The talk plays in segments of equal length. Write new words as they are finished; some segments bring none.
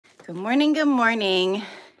Good morning, good morning.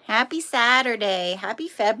 Happy Saturday. Happy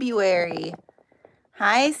February.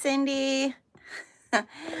 Hi, Cindy.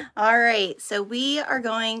 All right, so we are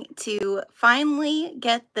going to finally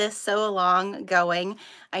get this sew-along going.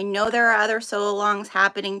 I know there are other sew-alongs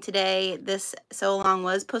happening today. This sew-along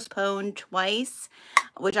was postponed twice,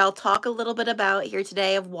 which I'll talk a little bit about here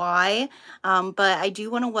today of why. But I do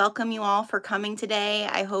want to welcome you all for coming today.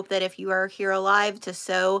 I hope that if you are here alive to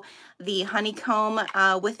sew the honeycomb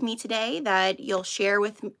with me today, that you'll share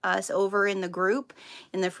with us over in the group,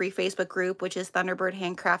 in the free Facebook group, which is Thunderbird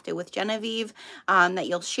Handcrafted with Genevieve, that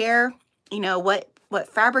you'll share, what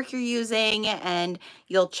fabric you're using, and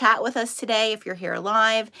you'll chat with us today if you're here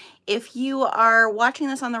live. If you are watching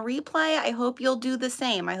this on the replay, I hope you'll do the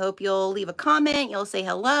same. I hope you'll leave a comment, you'll say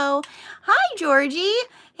hello. Hi, Georgie.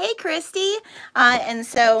 Hey, Christy. And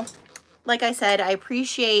so, like I said, I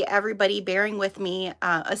appreciate everybody bearing with me,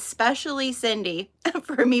 especially Cindy,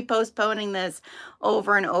 for me postponing this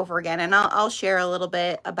over and over again. And I'll share a little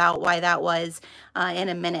bit about why that was in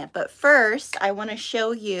a minute. But first, I want to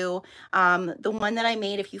show you the one that I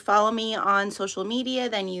made. If you follow me on social media,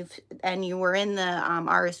 then you were in the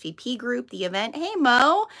RSVP group, the event. Hey,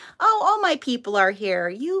 Mo. Oh, all my people are here.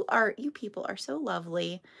 You people are so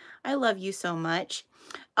lovely. I love you so much.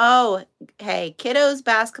 Oh, hey, kiddos,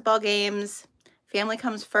 basketball games, family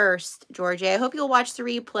comes first, Georgie. I hope you'll watch the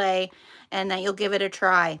replay and that you'll give it a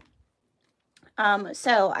try.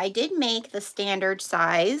 So I did make the standard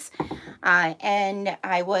size, and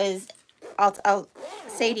I'll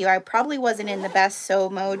say to you, I probably wasn't in the best sew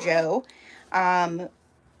mojo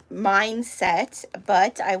mindset,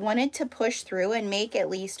 but I wanted to push through and make at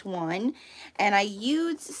least one, and I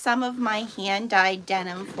used some of my hand-dyed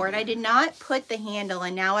denim for it. I did not put the handle,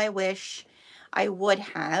 and now I wish I would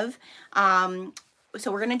have. So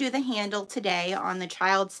we're going to do the handle today on the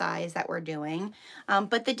child size that we're doing,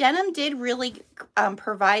 but the denim did really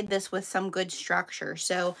provide this with some good structure.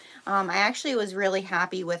 So I actually was really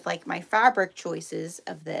happy with like my fabric choices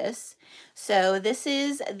of this. So this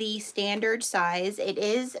is the standard size. It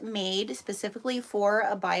is made specifically for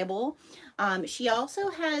a Bible. Cindy also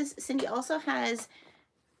has,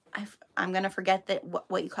 I'm going to forget that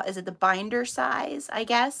what you call, is it the binder size, I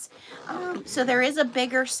guess? So there is a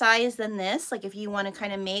bigger size than this, like if you want to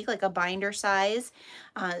kind of make like a binder size.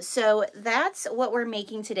 So that's what we're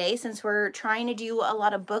making today, since we're trying to do a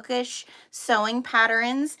lot of bookish sewing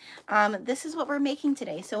patterns. This is what we're making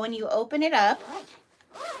today. So when you open it up,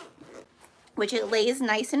 which it lays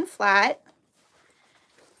nice and flat,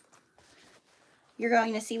 you're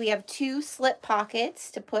going to see we have two slip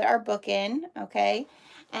pockets to put our book in, okay?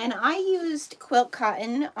 And I used quilt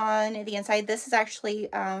cotton on the inside. This is actually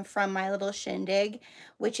from My Little Shindig,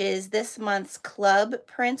 which is this month's club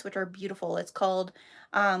prints, which are beautiful. It's called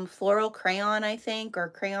Floral Crayon, I think, or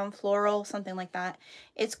Crayon Floral, something like that.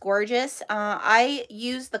 It's gorgeous. I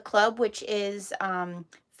used the club, which is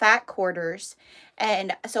fat quarters,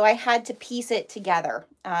 and so I had to piece it together,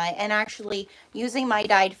 and actually using my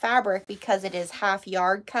dyed fabric, because it is half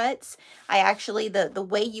yard cuts, I actually, the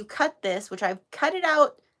way you cut this, which I've cut it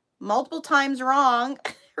out multiple times wrong,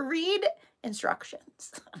 read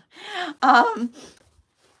instructions.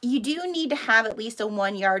 You do need to have at least a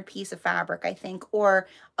 1 yard piece of fabric, I think, or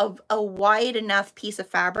a wide enough piece of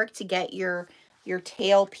fabric to get your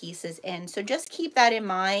tail pieces in. So just keep that in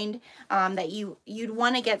mind, that you'd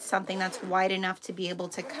want to get something that's wide enough to be able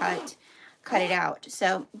to cut it out.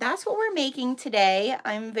 So that's what we're making today.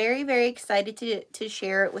 I'm very, very excited to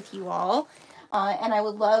share it with you all. And I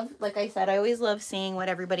would love, like I said, I always love seeing what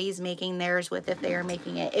everybody's making theirs with, if they are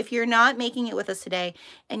making it. If you're not making it with us today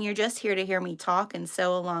and you're just here to hear me talk and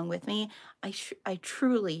sew along with me, I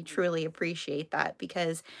truly, truly appreciate that,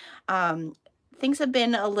 because things have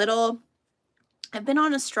been I've been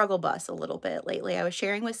on a struggle bus a little bit lately. I was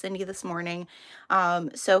sharing with Cindy this morning.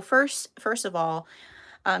 So first of all,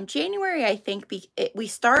 January, I think we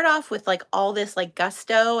start off with like all this like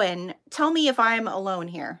gusto, and tell me if I'm alone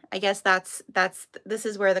here. I guess this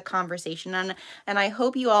is where the conversation, and I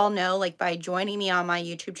hope you all know, like, by joining me on my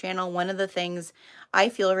YouTube channel, one of the things I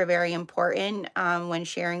feel are very important when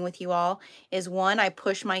sharing with you all is, one, I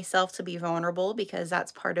push myself to be vulnerable, because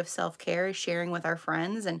that's part of self-care, is sharing with our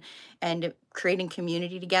friends and creating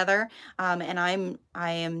community together. And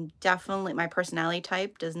I am definitely, my personality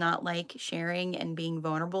type does not like sharing and being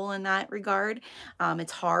vulnerable in that regard.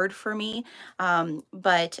 It's hard for me.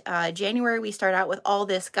 But January, we start out with all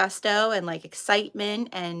this gusto and like excitement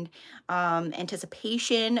and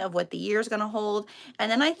anticipation of what the year is going to hold.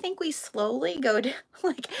 And then I think we slowly go down,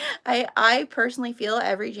 like, I personally feel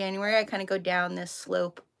every January I kind of go down this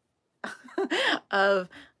slope of,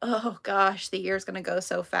 oh gosh, the year's gonna go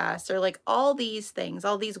so fast, or like all these things,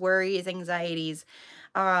 all these worries, anxieties,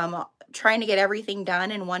 trying to get everything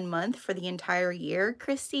done in 1 month for the entire year.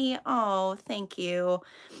 Christy, oh, thank you.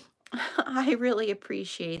 I really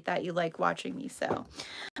appreciate that you like watching me so.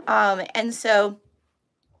 And so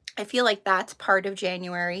I feel like that's part of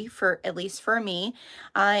January, for at least for me.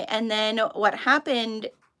 And then what happened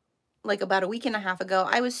like about a week and a half ago,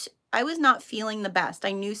 I was not feeling the best.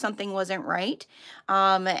 I knew something wasn't right.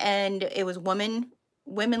 And it was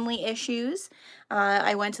womanly issues.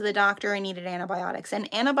 I went to the doctor. I needed antibiotics,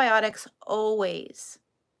 and antibiotics always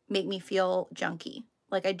make me feel junky.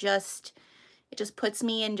 Like it just puts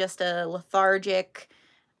me in just a lethargic,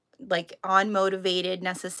 like unmotivated,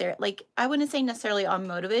 necessary, like I wouldn't say necessarily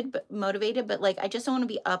unmotivated, but like I just don't want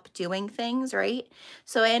to be up doing things, right?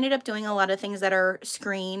 So I ended up doing a lot of things that are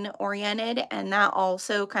screen oriented, and that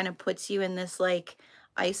also kind of puts you in this like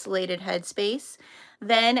isolated headspace.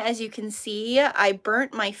 Then, as you can see, I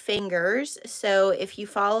burnt my fingers. So if you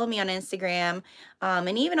follow me on Instagram,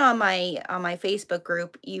 and even on my Facebook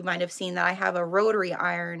group, you might have seen that I have a rotary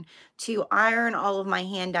iron to iron all of my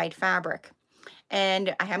hand dyed fabric.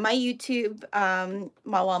 And I have my YouTube,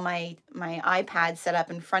 my iPad set up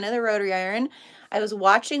in front of the rotary iron. I was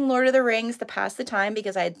watching Lord of the Rings to pass the time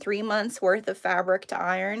because I had 3 months worth of fabric to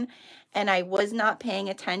iron, and I was not paying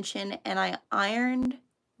attention, and I ironed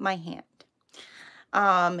my hand.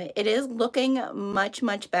 It is looking much,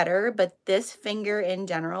 much better, but this finger in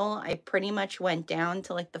general, I pretty much went down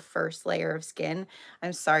to like the first layer of skin.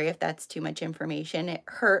 I'm sorry if that's too much information. It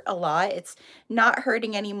hurt a lot. It's not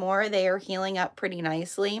hurting anymore. They are healing up pretty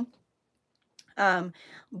nicely.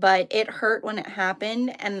 But it hurt when it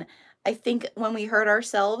happened. And I think when we hurt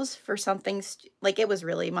ourselves for something, like it was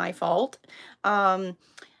really my fault. I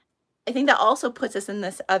think that also puts us in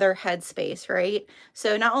this other headspace, right?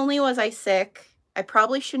 So not only was I sick, I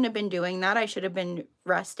probably shouldn't have been doing that. I should have been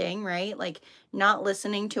resting, right? Like not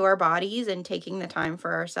listening to our bodies and taking the time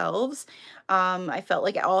for ourselves. I felt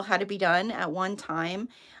like it all had to be done at one time.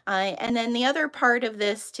 And then the other part of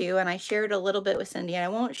this too, and I shared a little bit with Cindy, and I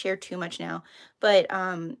won't share too much now, but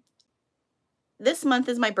this month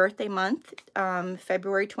is my birthday month.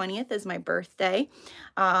 February 20th is my birthday.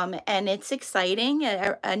 And it's exciting.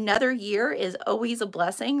 Another year is always a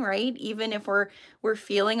blessing, right? Even if we're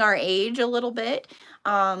feeling our age a little bit.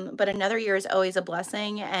 But another year is always a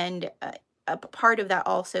blessing. And a part of that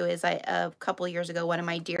also is a couple of years ago, one of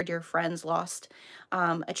my dear friends lost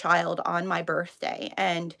a child on my birthday.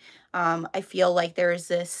 And I feel like there's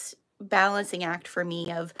this balancing act for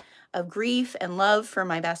me of grief and love for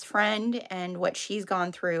my best friend and what she's gone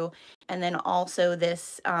through, and then also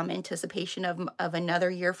this anticipation of another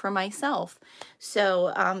year for myself.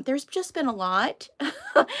 So there's just been a lot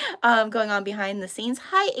going on behind the scenes.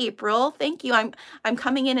 Hi, April. Thank you. I'm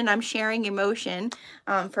coming in and I'm sharing emotion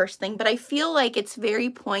first thing, but I feel like it's very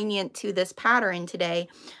poignant to this pattern today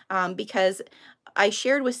because I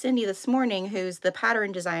shared with Cindy this morning, who's the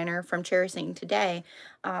pattern designer from Cherishing today.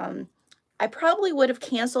 I probably would have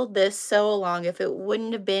canceled this so long if it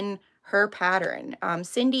wouldn't have been her pattern.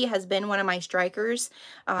 Cindy has been one of my strikers.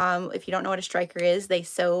 If you don't know what a striker is, they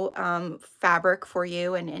sew fabric for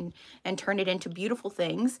you and turn it into beautiful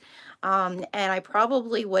things. And I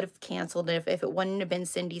probably would have canceled it if it wouldn't have been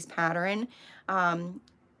Cindy's pattern. And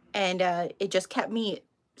it just kept me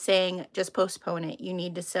saying, just postpone it. You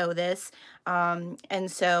need to sew this. And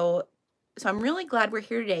so I'm really glad we're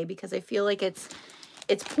here today because I feel like it's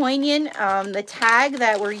poignant. The tag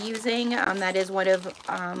that we're using, that is one of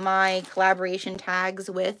my collaboration tags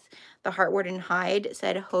with the Heartwood and Hide,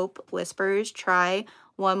 said Hope Whispers, try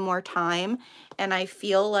one more time. And I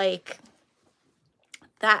feel like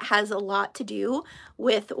that has a lot to do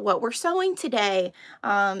with what we're sewing today.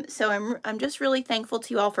 So I'm just really thankful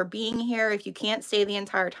to you all for being here. If you can't stay the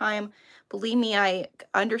entire time, believe me, I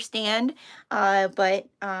understand. But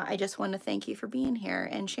I just want to thank you for being here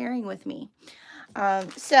and sharing with me.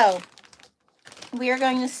 So we are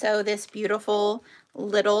going to sew this beautiful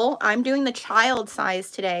little, I'm doing the child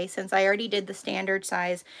size today since I already did the standard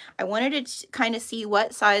size. I wanted to kind of see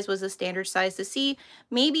what size was the standard size to see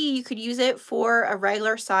maybe you could use it for a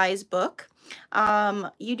regular size book.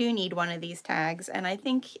 You do need one of these tags, and I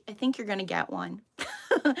think you're going to get one.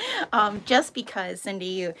 Just because, Cindy,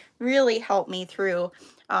 you really helped me through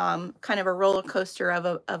kind of a roller coaster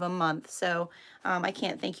of a month. So I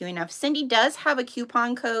can't thank you enough. Cindy does have a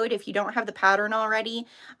coupon code if you don't have the pattern already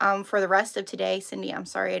for the rest of today. Cindy, I'm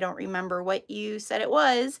sorry, I don't remember what you said it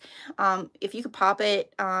was. If you could pop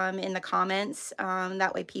it in the comments,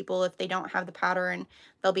 that way people, if they don't have the pattern,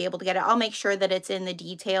 they'll be able to get it. I'll make sure that it's in the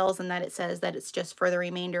details and that it says that it's just for the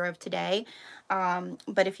remainder of today.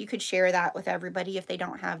 But if you could share that with everybody, if they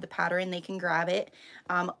don't have the pattern, they can grab it.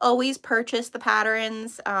 Always purchase the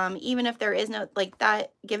patterns, even if there is no, like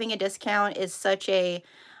that, giving a discount is such a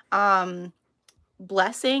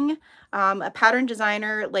blessing. A pattern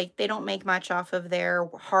designer, like they don't make much off of their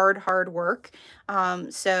hard work.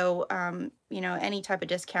 You know, any type of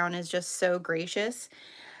discount is just so gracious.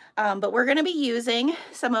 But we're going to be using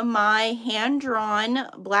some of my hand-drawn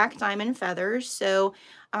black diamond feathers. So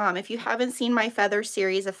if you haven't seen my feather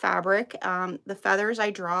series of fabric, the feathers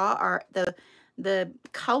I draw are the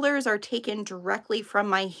colors are taken directly from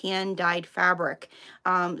my hand-dyed fabric.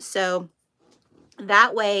 So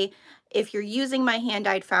that way, if you're using my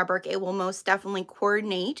hand-dyed fabric, it will most definitely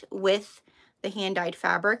coordinate with the hand-dyed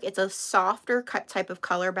fabric. It's a softer cut type of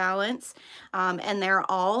color balance, and they're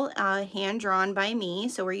all hand-drawn by me.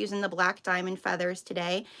 So we're using the black diamond feathers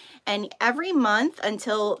today. And every month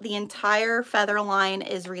until the entire feather line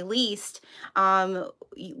is released,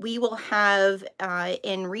 we will have,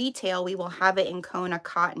 in retail, we will have it in Kona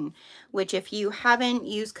cotton, which if you haven't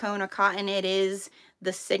used Kona cotton, it is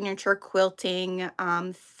the signature quilting,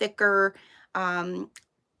 thicker,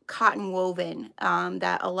 cotton woven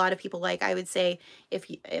that a lot of people like. I would say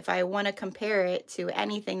if I want to compare it to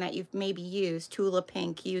anything that you've maybe used, Tula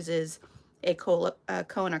Pink uses a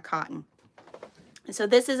Kona cotton. So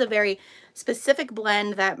this is a very specific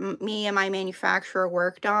blend that me and my manufacturer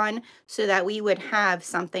worked on so that we would have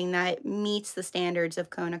something that meets the standards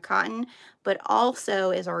of Kona cotton, but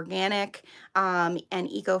also is organic and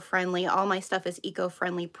eco-friendly. All my stuff is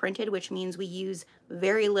eco-friendly printed, which means we use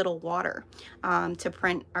very little water to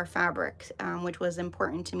print our fabric, which was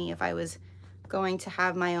important to me if I was going to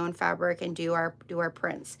have my own fabric and do our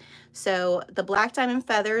prints. So the black diamond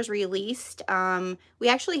feathers released, we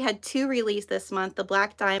actually had two released this month, the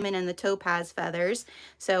black diamond and the topaz feathers.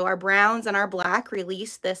 So our browns and our black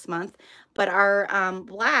released this month, but our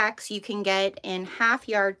blacks you can get in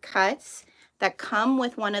half-yard cuts that come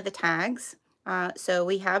with one of the tags. So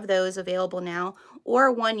we have those available now,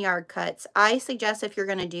 or 1-yard cuts. I suggest if you're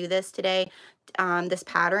going to do this today, this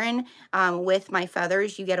pattern with my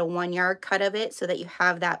feathers, you get a 1-yard cut of it so that you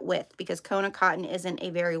have that width, because Kona cotton isn't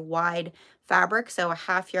a very wide fabric, so a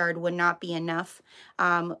half-yard would not be enough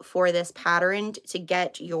for this pattern to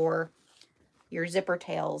get your zipper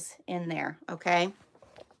tails in there. Okay.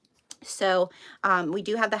 So we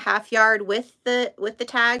do have the half-yard with the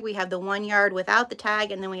tag. We have the 1-yard without the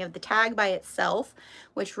tag, and then we have the tag by itself,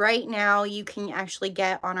 which right now you can actually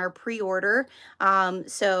get on our pre-order.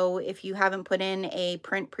 So if you haven't put in a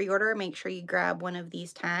print pre-order, make sure you grab one of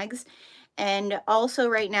these tags. And also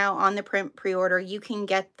right now on the print pre-order, you can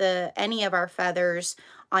get any of our feathers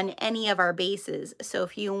on any of our bases. So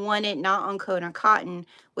if you want it not on Kona cotton,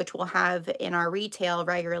 which we'll have in our retail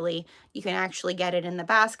regularly, you can actually get it in the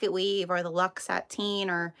basket weave or the luxe sateen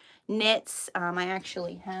or knits. I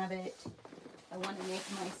actually have it. I want to make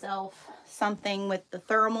myself something with the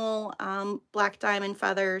thermal black diamond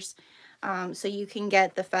feathers. So you can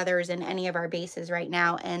get the feathers in any of our bases right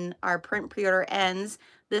now. And our print pre-order ends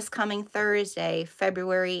this coming Thursday,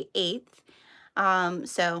 February 8th.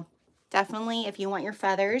 So definitely, if you want your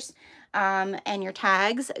feathers and your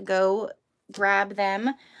tags, go grab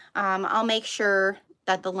them. I'll make sure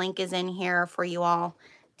that the link is in here for you all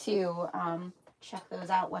to check those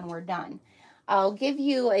out when we're done. I'll give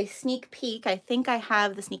you a sneak peek. I think I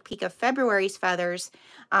have the sneak peek of February's feathers.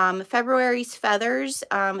 February's feathers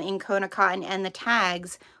in Kona cotton and the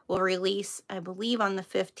tags will release, I believe, on the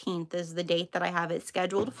 15th is the date that I have it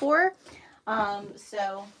scheduled for.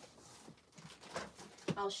 So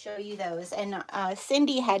I'll show you those. And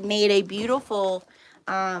Cindy had made a beautiful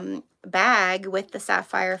bag with the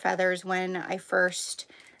sapphire feathers when I first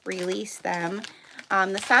released them.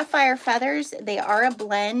 The sapphire feathers, they are a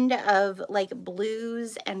blend of like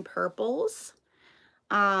blues and purples.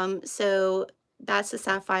 So that's the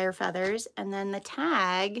sapphire feathers. And then the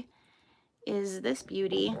tag is this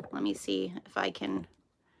beauty. Let me see if I can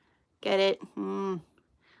get it.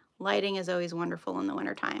 Lighting is always wonderful in the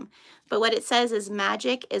wintertime. But what it says is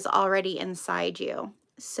magic is already inside you.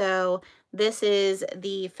 So this is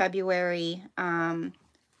the February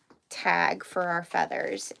tag for our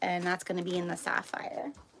feathers, and that's going to be in the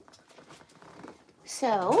sapphire.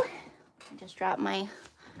 So I just dropped my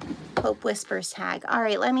Hope Whispers tag. All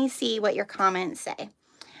right, let me see what your comments say.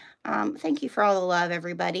 Thank you for all the love,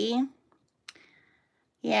 everybody.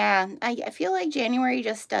 Yeah, I feel like January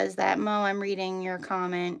just does that. Mo, I'm reading your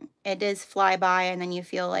comment. It does fly by, and then you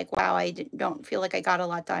feel like, wow, don't feel like I got a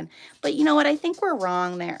lot done. But you know what? I think we're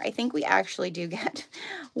wrong there. I think we actually do get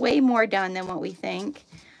way more done than what we think.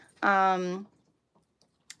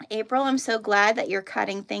 April, I'm so glad that you're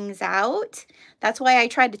cutting things out. That's why I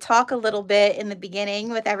tried to talk a little bit in the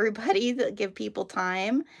beginning with everybody to give people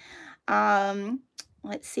time.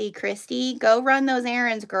 Let's see, Christy, go run those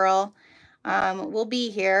errands, girl. We'll be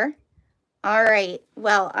here. All right.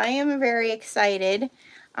 Well, I am very excited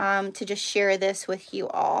to just share this with you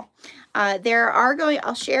all.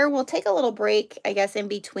 We'll take a little break, I guess, in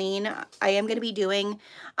between. I am going to be doing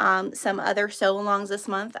some other sew-alongs this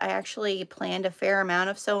month. I actually planned a fair amount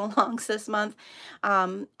of sew-alongs this month.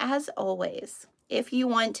 As always, if you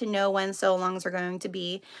want to know when sew-alongs are going to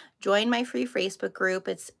be, join my free Facebook group.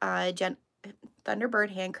 It's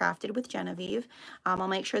Thunderbird Handcrafted with Genevieve. I'll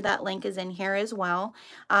make sure that link is in here as well.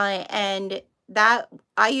 And that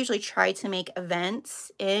I usually try to make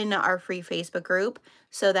events in our free Facebook group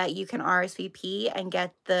so that you can RSVP and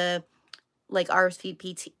get the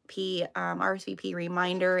RSVP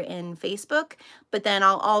reminder in Facebook. But then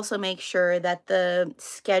I'll also make sure that the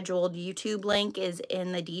scheduled YouTube link is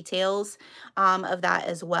in the details of that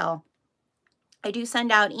as well. I do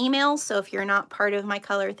send out emails, so if you're not part of my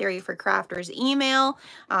Color Theory for Crafters email,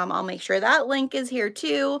 I'll make sure that link is here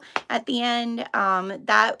too at the end.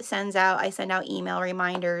 I send out email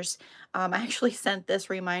reminders. I actually sent this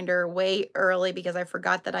reminder way early because I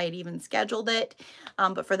forgot that I had even scheduled it.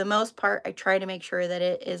 But for the most part, I try to make sure that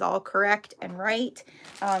it is all correct and right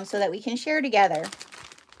so that we can share together.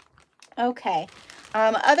 Okay.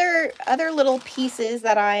 Other little pieces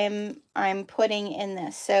that I'm putting in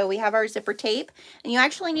this. So we have our zipper tape, and you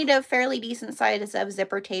actually need a fairly decent size of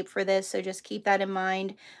zipper tape for this, so just keep that in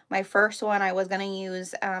mind. My first one, I was going to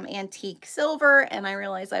use antique silver, and I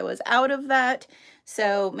realized I was out of that.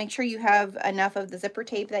 So make sure you have enough of the zipper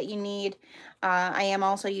tape that you need. I am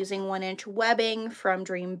also using 1-inch webbing from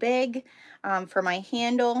Dream Big for my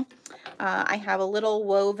handle. I have a little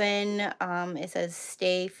woven, it says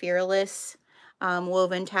Stay Fearless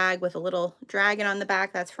woven tag with a little dragon on the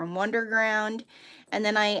back. That's from Wonderground. And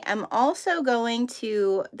then I am also going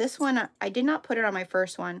to, this one, I did not put it on my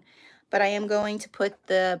first one, but I am going to put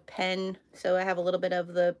the pen, so I have a little bit of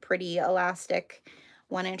the pretty elastic,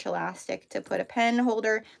 1-inch elastic to put a pen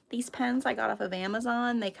holder. These pens I got off of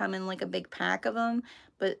Amazon. They come in like a big pack of them.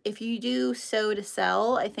 But if you do sew to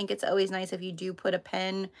sell, I think it's always nice if you do put a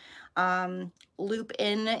pen loop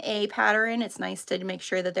in a pattern. It's nice to make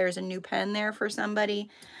sure that there's a new pen there for somebody.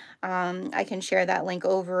 I can share that link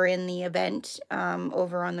over in the event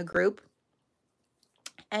over on the group.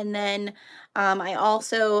 And then I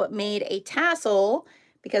also made a tassel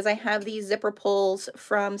because I have these zipper pulls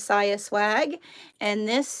from Saya Swag, and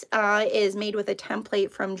this is made with a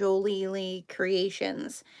template from Jolie Lee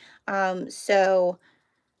Creations. So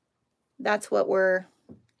that's what we're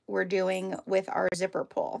doing with our zipper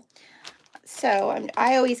pull. So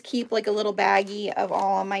I always keep like a little baggie of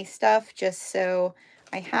all of my stuff just so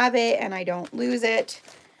I have it and I don't lose it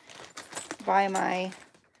by my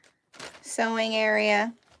sewing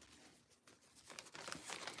area.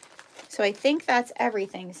 So I think that's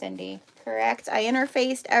everything, Cindy, correct? I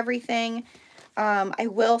interfaced everything. I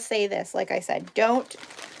will say this, like I said, don't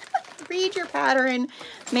read your pattern.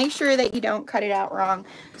 Make sure that you don't cut it out wrong.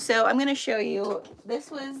 So I'm going to show you.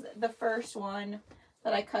 This was the first one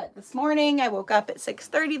that I cut this morning. I woke up at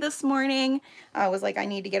 6:30 this morning. I was like, I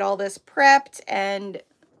need to get all this prepped, and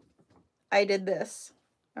I did this.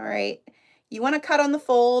 All right. You want to cut on the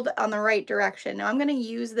fold on the right direction. Now I'm going to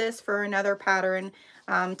use this for another pattern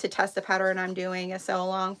to test the pattern I'm doing a sew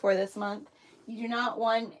along for this month. You do not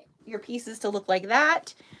want your pieces to look like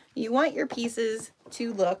that. You want your pieces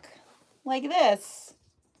to look like this.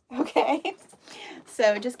 Okay.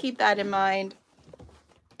 So just keep that in mind.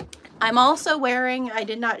 I'm also wearing, I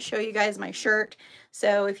did not show you guys my shirt.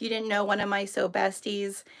 So if you didn't know, one of my sew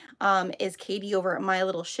besties is Katie over at My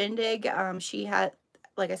Little Shindig. She had,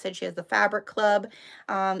 like I said, she has the Fabric Club,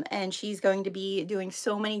 and she's going to be doing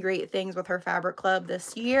so many great things with her Fabric Club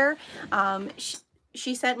this year.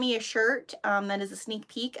 She sent me a shirt that is a sneak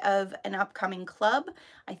peek of an upcoming club.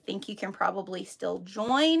 I think you can probably still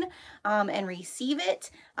join and receive it.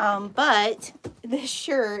 But this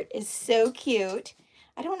shirt is so cute.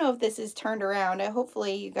 I don't know if this is turned around.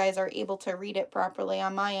 Hopefully you guys are able to read it properly.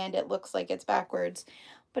 On my end, it looks like it's backwards.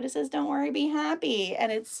 But it says, "Don't worry, be happy."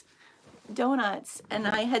 And it's donuts. And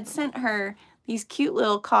I had sent her these cute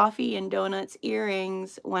little coffee and donuts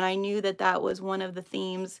earrings when I knew that that was one of the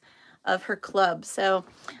themes of her club. So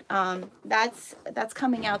that's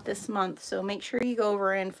coming out this month. So make sure you go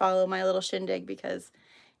over and follow my little shindig because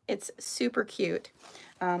it's super cute,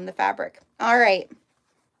 the fabric. All right,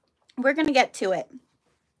 we're going to get to it.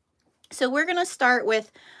 So we're going to start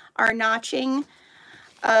with our notching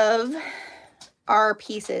of our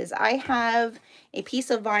pieces. I have a piece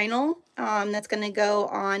of vinyl that's going to go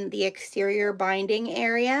on the exterior binding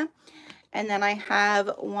area. And then I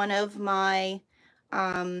have one of my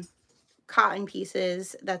cotton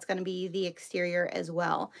pieces that's going to be the exterior as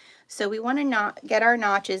well. So we want to get our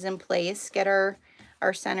notches in place, get our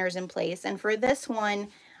centers in place. And for this one,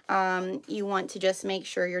 you want to just make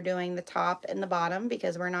sure you're doing the top and the bottom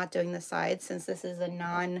because we're not doing the sides since this is a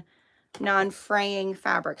non-fraying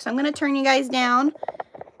fabric. So I'm going to turn you guys down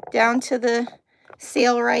to the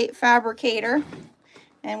Sailrite fabricator,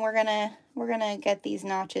 and we're gonna get these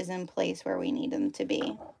notches in place where we need them to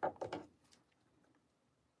be.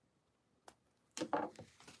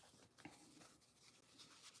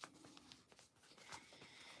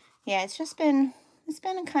 Yeah, it's been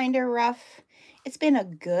kind of rough. It's been a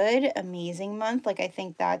good, amazing month. Like, I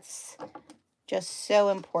think that's just so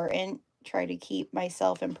important. Try to keep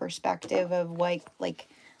myself in perspective of like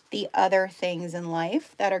the other things in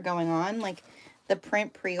life that are going on. Like the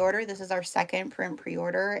print pre-order. This is our second print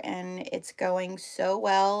pre-order and it's going so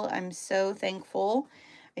well. I'm so thankful.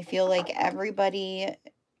 I feel like everybody,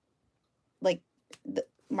 like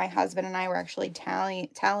my husband and I were actually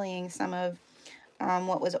tallying some of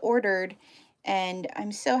what was ordered. And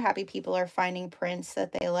I'm so happy people are finding prints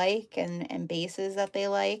that they like and bases that they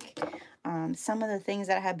like. Some of the things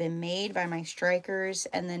that have been made by my strikers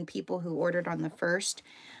and then people who ordered on the first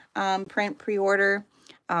print pre-order.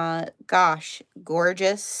 Gosh,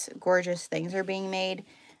 gorgeous things are being made.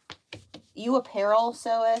 You apparel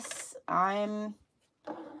sewists, I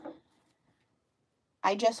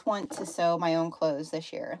just want to sew my own clothes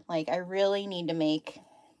this year. Like, I really need to make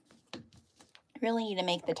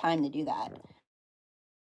the time to do that.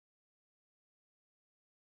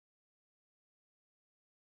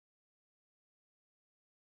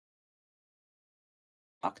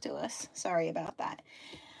 Talk to us. Sorry about that.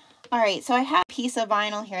 All right, so I have a piece of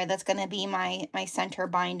vinyl here that's going to be my center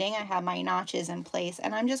binding. I have my notches in place,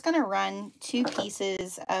 and I'm just going to run 2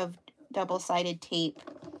 pieces of double-sided tape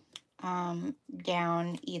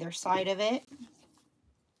down either side of it.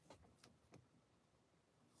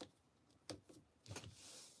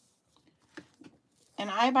 And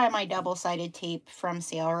I buy my double-sided tape from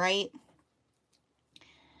Sailrite.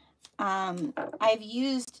 I've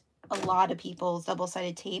used a lot of people's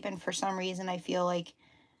double-sided tape, and for some reason I feel like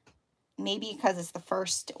maybe because it's the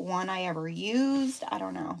first one I ever used, I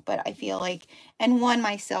don't know, but I feel like, and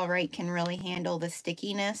my Sailrite can really handle the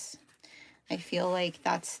stickiness. I feel like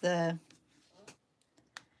that's the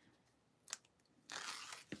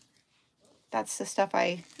stuff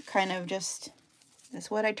I kind of just,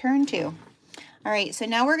 that's what I turn to. All right, so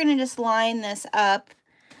now we're going to just line this up.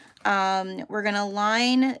 We're going to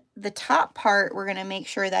line the top part. We're going to make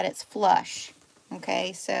sure that it's flush.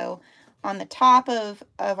 Okay, so on the top of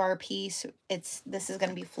our piece, this is going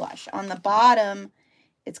to be flush. On the bottom,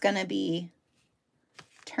 it's going to be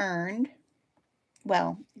turned.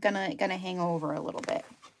 Well, gonna hang over a little bit.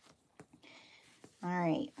 All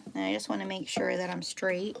right, and I just want to make sure that I'm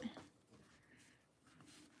straight.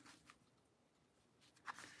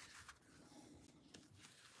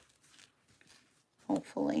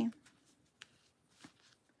 Hopefully.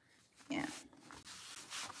 Yeah.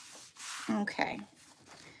 Okay.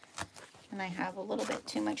 And I have a little bit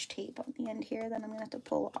too much tape on the end here that I'm going to have to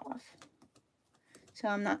pull off. So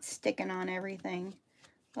I'm not sticking on everything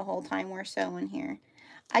the whole time we're sewing here.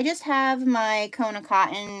 I just have my Kona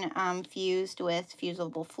cotton fused with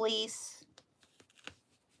fusible fleece.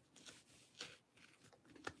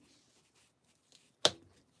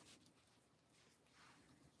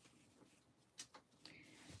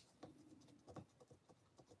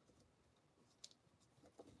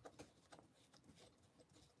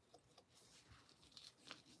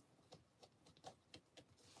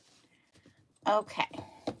 Okay,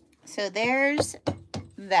 so there's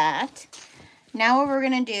that. Now what we're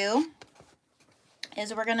going to do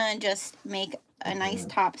is we're going to just make a nice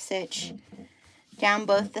top stitch down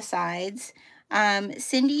both the sides.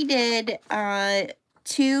 Cindy did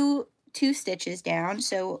two stitches down,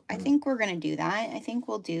 so I think we're going to do that. I think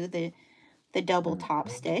we'll do the double top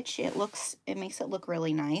stitch. It makes it look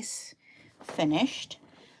really nice finished.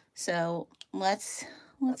 So let's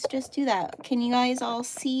just do that. Can you guys all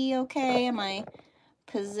see okay? Am I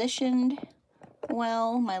positioned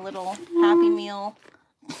well? My little Happy Meal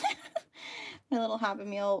my little Happy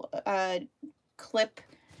Meal clip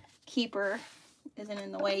keeper isn't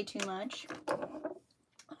in the way too much.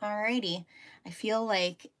 Alrighty, I feel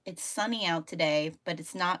like it's sunny out today, but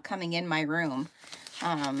it's not coming in my room.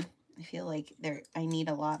 I feel like I need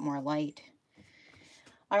a lot more light.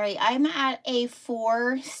 All right, I'm at a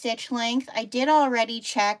 4 stitch length. I did already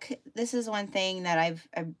check. This is one thing that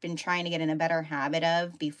I've been trying to get in a better habit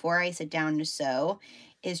of before I sit down to sew,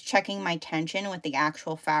 is checking my tension with the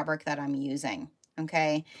actual fabric that I'm using.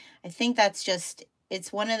 Okay, I think that's just,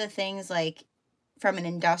 it's one of the things, like from an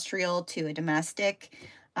industrial to a domestic.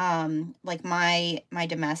 Like my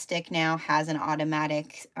domestic now has an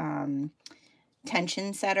automatic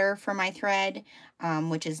tension setter for my thread,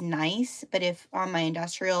 which is nice. But if on my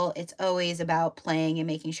industrial, it's always about playing and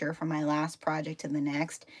making sure from my last project to the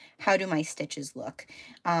next, how do my stitches look?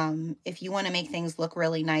 If you want to make things look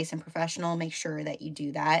really nice and professional, make sure that you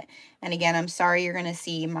do that. And again, I'm sorry you're going to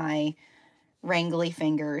see my wrangly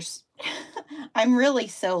fingers. I'm really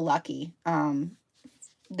so lucky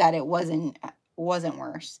that it wasn't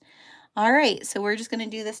worse. All right, so we're just going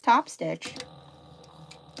to do this top stitch.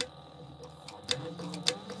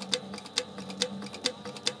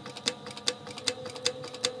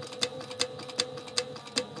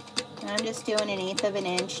 I'm just doing 1/8 of an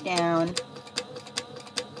inch down.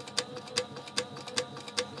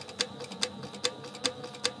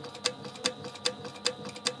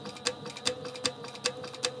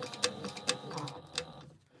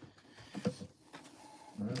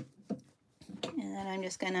 And then I'm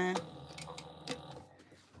just gonna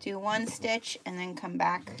do 1 stitch and then come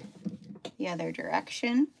back the other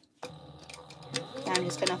direction. Now I'm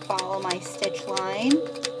just gonna follow my stitch line.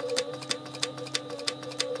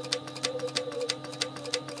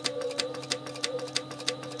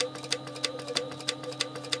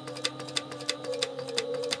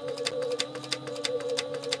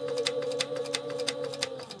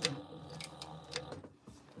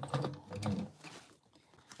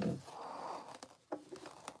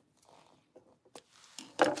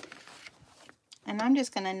 And I'm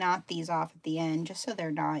just going to knot these off at the end just so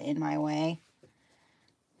they're not in my way.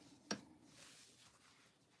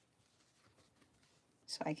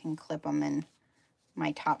 So I can clip them and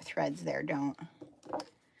my top threads there don't.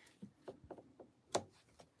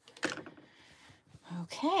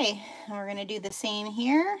 Okay, and we're going to do the same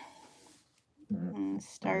here. And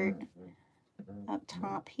start up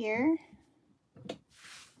top here.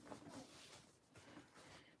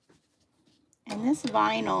 And this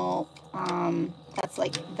vinyl, that's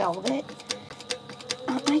like velvet,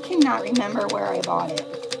 I cannot remember where I bought it.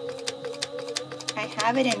 I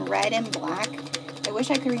have it in red and black. I wish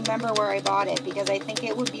I could remember where I bought it because I think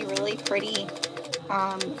it would be really pretty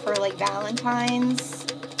for like Valentine's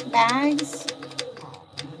bags.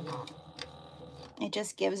 It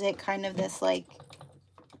just gives it kind of this like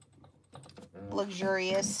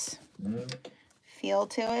luxurious feel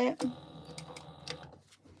to it.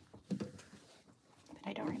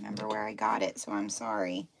 I don't remember where I got it, so I'm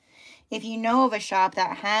sorry. If you know of a shop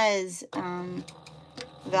that has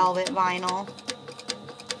velvet vinyl,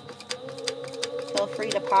 feel free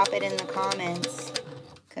to pop it in the comments,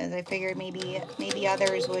 because I figured maybe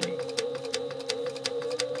others would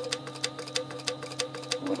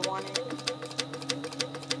want it.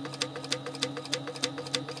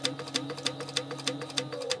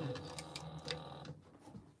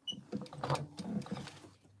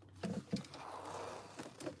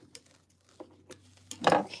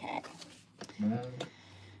 Okay.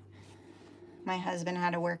 My husband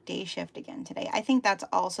had to work day shift again today. I think that's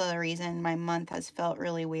also the reason my month has felt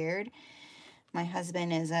really weird. My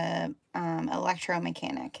husband is a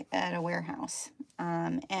electromechanic at a warehouse.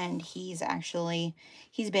 And he's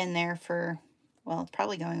been there for, well, it's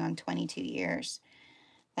probably going on 22 years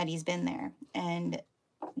that he's been there. And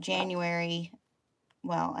January,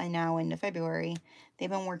 well, and now into February, they've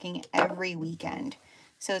been working every weekend.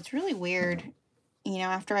 So it's really weird, you know,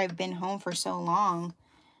 after I've been home for so long.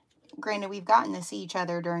 Granted, we've gotten to see each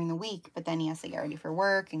other during the week, but then he has to get ready for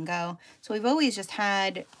work and go. So we've always just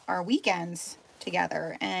had our weekends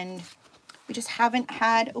together, and we just haven't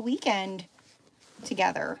had a weekend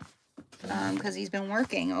together because he's been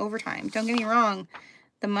working overtime. Don't get me wrong,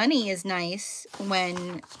 the money is nice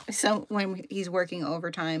when he's working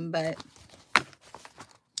overtime, but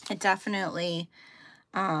it definitely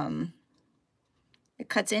it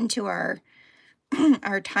cuts into our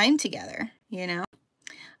our time together, you know.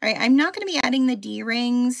 All right, I'm not going to be adding the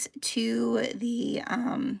D-rings to the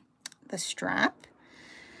strap.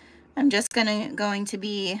 I'm just going to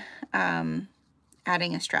be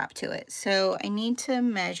adding a strap to it. So I need to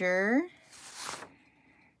measure.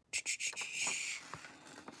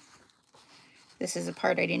 This is a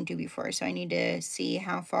part I didn't do before, so I need to see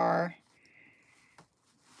how far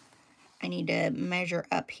I need to measure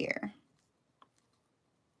up here.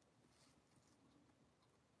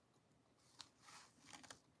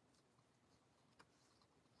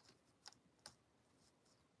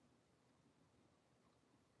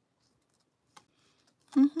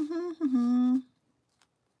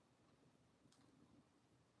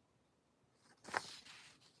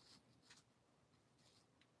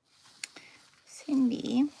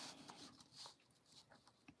 Cindy.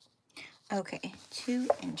 Okay, 2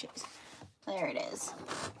 inches. There it is.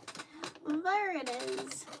 There it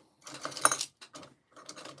is.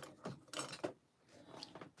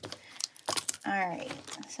 All right,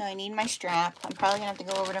 so I need my strap. I'm probably gonna have to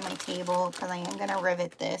go over to my table because I am gonna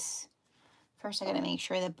rivet this. First, I gotta make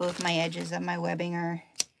sure that both my edges of my webbing are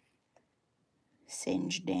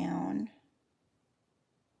singed down.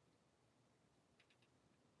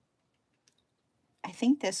 I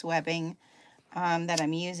think this webbing that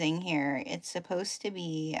I'm using here, it's supposed to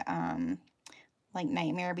be like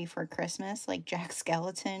Nightmare Before Christmas, like Jack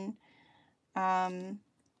Skeleton, you know,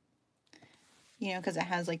 because it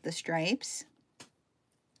has like the stripes.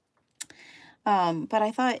 But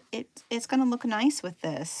I thought it's gonna look nice with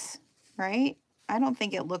this, right? I don't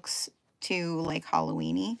think it looks too like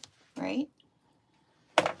Halloween-y, right?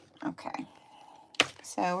 Okay,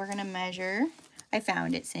 so we're gonna measure. I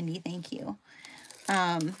found it, Cindy, thank you.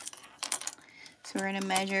 So we're gonna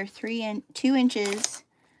measure 2 inches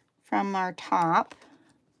from our top.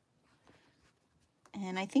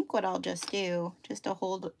 And I think what I'll just do, just to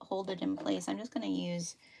hold it in place, I'm just gonna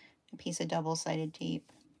use a piece of double-sided tape.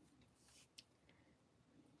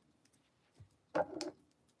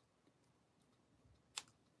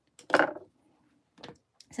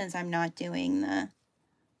 Since I'm not doing the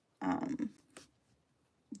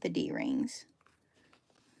D-rings.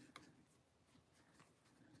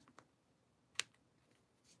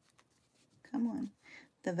 Come on.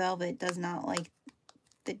 The velvet does not like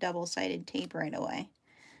the double-sided tape right away.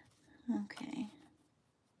 Okay.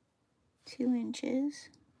 2 inches.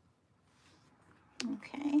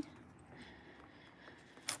 Okay.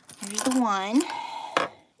 There's the one.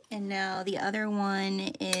 And now the other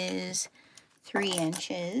one is 3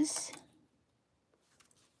 inches.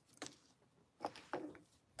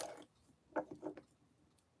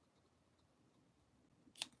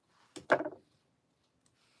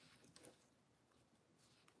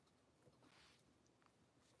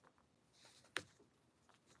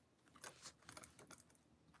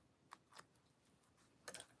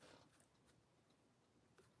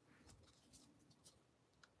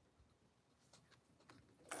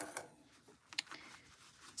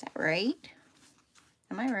 Is that right?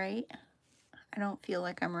 Am I right? I don't feel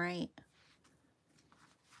like I'm right.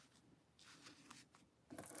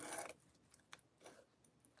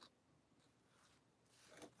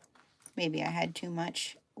 Maybe I had too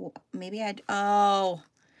much. Maybe I had, oh,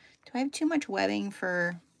 do I have too much webbing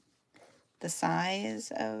for the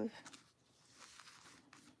size of?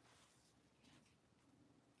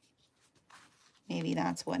 Maybe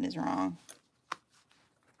that's what is wrong.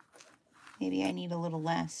 Maybe I need a little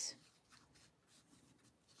less.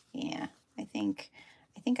 Yeah, I think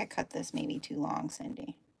I cut this maybe too long,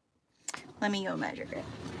 Cindy. Let me go measure it.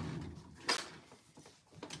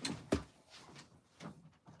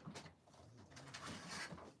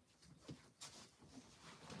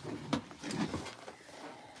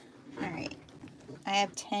 All right, I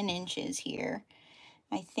have 10 inches here.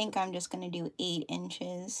 I think I'm just going to do 8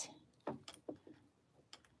 inches.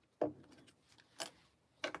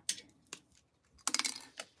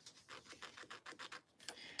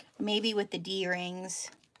 Maybe with the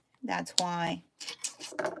D-rings, that's why.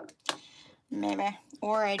 Maybe.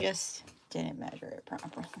 Or I just didn't measure it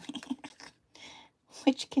properly.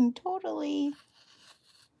 Which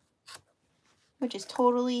is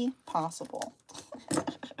totally possible.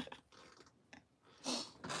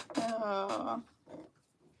 Oh.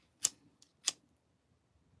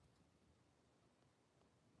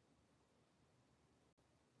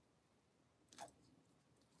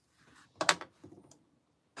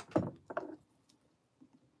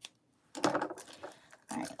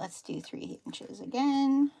 All right, let's do 3 inches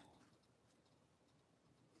again.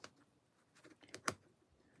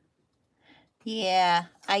 Yeah,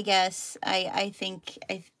 I guess I think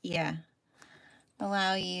yeah.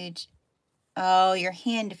 Allow you to, oh, your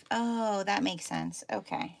hand, oh, that makes sense.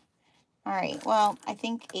 Okay. All right. Well, I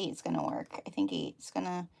think 8 is going to work. I think 8 is going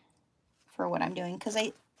to, for what I'm doing, because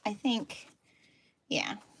I think,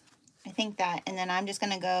 yeah, I think that, and then I'm just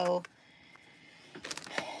going to go,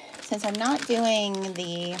 since I'm not doing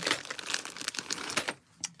the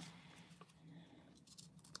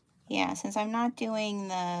yeah, since I'm not doing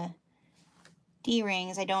the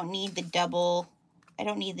D-rings, I don't need the double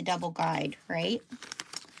guide, right?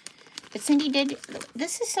 But Cindy did,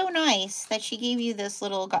 this is so nice that she gave you this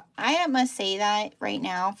little, I must say that right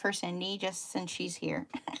now for Cindy, just since she's here.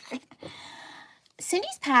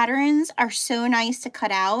 Cindy's patterns are so nice to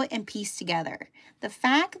cut out and piece together. The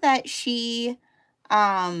fact that she,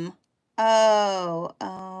 to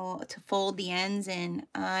fold the ends in,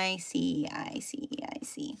 I see.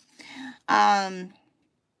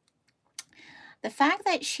 The fact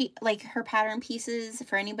that she, like her pattern pieces,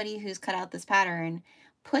 for anybody who's cut out this pattern,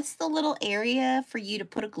 puts the little area for you to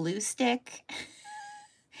put a glue stick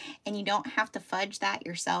and you don't have to fudge that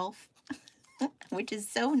yourself, which is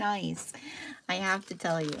so nice, I have to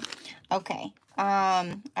tell you. Okay, all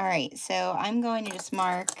right, so I'm going to just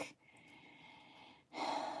mark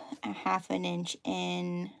a 1/2 inch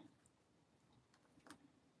in,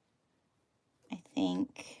 I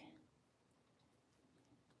think,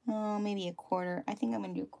 oh, maybe a 1/4. I think I'm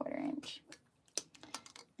going to do a 1/4 inch.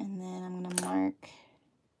 And then I'm going to mark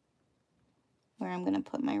where I'm going to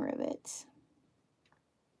put my rivets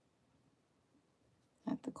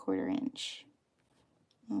at the 1/4 inch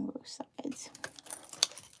on both sides.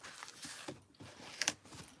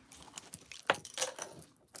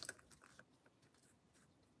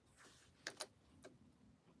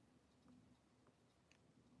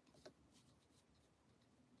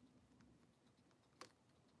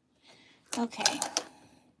 Okay.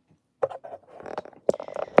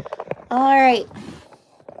 All right.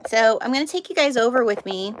 So I'm going to take you guys over with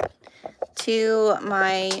me to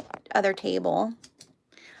my other table.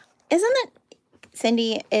 Isn't it,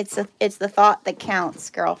 Cindy, it's the thought that counts,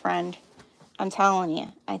 girlfriend. I'm telling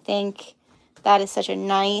you. I think that is such a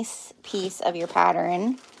nice piece of your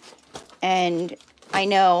pattern. And I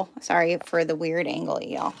know, sorry for the weird angle,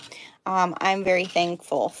 y'all. I'm very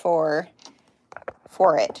thankful for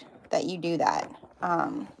it, that you do that.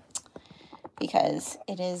 Because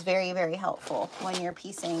it is very, very helpful when you're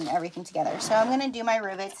piecing everything together. So I'm going to do my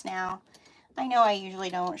rivets now. I know I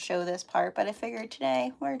usually don't show this part, but I figured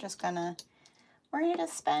today we're going to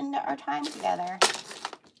spend our time together.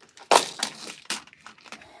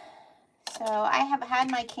 So I have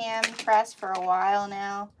had my cam press for a while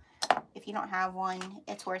now. If you don't have one,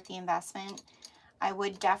 it's worth the investment. I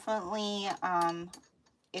would definitely,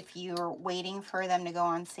 if you're waiting for them to go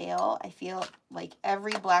on sale, I feel like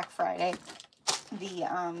every Black Friday, the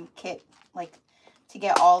kit, like to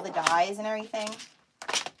get all the dies and everything,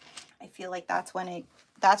 I feel like that's when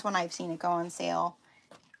I've seen it go on sale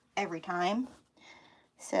every time.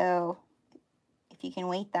 So if you can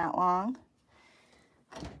wait that long.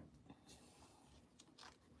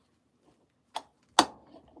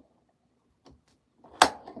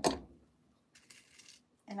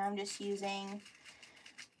 And I'm just using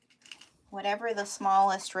whatever the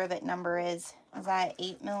smallest rivet number is. Is that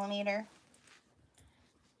 8mm?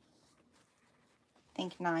 I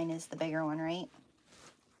think 9 is the bigger one, right?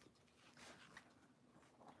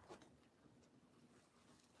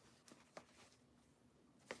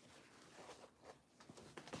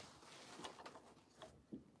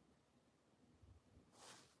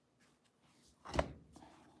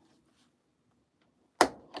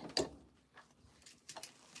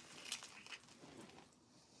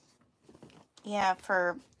 Yeah,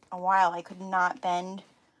 for a while I could not bend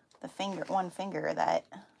the one finger that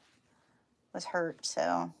was hurt,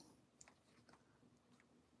 so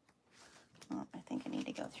I think I need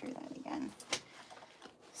to go through that again.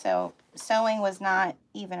 So sewing was not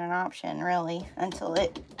even an option really until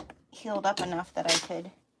it healed up enough that I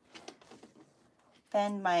could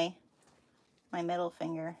bend my middle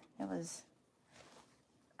finger. I was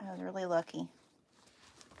really lucky.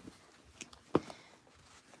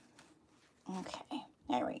 Okay,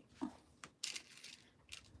 all right.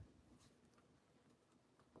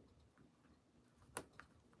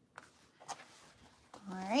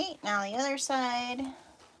 All right, now the other side.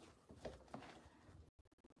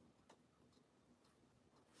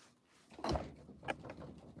 But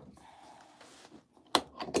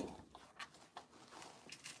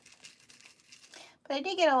I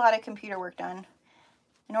did get a lot of computer work done.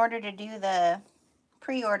 In order to do the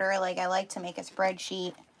pre-order, like I like to make a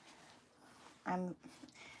spreadsheet.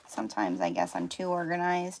 Sometimes I guess I'm too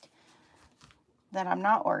organized that I'm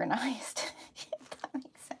not organized. If that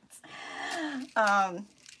makes sense.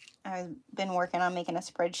 I've been working on making a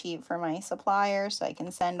spreadsheet for my suppliers so I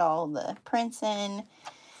can send all the prints in.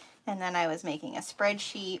 And then I was making a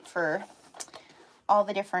spreadsheet for all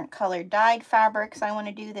the different colored dyed fabrics I want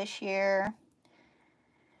to do this year.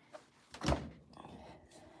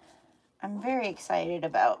 I'm very excited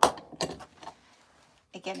about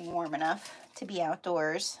it getting warm enough to be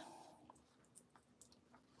outdoors.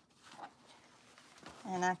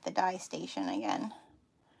 And at the dye station again.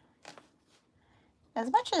 As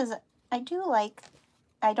much as I do like,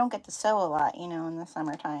 I don't get to sew a lot, you know, in the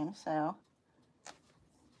summertime, so.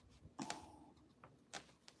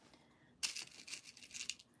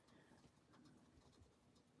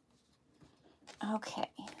 Okay,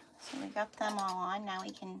 so we got them all on. Now we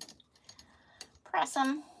can press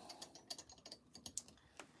them.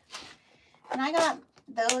 And I got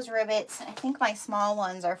those rivets. I think my small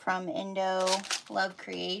ones are from Indo Love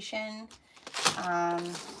Creation.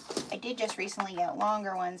 I did just recently get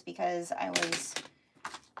longer ones because I was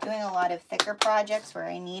doing a lot of thicker projects where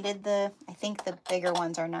I needed I think the bigger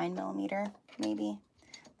ones are 9mm, maybe.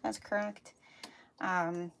 That's correct.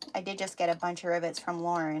 I did just get a bunch of rivets from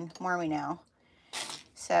Lauren, More We Know.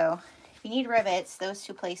 So if you need rivets, those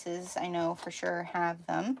two places I know for sure have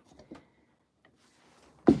them.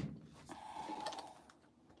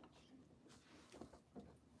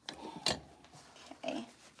 Okay.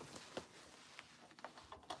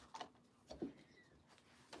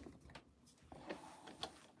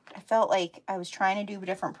 I felt like I was trying to do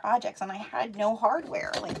different projects and I had no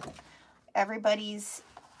hardware. Like everybody's,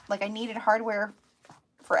 like I needed hardware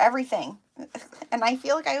for everything. And I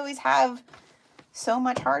feel like I always have so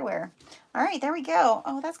much hardware. All right, there we go.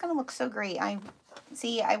 Oh, that's gonna look so great. I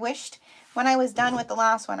wished when I was done with the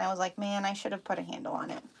last one, I was like, man, I should have put a handle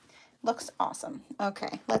on it. Looks awesome.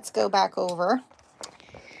 Okay, let's go back over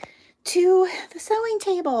to the sewing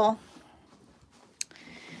table.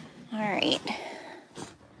 All right,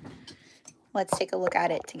 let's take a look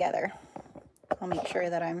at it together. I'll make sure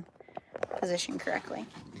that I'm positioned correctly.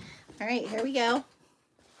 All right, here we go.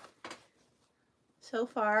 So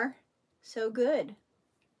far, so good.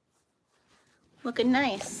 Looking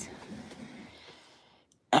nice.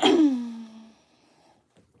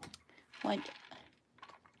 What?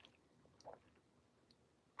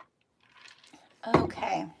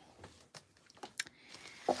 Okay.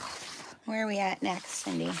 Where are we at next,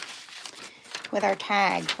 Cindy? With our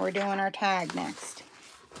tag. We're doing our tag next.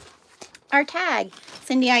 Our tag.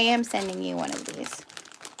 Cindy, I am sending you one of these.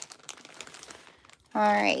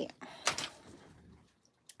 All right.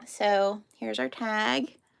 So here's our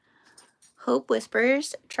tag. Hope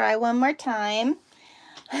Whispers. Try one more time.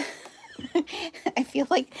 I feel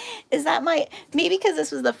like, is that maybe because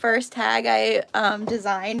this was the first tag I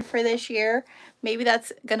designed for this year, maybe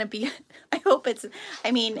that's gonna be, I hope it's,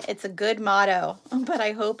 I mean, it's a good motto, but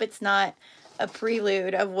I hope it's not a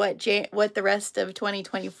prelude of what the rest of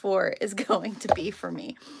 2024 is going to be for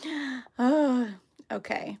me. Oh,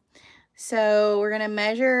 okay. So we're gonna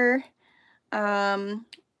measure 1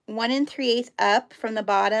 3/8 up from the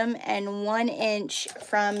bottom and 1 inch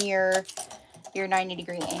from your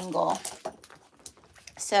 90-degree angle.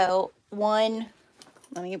 So let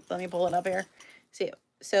me pull it up here. See,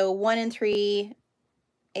 so 1 3/8.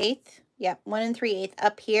 Yep, 1 3/8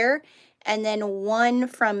 up here, and then 1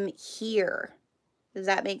 from here. Does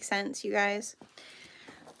that make sense, you guys?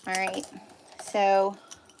 All right, so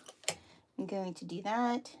I'm going to do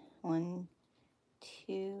that. 1,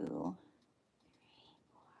 2,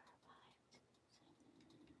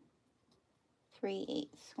 3/8.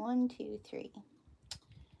 1, 2, 3.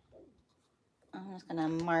 I'm just gonna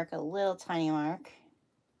mark a little tiny mark.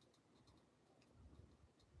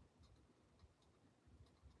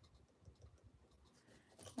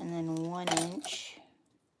 And then 1 inch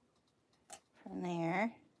from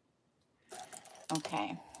there.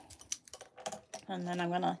 Okay. And then I'm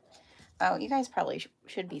gonna, oh, you guys probably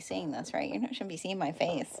should be seeing this, right? You shouldn't be seeing my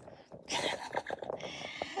face.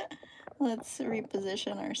 Let's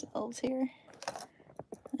reposition ourselves here.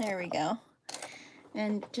 There we go.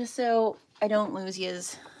 And just so I don't lose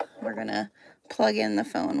yous, we're gonna plug in the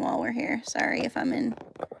phone while we're here. Sorry if I'm in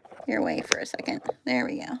your way for a second. There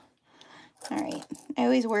we go. All right. I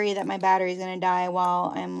always worry that my battery's gonna die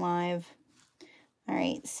while I'm live. All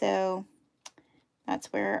right, so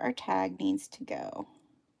that's where our tag needs to go.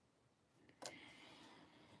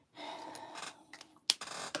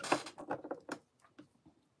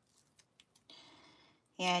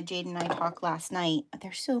 Yeah, Jade and I talked last night.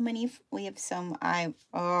 There's so many, we have so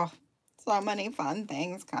many fun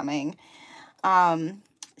things coming.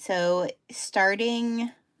 So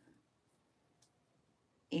starting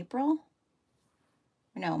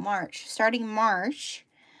March. Starting March,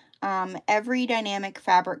 every dynamic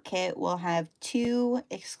fabric kit will have 2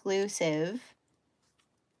 exclusive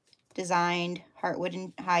designed heartwood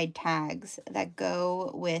and hide tags that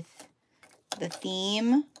go with the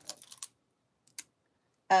theme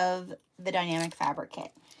of the dynamic fabric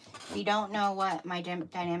kit. If you don't know what my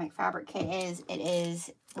dynamic fabric kit is, it is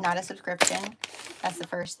not a subscription. That's the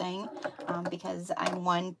first thing, because I'm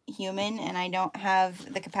one human and I don't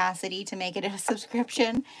have the capacity to make it a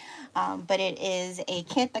subscription. But it is a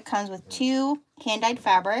kit that comes with 2 hand-dyed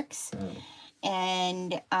fabrics,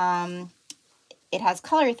 and it has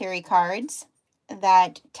color theory cards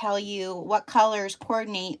that tell you what colors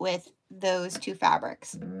coordinate with those 2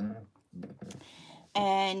 fabrics.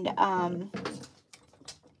 And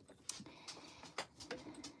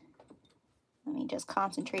let me just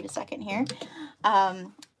concentrate a second here.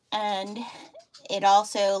 And it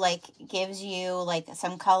also like gives you like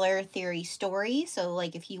some color theory story. So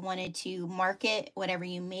like if you wanted to market whatever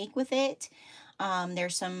you make with it,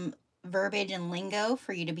 there's some verbiage and lingo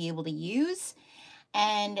for you to be able to use.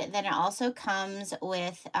 And then it also comes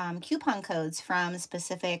with coupon codes from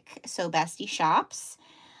specific Sew Bestie shops.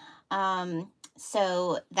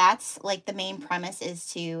 So that's like the main premise, is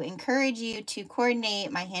to encourage you to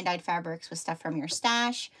coordinate my hand-dyed fabrics with stuff from your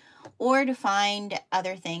stash, or to find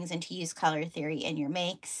other things and to use color theory in your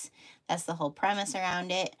makes. That's the whole premise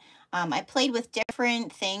around it. I played with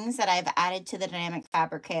different things that I've added to the dynamic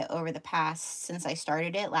fabric kit over the past, since I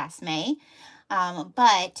started it last May.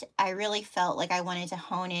 But I really felt like I wanted to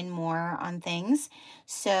hone in more on things.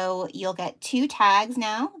 So you'll get 2 tags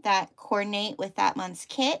now that coordinate with that month's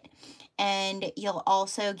kit. And you'll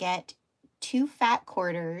also get 2 fat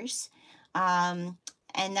quarters. And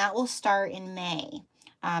that will start in May.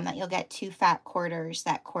 That you'll get 2 fat quarters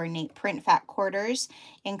that coordinate, print fat quarters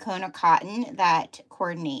in Kona cotton that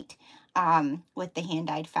coordinate with the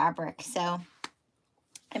hand-dyed fabric. So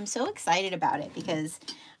I'm so excited about it because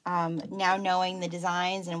now knowing the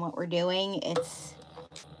designs and what we're doing, it's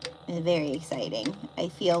very exciting. I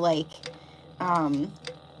feel like,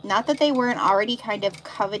 not that they weren't already kind of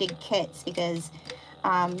coveted kits, because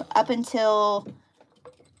up until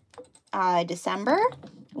December,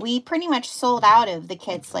 we pretty much sold out of the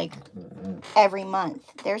kits like every month.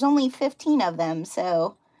 There's only 15 of them,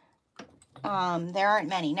 so there aren't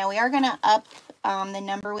many. Now we are going to up the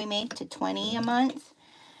number we make to 20 a month.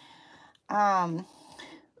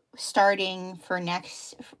 Starting for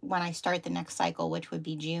when I start the next cycle, which would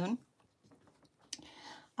be June.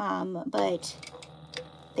 But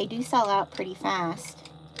they do sell out pretty fast.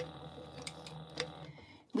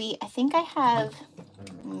 I think I have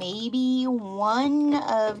maybe 1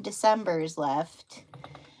 of December's left,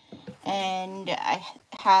 and I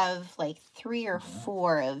have like 3 or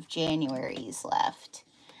 4 of January's left.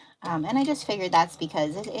 And I just figured that's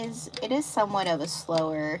because it is somewhat of a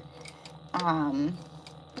slower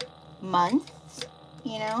month,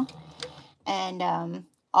 you know. And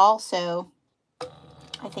also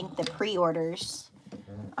I think the pre-orders,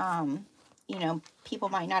 you know, people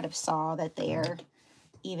might not have saw that they are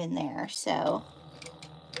even there. So,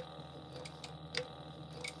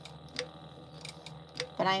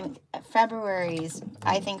 but I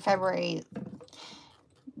think February,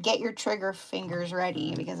 get your trigger fingers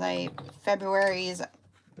ready, because February's,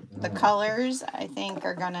 the colors I think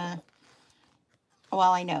are gonna,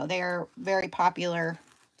 well, I know they're very popular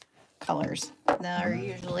colors. They're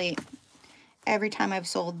usually, every time I've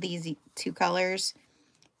sold these 2 colors,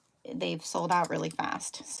 they've sold out really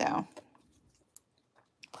fast. So,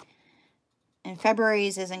 and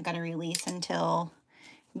February's isn't going to release until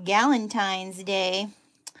Galentine's Day.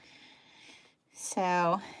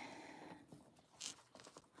 So,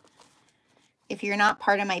 if you're not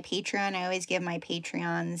part of my Patreon, I always give my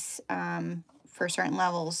Patreons, for certain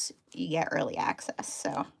levels, you get early access.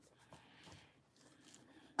 So,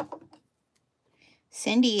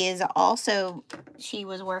 Cindy is also, she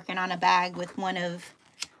was working on a bag with one of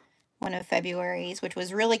February's, which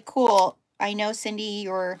was really cool. I know, Cindy,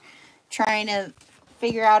 you're trying to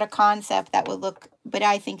figure out a concept that would look, but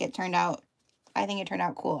I think it turned out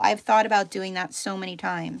cool. I've thought about doing that so many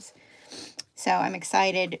times. So I'm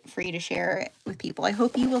excited for you to share it with people. I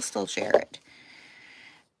hope you will still share it.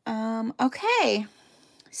 Okay.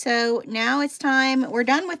 So now it's time. We're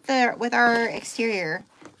done with our exterior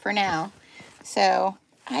for now. So,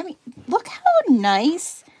 I mean, look how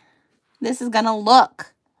nice this is gonna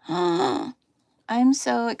look. I'm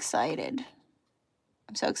so excited.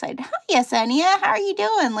 I'm so excited. Hi, Yesenia. How are you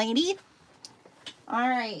doing, lady? All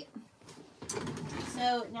right.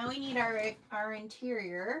 So now we need our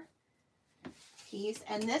interior piece.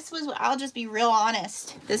 And this was, I'll just be real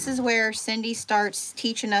honest, this is where Cindy starts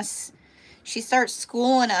teaching us. She starts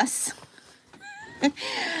schooling us.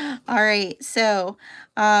 All right. So,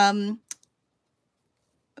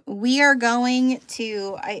 we are going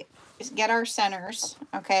to get our centers.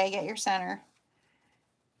 Okay, get your center.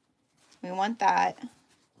 We want that.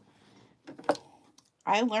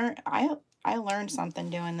 I learned something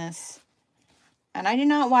doing this. And I did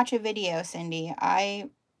not watch a video, Cindy. I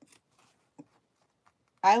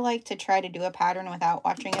like to try to do a pattern without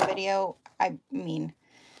watching a video. I mean,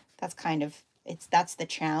 that's kind of, that's the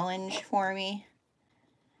challenge for me.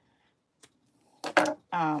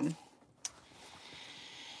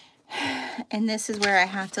 And this is where I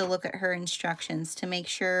have to look at her instructions to make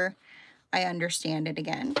sure I understand it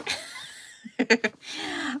again.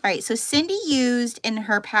 All right, so Cindy used in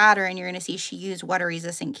her pattern, you're going to see she used water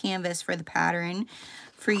resistant canvas for the pattern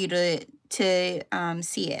for you to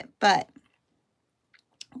see it. But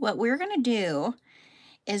what we're going to do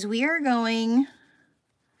is we are going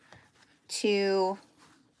to,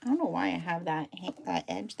 I don't know why I have that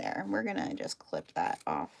edge there. We're going to just clip that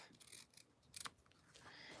off.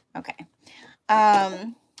 Okay.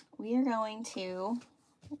 We are going to,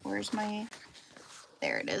 where's my,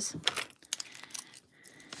 there it is.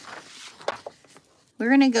 We're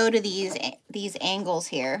going to go to these angles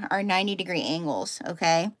here, our 90-degree angles,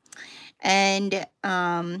 okay? And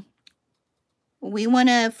we want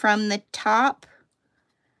to, from the top,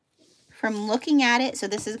 from looking at it, so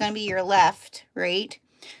this is going to be your left, right?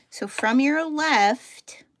 So from your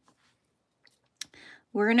left,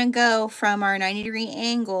 we're going to go from our 90-degree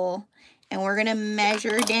angle, and we're going to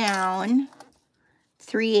measure down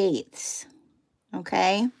 3/8,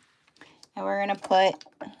 okay? And we're going to put,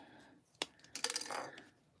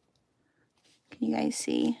 can you guys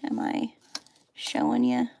see? Am I showing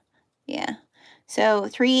you? Yeah. So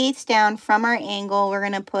 3/8 down from our angle, we're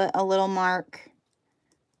going to put a little mark,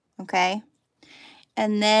 okay?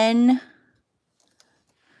 And then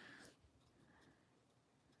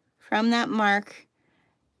from that mark,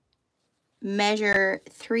 measure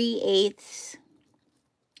 3/8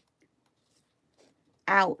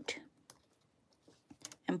 out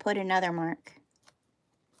and put another mark.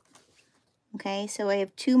 Okay, so I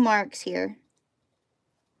have 2 marks here.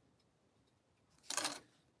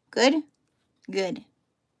 Good? Good.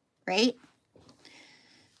 Right?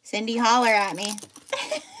 Cindy, holler at me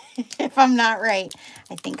if I'm not right.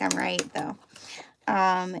 I think I'm right, though.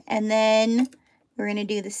 And then we're going to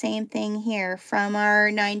do the same thing here from our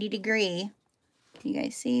 90-degree. Can you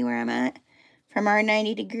guys see where I'm at? From our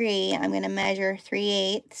 90-degree, I'm going to measure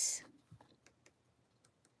 3/8.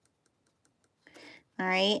 All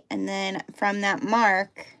right, and then from that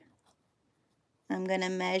mark, I'm going to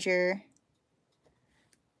measure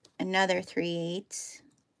another 3/8.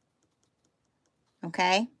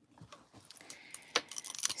 Okay?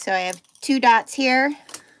 So I have 2 dots here,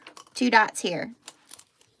 2 dots here.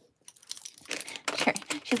 Sure.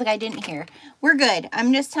 She's like, I didn't hear. We're good.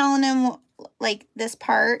 I'm just telling them, like, this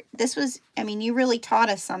part, this was, I mean, you really taught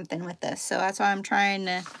us something with this. So that's why I'm trying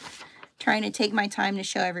to take my time to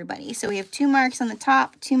show everybody. So we have 2 marks on the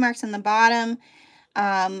top, 2 marks on the bottom,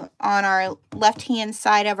 on our left-hand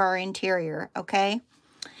side of our interior, okay?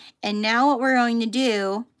 And now what we're going to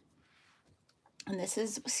do, and this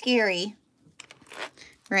is scary,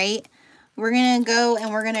 right? We're going to go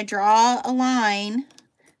and we're going to draw a line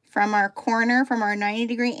from our corner, from our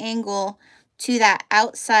 90-degree angle to that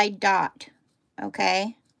outside dot,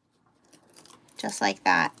 okay? Just like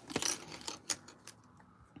that.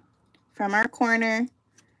 From our corner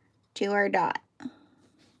to our dot.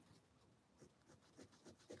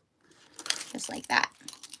 Just like that.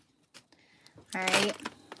 All right.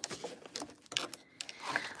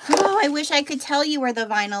 Oh, I wish I could tell you where the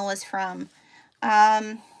vinyl was from.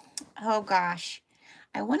 Oh gosh.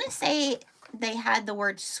 I want to say they had the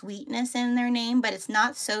word sweetness in their name, but it's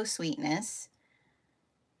not So Sweetness.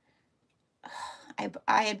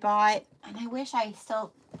 I had bought, and I wish I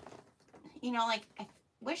still, you know, like, I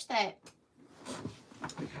wish that I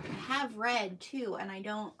have red too, and I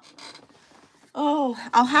don't. Oh,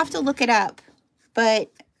 I'll have to look it up,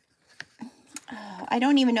 but I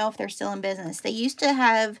don't even know if they're still in business. They used to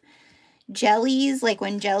have jellies, like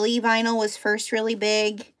when jelly vinyl was first really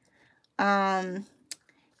big, and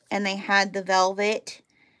they had the velvet,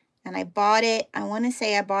 and I bought it, I want to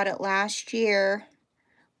say I bought it last year,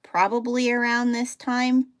 probably around this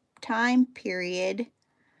time period.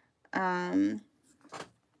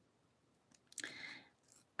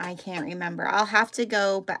 I can't remember. I'll have to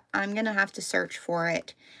go, but I'm going to have to search for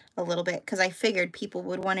it a little bit because I figured people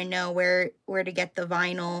would want to know where to get the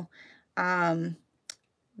vinyl, the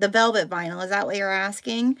velvet vinyl. Is that what you're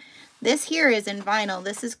asking? This here is in vinyl.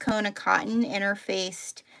 This is Kona cotton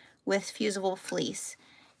interfaced with fusible fleece.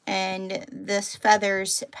 And this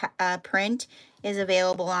feathers print is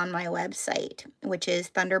available on my website, which is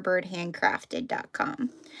thunderbirdhandcrafted.com.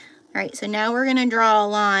 All right, so now we're going to draw a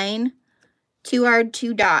line to our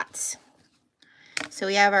 2 dots. So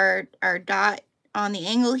we have our dot on the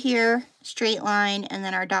angle here, straight line, and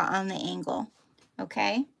then our dot on the angle,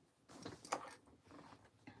 okay?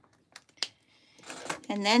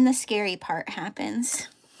 And then the scary part happens.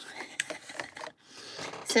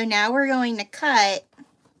 So now we're going to cut.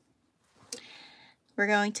 We're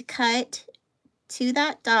going to cut to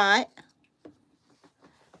that dot.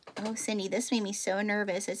 Oh, Cindy, this made me so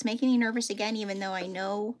nervous. It's making me nervous again, even though I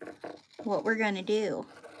know what we're going to do.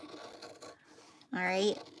 All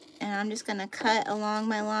right, and I'm just going to cut along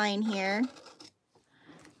my line here.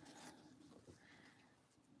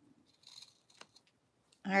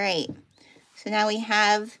 All right, so now we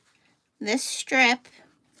have this strip,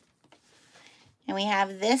 and we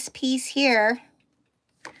have this piece here.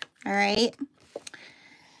 All right,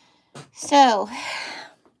 so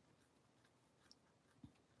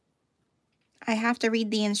I have to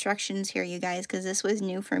read the instructions here, you guys, because this was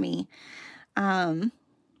new for me.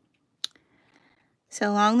 So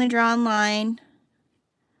along the drawn line,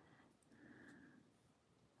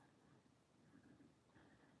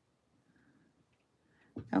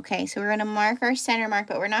 okay, so we're going to mark our center mark,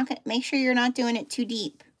 but we're not going to, make sure you're not doing it too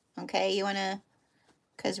deep, okay? You want to,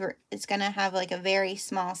 because it's going to have like a very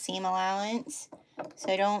small seam allowance.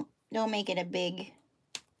 So don't make it a big,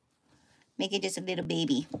 make it just a little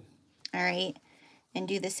baby, all right? And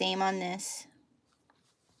do the same on this.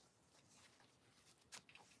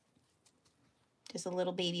 Just a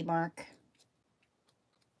little baby mark.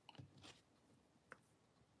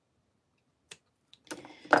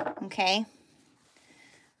 Okay.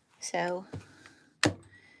 So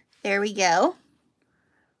there we go.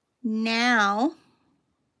 Now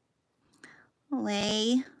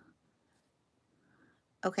lay,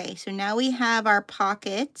 okay, so now we have our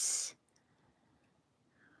pockets.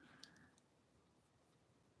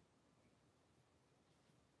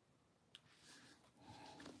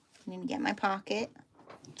 I'm going to get my pocket,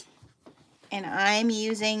 and I'm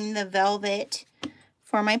using the velvet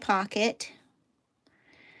for my pocket.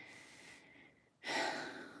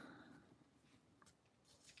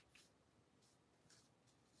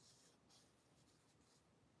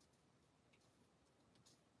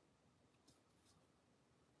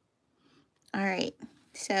 All right,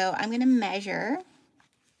 so I'm going to measure.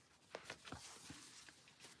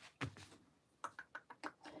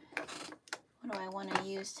 What do I want to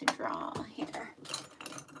use to draw here?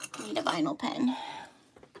 I need a vinyl pen.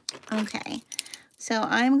 Okay, so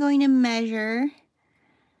I'm going to measure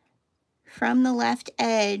from the left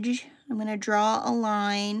edge. I'm going to draw a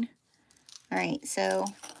line. All right, so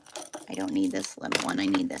I don't need this little one. I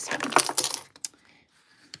need this one.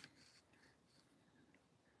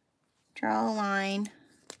 Draw a line,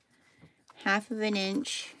 1/2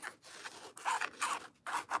 inch.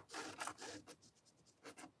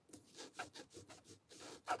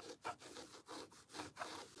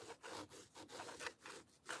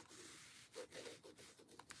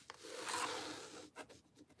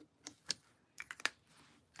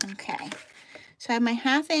 Okay, so I have my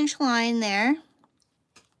 1/2 inch line there.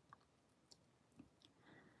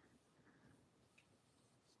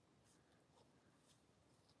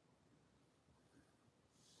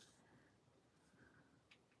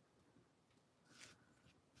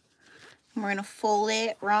 And we're going to fold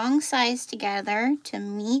it wrong sides together to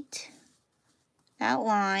meet that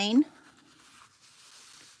line,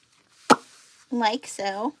 like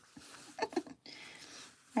so.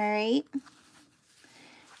 All right,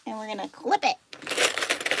 and we're going to clip it.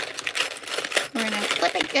 We're going to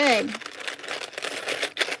clip it good.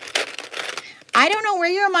 I don't know where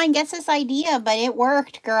your mind gets this idea, but it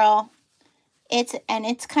worked, girl. It's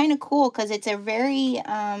kind of cool because it's a very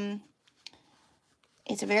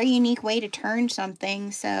unique way to turn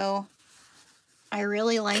something. So I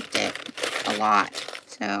really liked it a lot.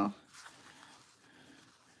 So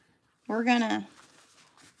we're gonna.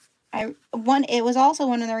 It was also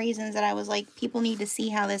one of the reasons that I was like, people need to see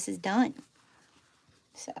how this is done.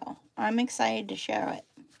 So I'm excited to show it.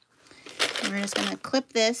 And we're just gonna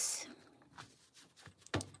clip this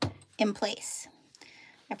in place.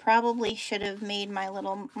 I probably should have made my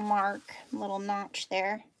little mark, little notch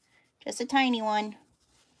there. Just a tiny one.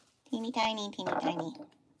 Teeny tiny, teeny tiny.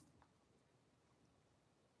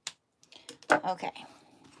 Okay.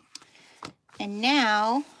 And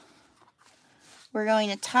now we're going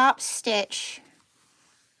to top stitch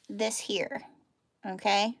this here.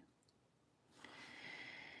 Okay?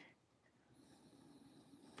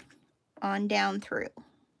 On down through.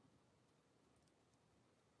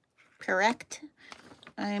 Correct?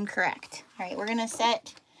 I am correct. All right, we're gonna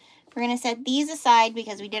set these aside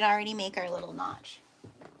because we did already make our little notch.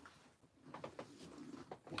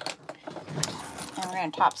 And we're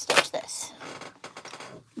gonna top stitch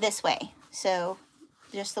this way. So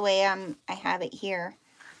just the way I have it here,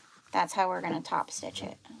 that's how we're going to top stitch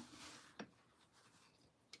it.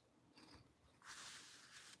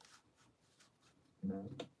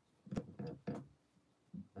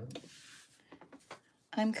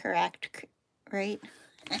 I'm correct, right?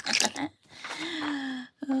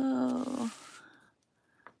 Oh,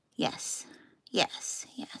 yes, yes,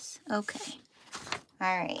 yes. Okay.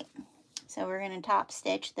 All right. So we're going to top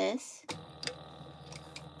stitch this.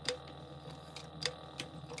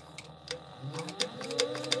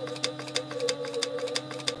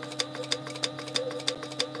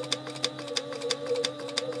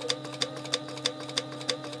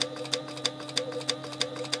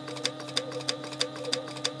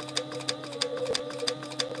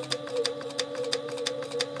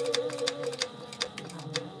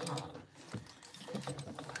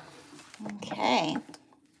 Okay.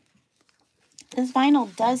 This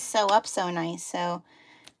vinyl does sew up so nice, so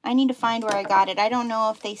I need to find where I got it. I don't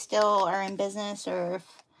know if they still are in business or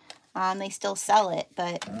if they still sell it,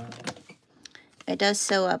 but it does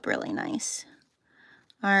sew up really nice.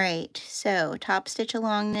 All right, so top stitch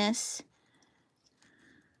along this.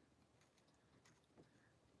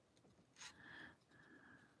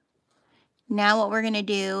 Now what we're going to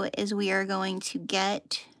do is we are going to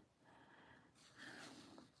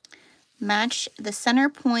match the center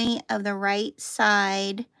point of the right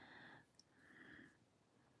side.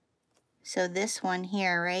 So this one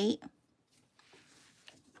here, right?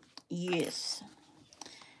 Yes.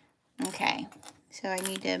 Okay, so I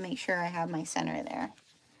need to make sure I have my center there,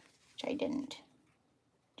 which I didn't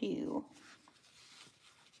do.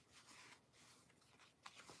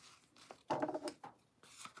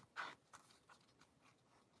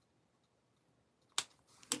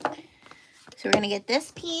 So we're going to get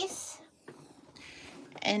this piece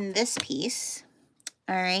and this piece,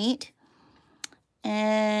 all right?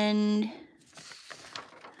 And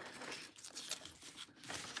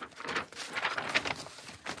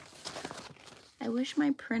I wish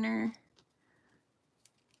my printer,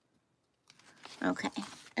 okay.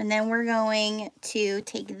 And then we're going to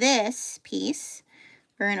take this piece,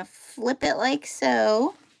 we're going to flip it like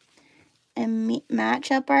so, and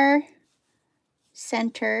match up our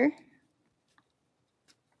center.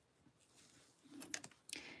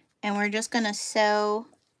 And we're just going to sew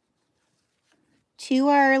to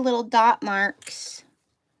our little dot marks,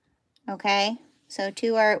 okay? So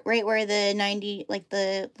to our, right where the 90, like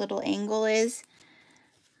the little angle is.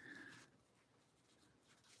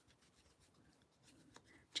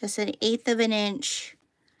 Just an 1/8 of an inch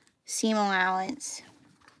seam allowance,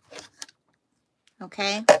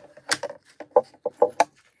 okay?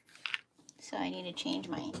 So I need to change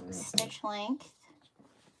my stitch length.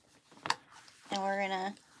 And we're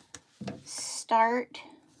gonna start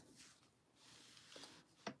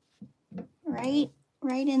right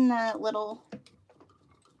in that little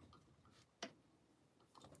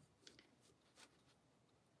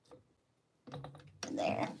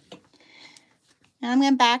there. Now I'm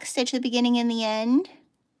gonna back stitch the beginning and the end.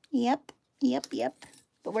 Yep, yep, yep.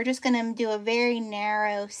 But we're just gonna do a very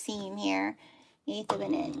narrow seam here, 1/8 of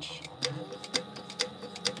an inch.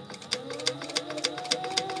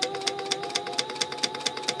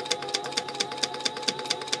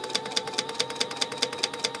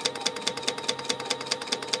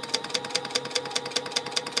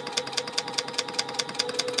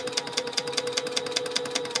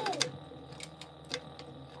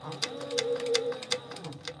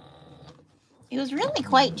 It was really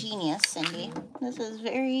quite genius, Cindy. This is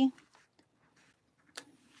very...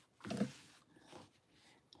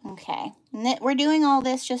 Okay. And we're doing all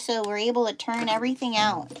this just so we're able to turn everything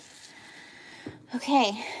out.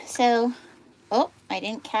 Okay, so... Oh, I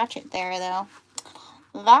didn't catch it there, though.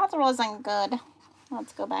 That wasn't good.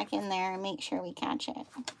 Let's go back in there and make sure we catch it.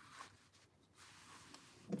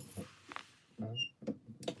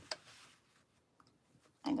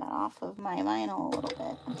 I got off of my vinyl a little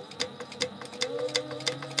bit.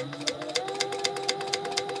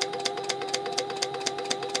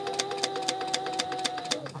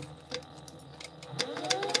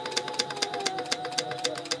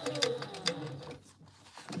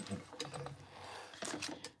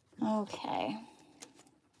 Okay.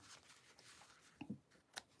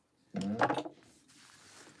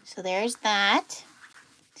 So there's that.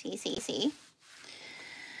 See.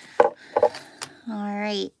 All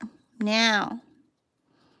right. Now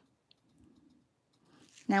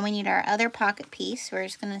we need our other pocket piece. We're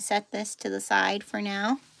just going to set this to the side for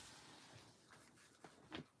now.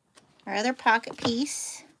 Our other pocket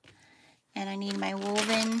piece. And I need my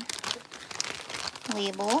woven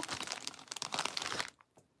label.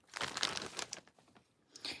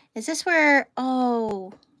 Is this where,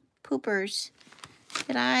 oh, poopers.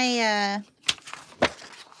 Did I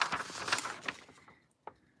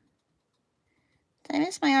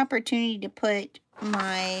miss my opportunity to put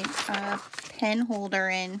my pen holder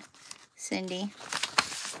in, Cindy?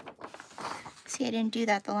 See, I didn't do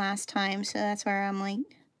that the last time, so that's where I'm like,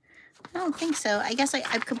 I don't think so. I guess I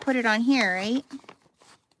could put it on here, right?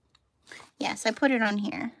 Yes, I put it on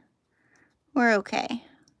here. We're okay.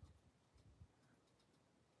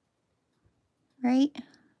 Right?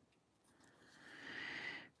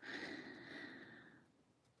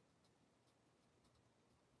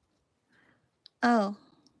 Oh.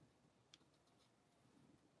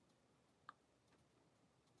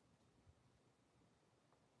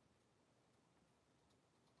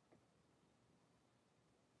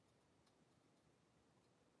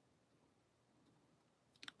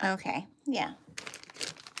 Okay, yeah.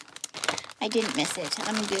 I didn't miss it.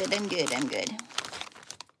 I'm good, I'm good, I'm good.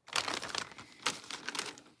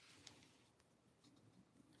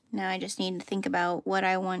 Now I just need to think about what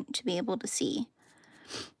I want to be able to see.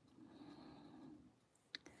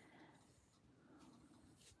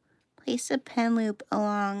 Place a pen loop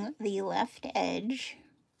along the left edge.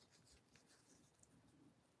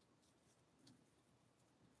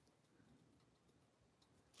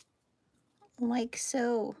 Like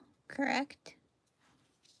so, correct?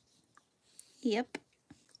 Yep.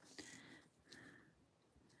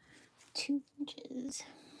 2 inches.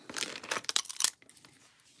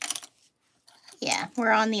 Yeah,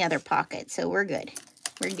 we're on the other pocket, so we're good.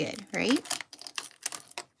 We're good, right?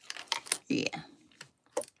 Yeah.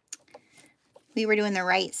 We were doing the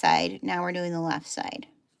right side, now we're doing the left side.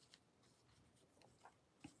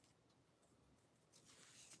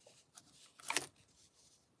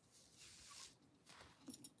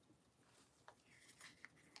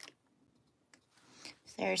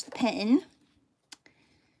 So there's the pen.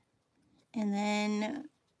 And then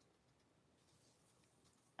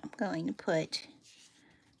I'm going to put,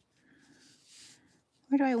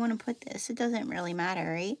 where do I want to put this? It doesn't really matter,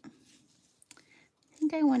 right? I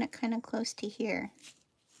think I want it kind of close to here.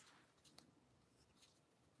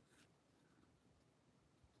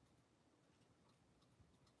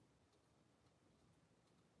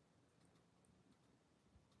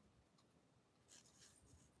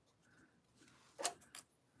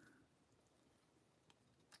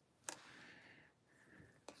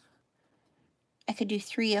 I could do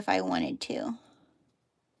 3 if I wanted to.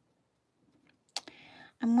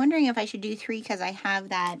 I'm wondering if I should do 3 because I have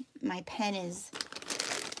that, my pen has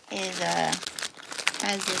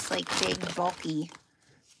this like big bulky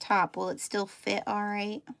top. Will it still fit all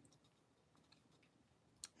right?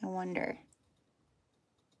 I wonder.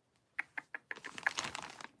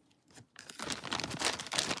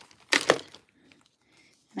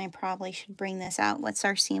 And I probably should bring this out. What's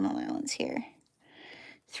our seam allowance here?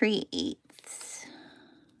 3/8.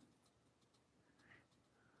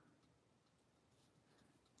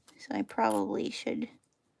 So I probably should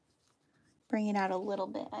bring it out a little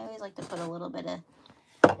bit. I always like to put a little bit of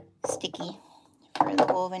sticky for the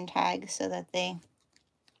woven tags so that they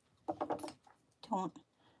don't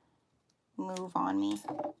move on me.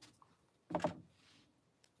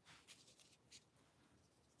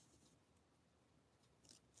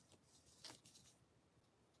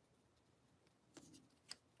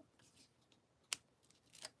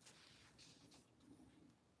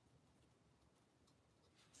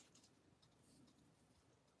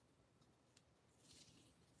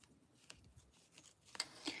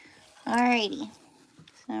 Alrighty,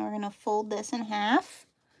 so now we're gonna fold this in half.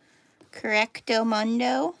 Correcto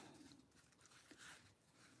mundo.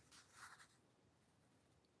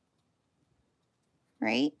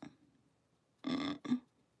 Right?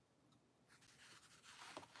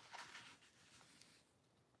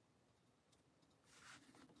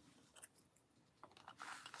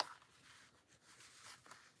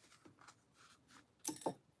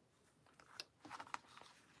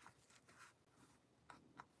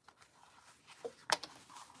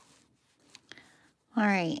 All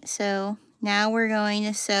right, so now we're going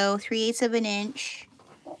to sew 3/8 of an inch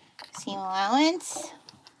seam allowance.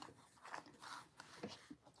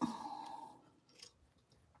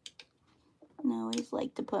 And I always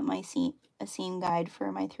like to put my seam guide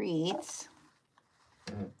for my 3/8.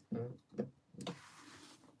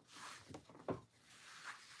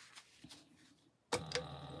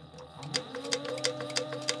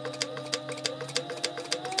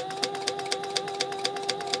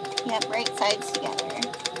 Yep, right sides together.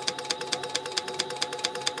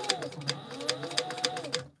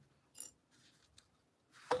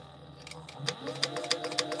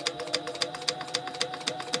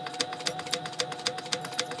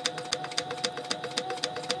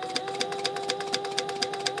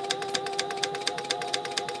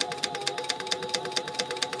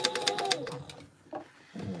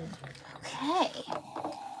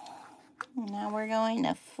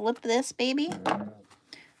 flip this baby.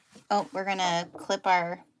 Oh, we're gonna clip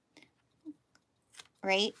our,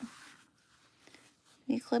 right?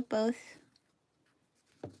 We clip both.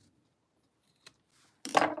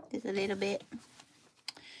 Just a little bit.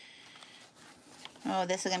 Oh,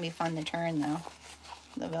 this is gonna be fun to turn though.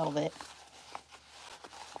 The velvet.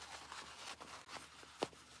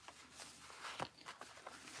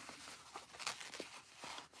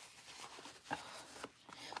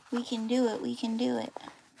 We can do it, we can do it.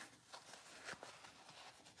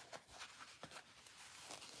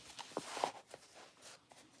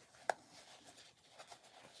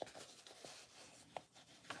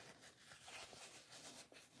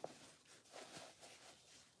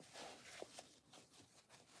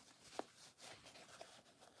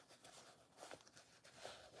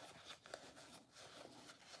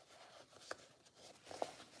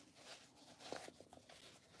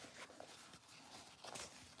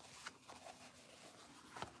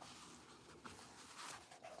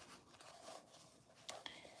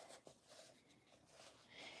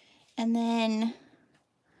 And then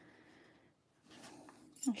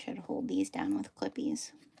I should hold these down with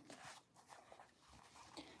clippies.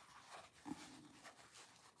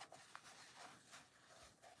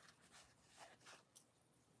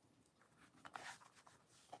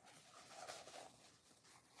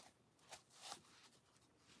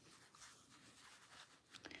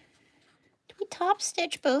 Do we top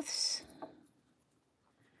stitch both?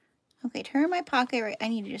 Okay, turn my pocket right. I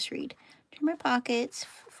need to just read. Turn my pockets,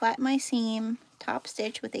 flatten my seam, top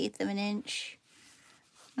stitch with 1/8 of an inch.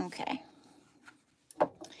 Okay.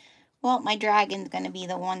 Well, my dragon's going to be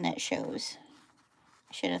the one that shows.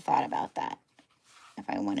 I should have thought about that if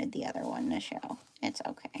I wanted the other one to show. It's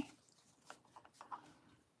okay.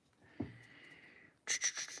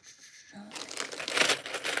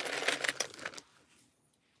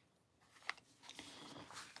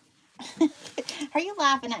 Are you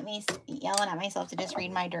laughing at me, yelling at myself to just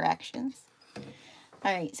read my directions?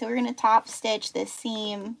 All right, so we're going to top stitch this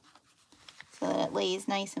seam so that it lays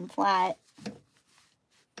nice and flat.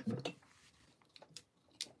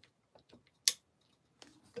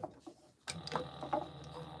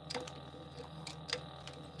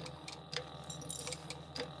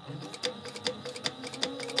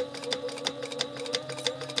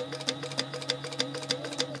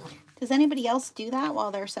 Does anybody else do that while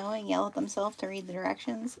they're sewing, yell at themselves to read the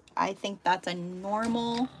directions? I think that's a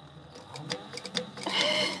normal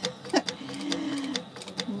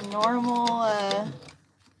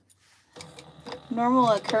normal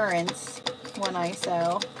occurrence when I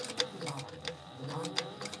sew.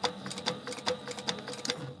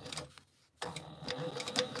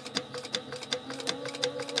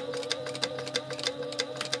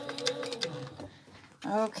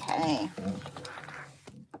 Okay.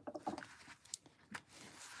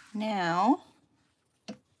 Now,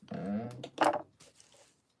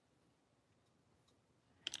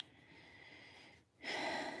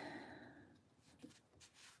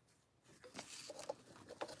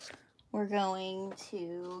 we're going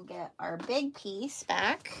to get our big piece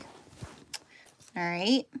back. All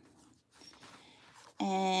right.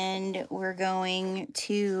 And we're going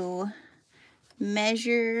to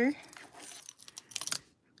measure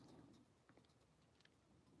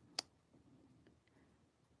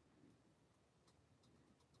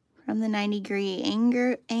from the 90-degree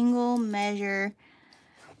angle, measure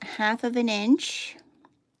 1/2 of an inch.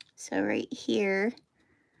 So right here,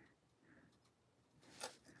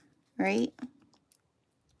 right?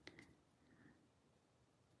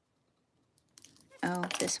 Oh,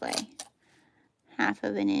 this way. 1/2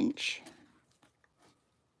 of an inch.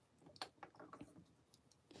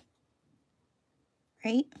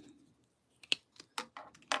 Right?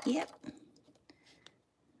 Yep.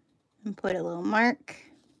 And put a little mark.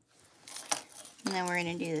 And then we're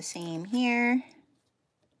going to do the same here.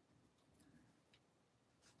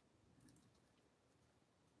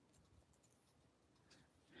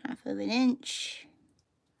 Half of an inch.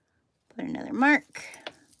 Put another mark.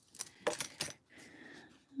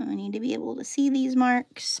 I need to be able to see these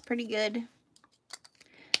marks pretty good.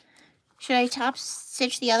 Should I top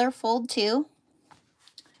stitch the other fold too?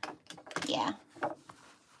 Yeah.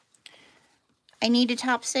 I need to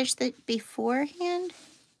top stitch that beforehand.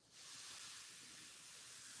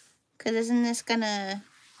 Because isn't this gonna...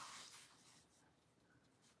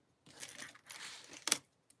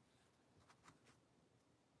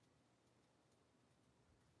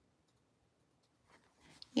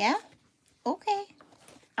 Yeah? Okay.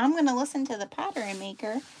 I'm gonna listen to the pattern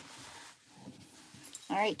maker.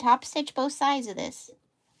 All right, top stitch both sides of this.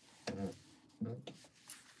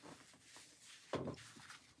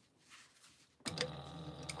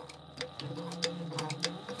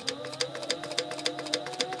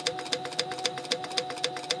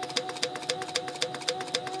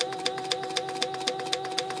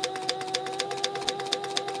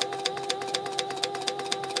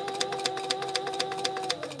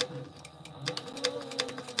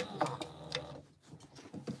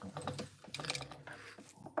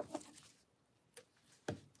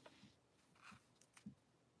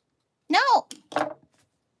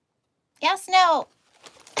 Yes, no.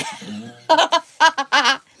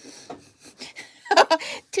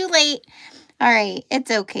 Too late. All right, it's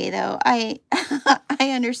okay though. I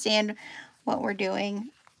understand what we're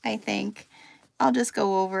doing, I think. I'll just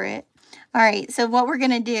go over it. All right, so what we're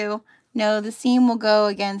going to do, no, the seam will go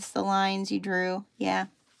against the lines you drew. Yeah,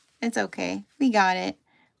 it's okay. We got it.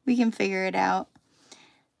 We can figure it out.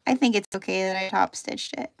 I think it's okay that I top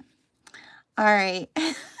stitched it. All right.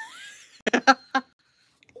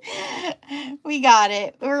 We got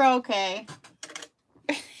it. We're okay.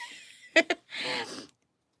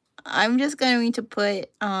 I'm just going to put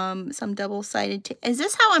some double-sided tape. Is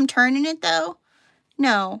this how I'm turning it though?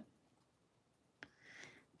 No.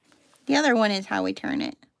 The other one is how we turn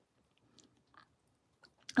it.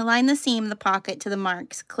 Align the seam of the pocket to the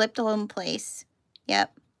marks. Clip the hole in place.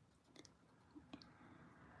 Yep.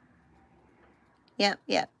 Yep,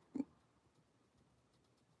 yep.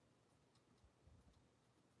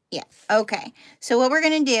 Yeah, okay. So what we're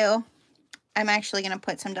going to do, I'm actually going to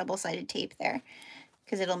put some double-sided tape there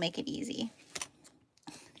because it'll make it easy.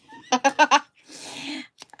 All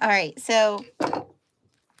right, so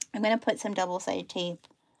I'm going to put some double-sided tape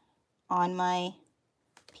on my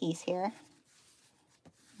piece here.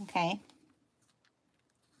 Okay.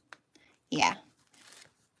 Yeah.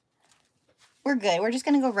 We're good. We're just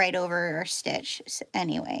going to go right over our stitch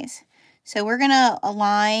anyways. So we're going to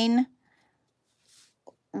align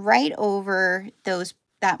right over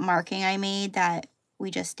that marking I made that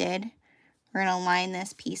we just did. We're going to line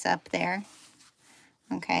this piece up there.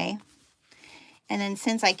 Okay. And then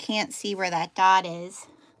since I can't see where that dot is,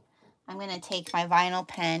 I'm going to take my vinyl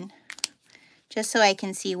pen just so I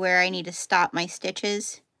can see where I need to stop my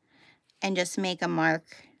stitches and just make a mark.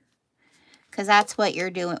 Because that's what you're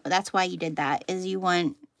doing. That's why you did that, is you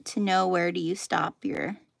want to know where do you stop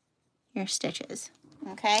your stitches.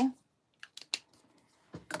 Okay?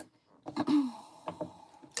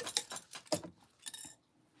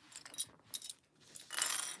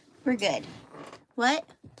 We're good. What?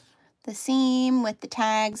 The seam with the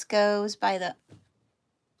tags goes by the...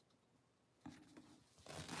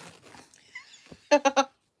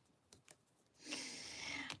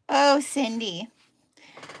 Oh, Cindy.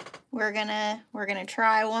 We're gonna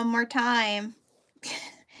try one more time.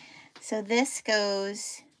 So this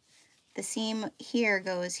goes, the seam here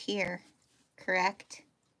goes here, correct?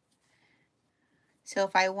 So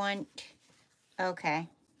if I want, okay.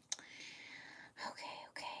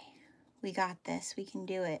 We got this. We can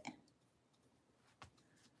do it.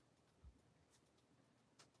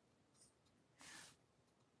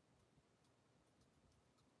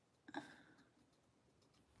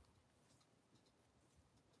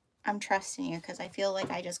 I'm trusting you because I feel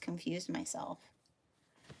like I just confused myself.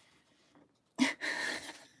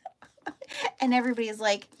 And everybody's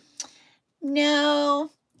like,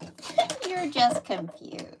 no, you're just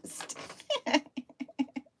confused.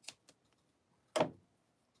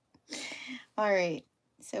 All right,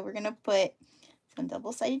 so we're gonna put some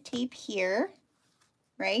double-sided tape here,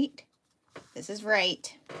 right? This is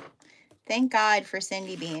right. Thank God for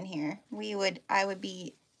Cindy being here. It would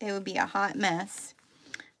be a hot mess.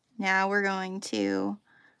 Now we're going to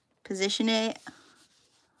position it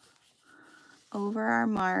over our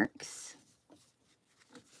marks.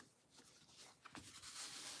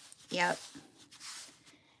 Yep.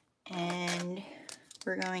 And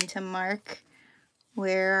we're going to mark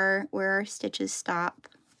where our stitches stop.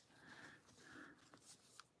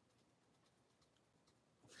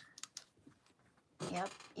 Yep.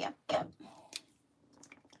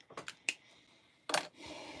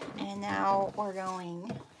 And now we're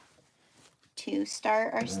going to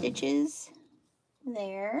start our stitches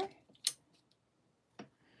there.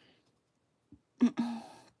 Are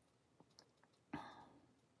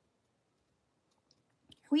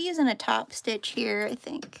we using a top stitch here, I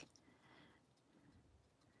think?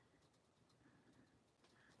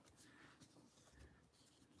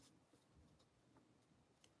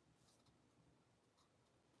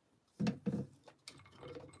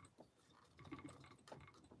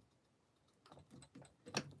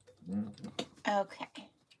 Okay.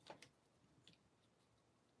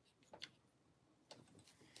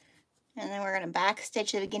 And then we're going to back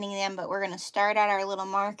stitch the beginning of them, but we're going to start at our little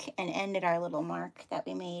mark and end at our little mark that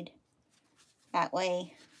we made. That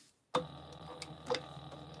way.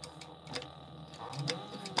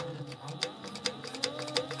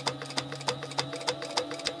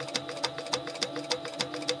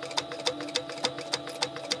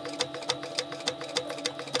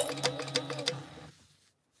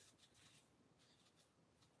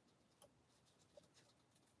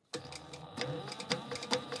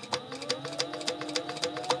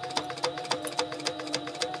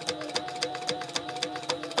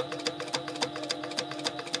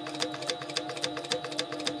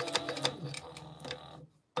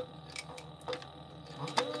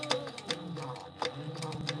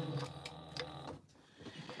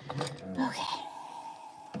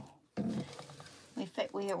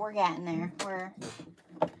 we're getting there.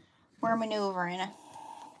 We're maneuvering.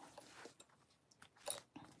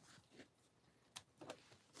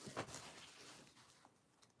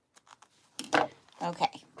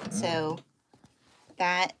 Okay, so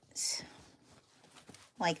that's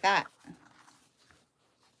like that.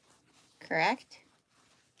 Correct?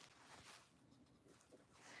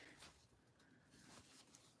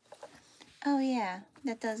 Oh yeah,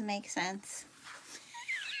 that does make sense.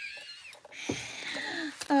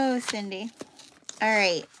 Oh, Cindy. All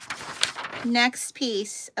right, next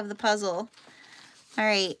piece of the puzzle. All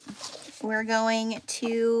right, we're going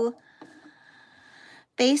to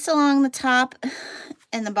base along the top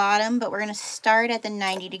and the bottom, but we're going to start at the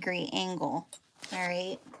 90-degree angle. All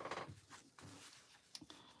right.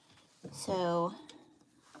 So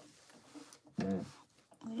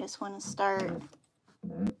we just want to start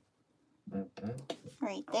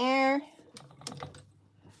right there.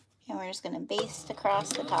 And we're just going to baste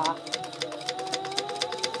across the top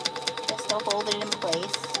just to hold it in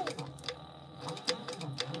place.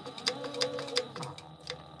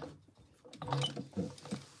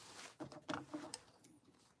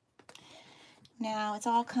 Now it's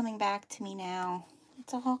all coming back to me now.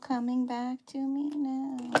 It's all coming back to me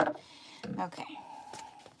now. Okay.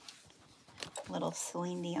 Little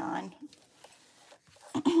Celine Dion.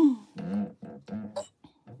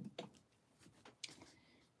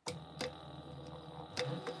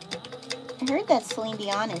 I heard that Celine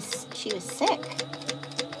Dion she was sick.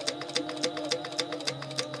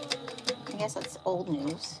 I guess that's old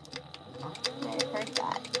news. I heard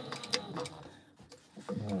that.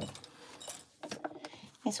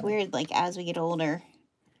 It's weird, like, as we get older,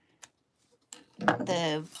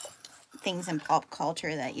 the things in pop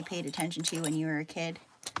culture that you paid attention to when you were a kid.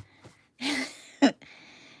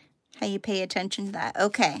 How you pay attention to that.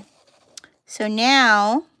 Okay. So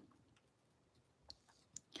now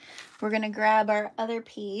we're going to grab our other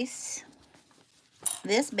piece,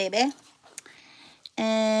 this baby,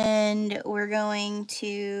 and we're going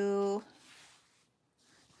to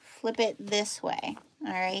flip it this way.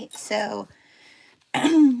 All right. So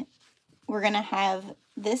we're going to have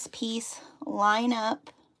this piece line up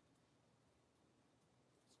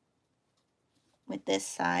with this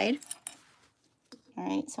side. All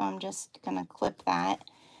right, so I'm just going to clip that,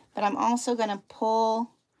 but I'm also going to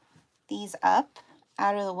pull these up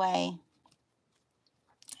out of the way.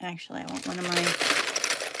 Actually, I want one of my...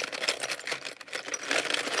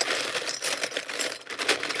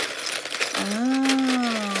 Oh.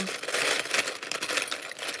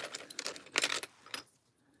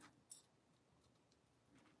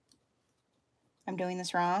 I'm doing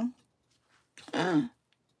this wrong.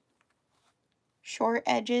 Short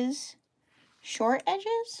edges. Short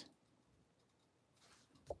edges?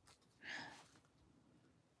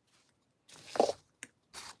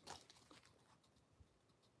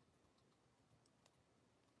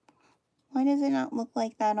 Why does it not look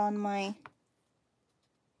like that on my...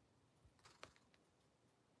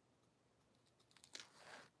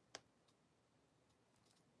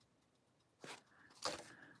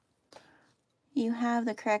 You have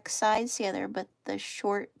the correct sides together, but the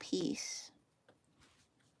short piece.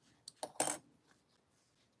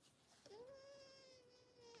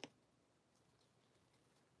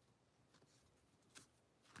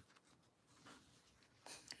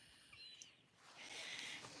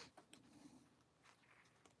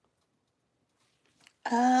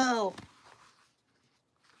 Oh.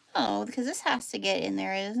 Oh, because this has to get in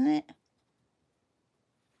there, isn't it?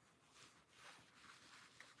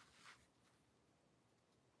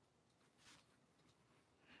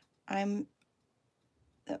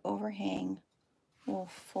 The overhang will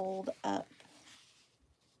fold up.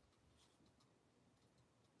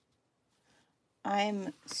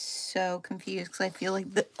 I'm so confused because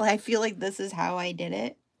I feel like this is how I did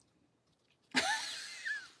it.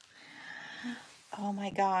 Oh my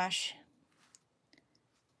gosh.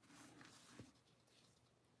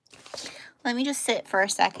 Let me just sit for a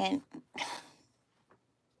second.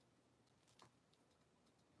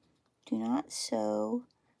 Do not sew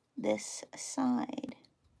this side.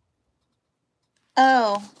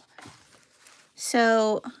 Oh,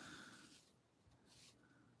 so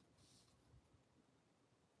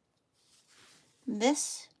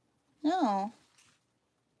this, no.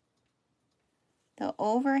 The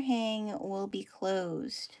overhang will be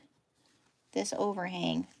closed. This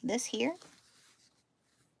overhang, this here.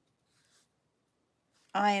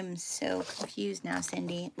 I am so confused now,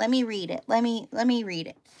 Cindy. Let me read it. Let me read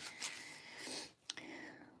it.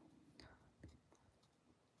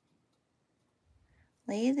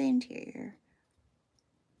 Lay the interior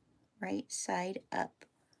right side up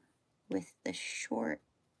with the short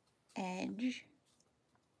edge.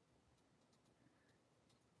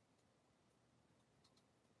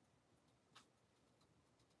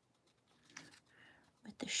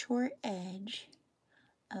 With the short edge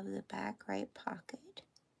of the back right pocket.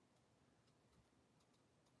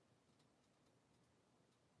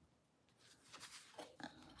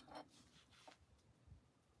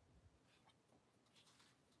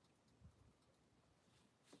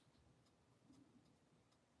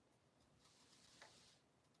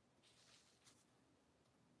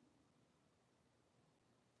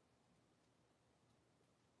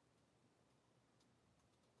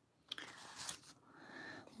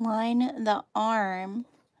 Line the arm,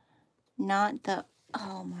 not the,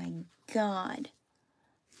 oh my God.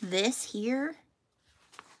 This here?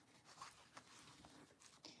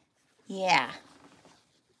 Yeah.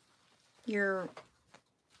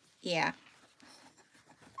 Yeah.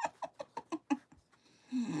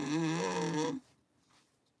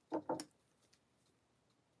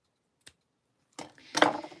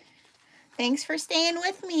 Thanks for staying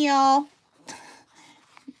with me, y'all.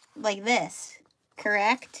 Like this,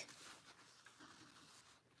 correct?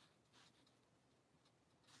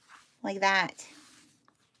 Like that.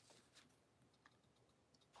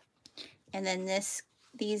 And then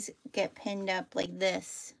these get pinned up like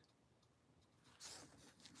this.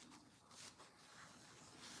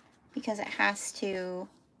 Because it has to,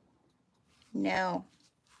 no.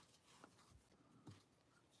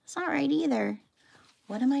 It's not right either.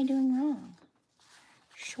 What am I doing wrong?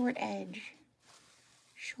 Short edge.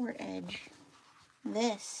 Short edge.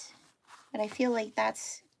 This. But I feel like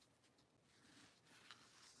that's,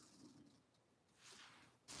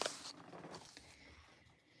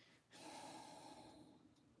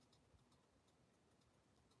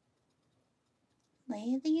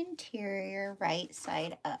 lay the interior right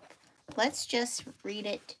side up. Let's just read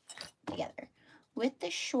it together. With the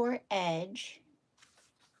short edge,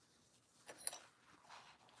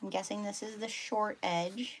 I'm guessing this is the short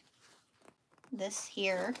edge. This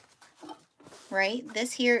here, right?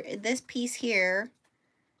 This here, this piece here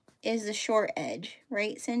is the short edge,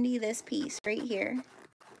 right, Cindy? This piece right here.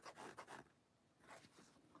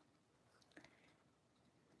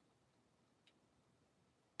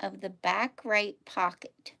 Of the back right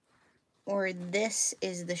pocket, or this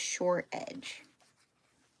is the short edge.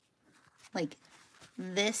 Like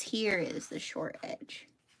this here is the short edge.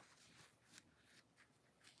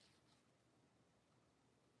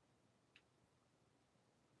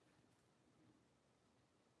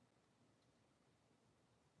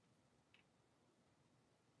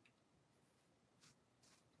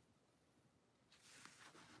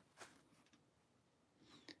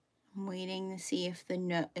 I'm waiting to see if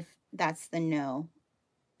that's the no.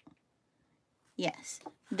 Yes.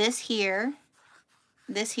 This here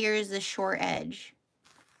is the short edge.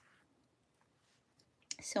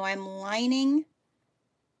 So I'm lining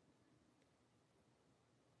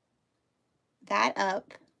that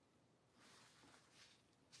up.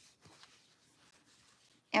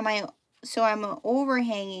 So I'm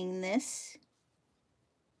overhanging this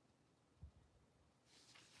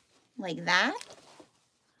like that.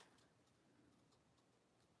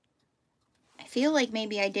 I feel like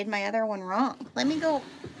maybe I did my other one wrong. Let me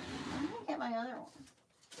get my other one.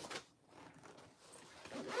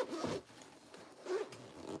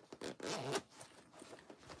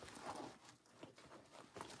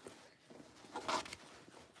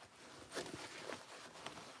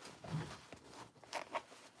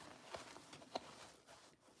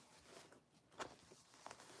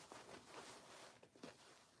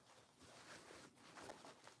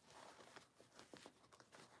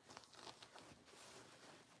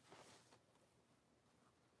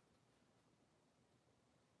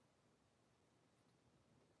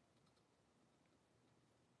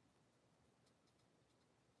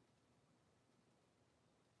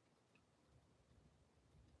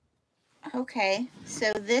 Okay,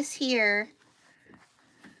 so this here,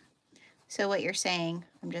 so what you're saying,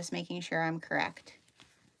 I'm just making sure I'm correct.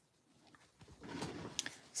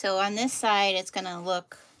 So on this side, it's going to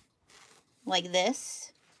look like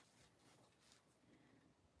this.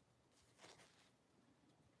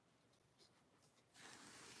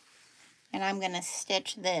 And I'm going to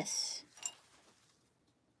stitch this.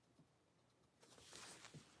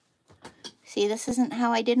 See, this isn't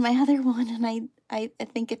how I did my other one, and I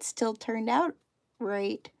think it still turned out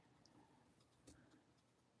right.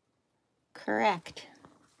 Correct.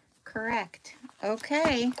 Correct.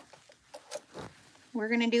 Okay. We're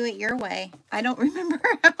going to do it your way. I don't remember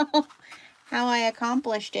how I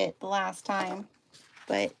accomplished it the last time,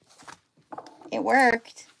 but it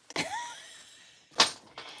worked. All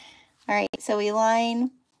right, so we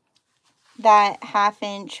line that 1/2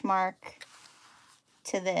 inch mark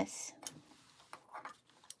to this.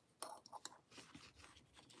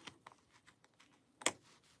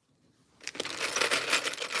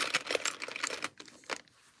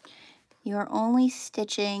 You're only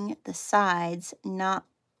stitching the sides, not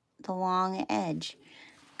the long edge.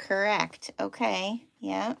 Correct. Okay.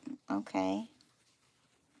 Yep. Okay.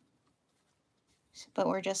 So, but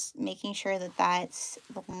we're just making sure that that's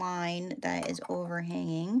the line that is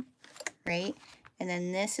overhanging, right? And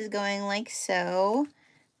then this is going like so.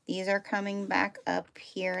 These are coming back up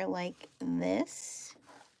here like this.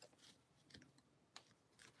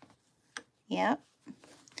 Yep.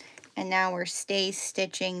 And now we're stay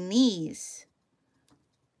stitching these.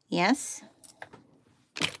 Yes.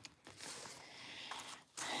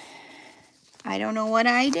 I don't know what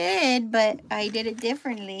I did, but I did it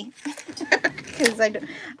differently. Because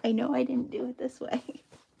I know I didn't do it this way.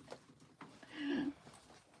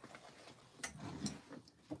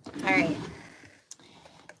 All right.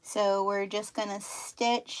 So we're just going to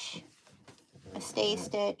stitch a stay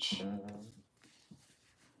stitch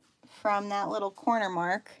from that little corner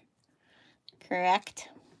mark. Correct?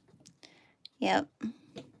 Yep.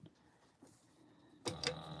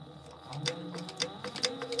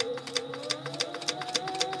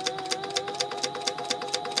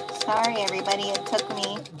 Sorry, everybody. It took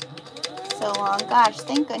me so long. Gosh,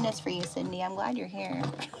 thank goodness for you, Cindy. I'm glad you're here.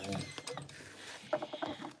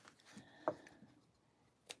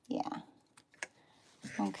 Yeah.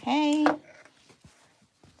 Okay.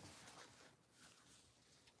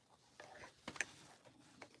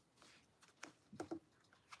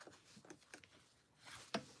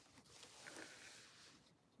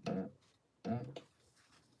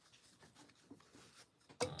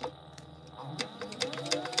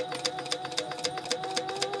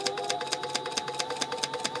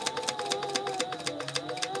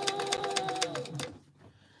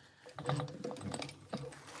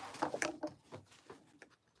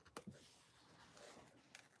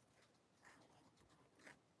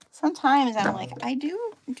 Sometimes I'm like, I do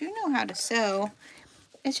know how to sew.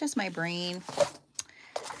 It's just my brain.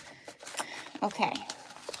 Okay.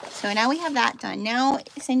 So now we have that done. Now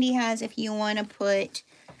Cindy has, if you want to put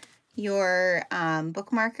your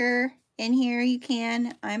bookmarker in here, you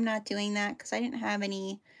can. I'm not doing that because I didn't have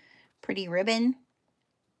any pretty ribbon.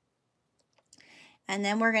 And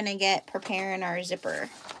then we're going to get preparing our zipper.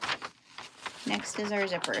 Next is our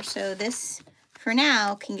zipper. So this, for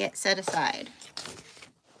now, can get set aside.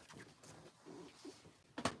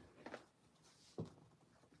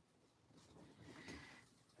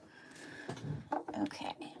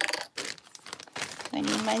 Okay. I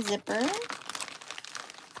need my zipper.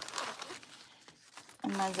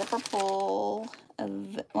 And my zipper pull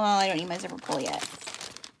of, well, I don't need my zipper pull yet.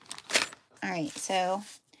 All right, so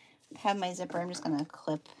I have my zipper. I'm just going to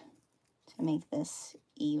clip to make this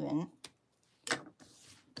even.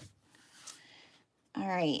 All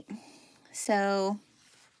right, so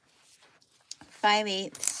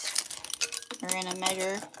 5/8. We're going to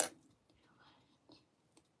measure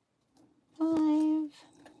 5.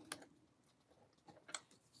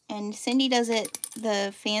 And Cindy does it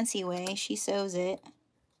the fancy way. She sews it.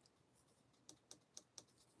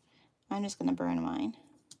 I'm just going to burn mine.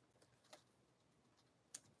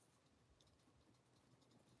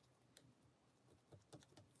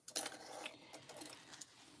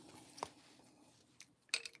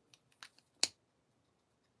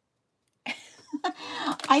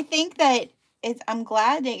 I think that I'm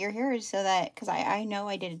glad that you're here so that, because I know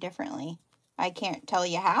I did it differently. I can't tell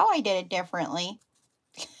you how I did it differently.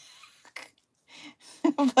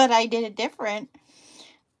 But I did it different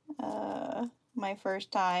my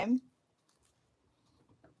first time.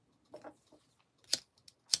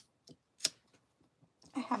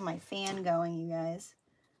 I have my fan going, you guys,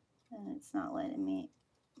 and it's not letting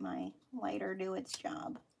my lighter do its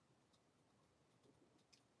job.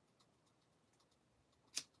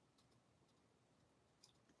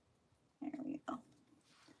 There we go.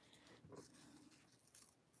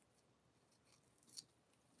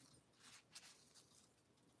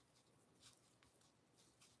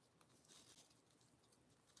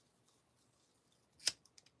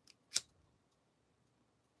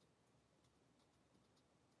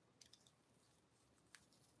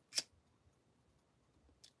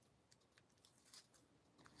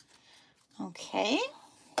 Okay.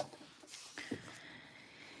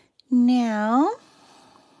 Now,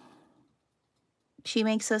 she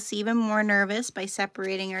makes us even more nervous by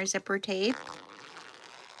separating our zipper tape.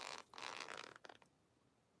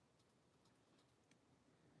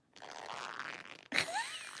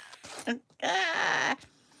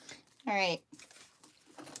 All right.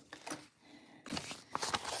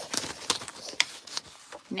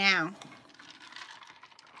 Now,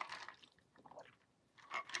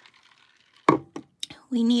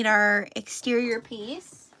 we need our exterior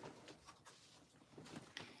piece.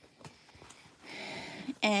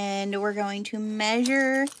 And we're going to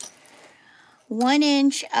measure 1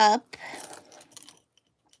 inch up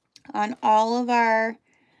on all of our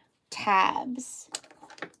tabs.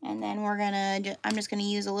 And then we're gonna, I'm just gonna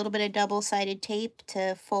use a little bit of double-sided tape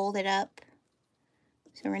to fold it up.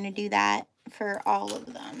 So we're gonna do that for all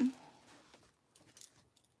of them.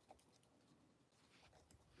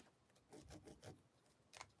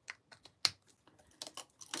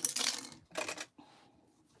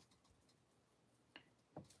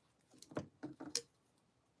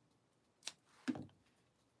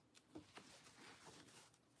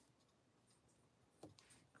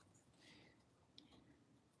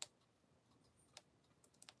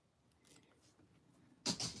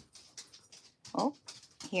 Oh,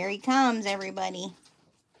 here he comes, everybody.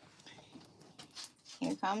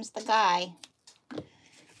 Here comes the guy. If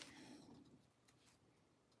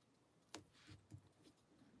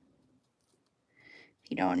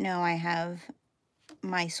you don't know, I have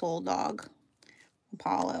my soul dog,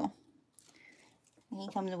 Apollo. He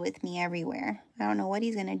comes with me everywhere. I don't know what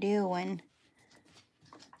he's gonna do when...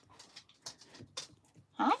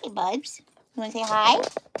 Hi, Bubs. You wanna say hi?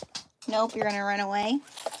 Nope, you're gonna run away.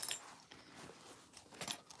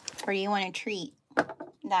 Or do you want a treat?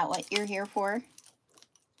 Is that what you're here for?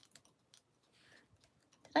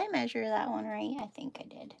 Did I measure that one right? I think I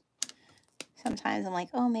did. Sometimes I'm like,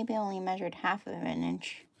 oh, maybe I only measured half of an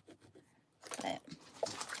inch. But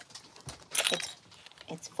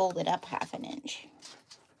it's folded up half an inch.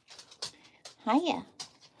 Hiya.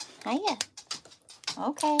 Hiya.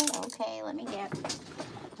 Okay, okay, let me get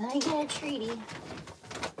a treaty.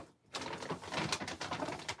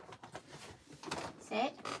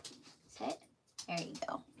 Sit. Sit. There you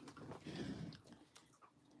go.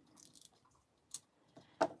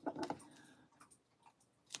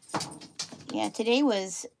 Yeah, today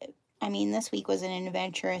was, I mean, this week was an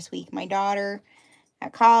adventurous week. My daughter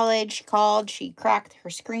at college called. She cracked her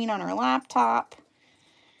screen on her laptop.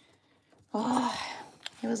 Oh,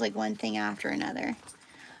 it was like one thing after another.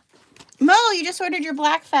 Mo, you just ordered your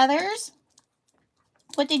black feathers?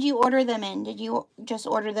 What did you order them in? Did you just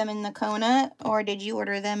order them in the Kona, or did you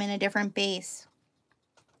order them in a different base?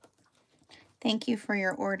 Thank you for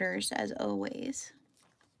your orders, as always.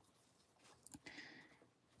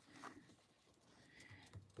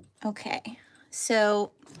 Okay,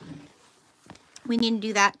 so we need to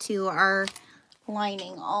do that to our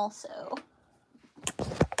lining also.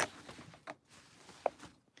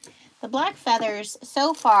 The black feathers,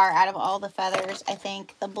 so far out of all the feathers, I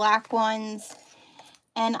think the black ones,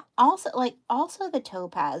 and also the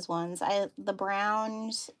topaz ones, the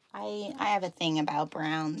browns, I have a thing about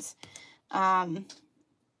browns. I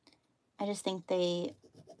just think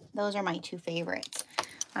those are my two favorites.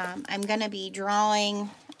 I'm gonna be drawing,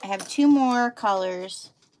 I have 2 more colors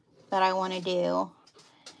that I want to do.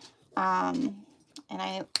 And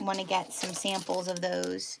I want to get some samples of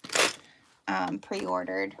those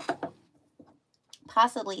pre-ordered.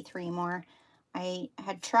 Possibly 3 more. I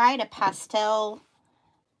had tried a pastel.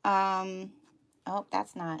 Oh,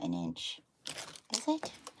 that's not an inch. Is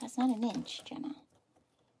it? That's not an inch, Jenna.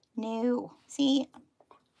 No. See?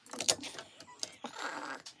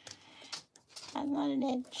 That's not an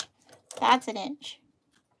inch. That's an inch.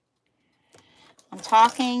 I'm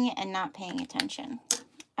talking and not paying attention.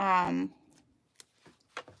 I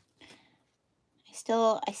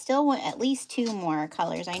still want at least 2 more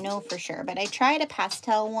colors, I know for sure. But I tried a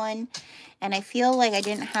pastel one, and I feel like I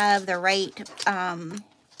didn't have the right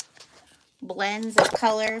blends of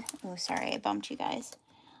color. Oh, sorry, I bumped you guys.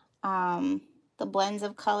 The blends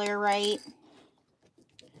of color right.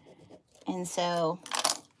 And so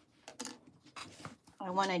I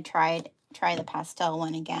want to try the pastel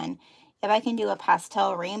one again. If I can do a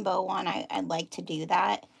pastel rainbow one, I'd like to do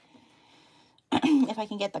that. If I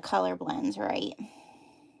can get the color blends right.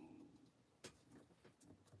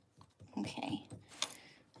 Okay,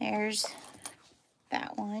 there's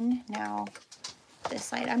that one. Now this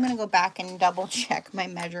side, I'm going to go back and double check my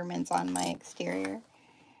measurements on my exterior.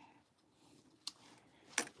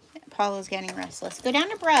 Apollo's getting restless. Go down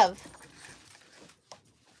to Brev.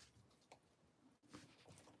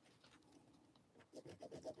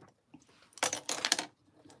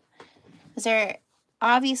 Is there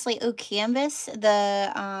obviously canvas,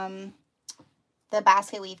 the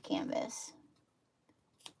basket weave canvas.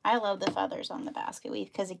 I love the feathers on the basket weave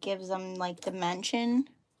because it gives them like dimension.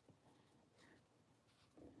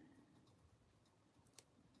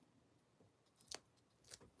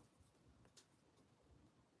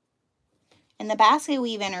 And the basket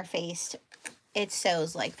weave interfaced, it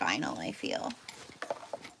sews like vinyl, I feel.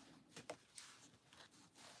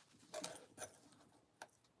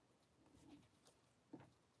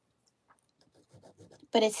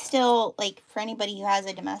 But it's still, like, for anybody who has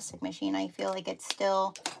a domestic machine, I feel like it's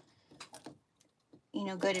still, you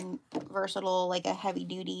know, good and versatile, like a heavy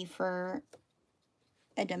duty for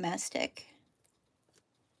a domestic.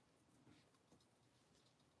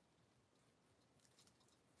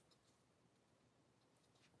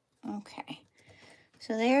 Okay,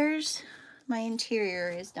 so there's my interior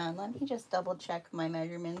is done. Let me just double check my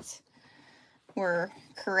measurements were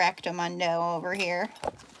correct-amundo over here.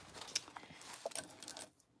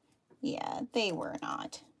 Yeah, they were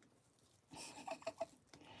not.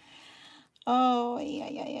 Oh,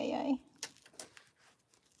 yeah.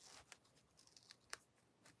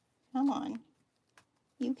 Come on.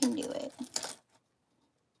 You can do it.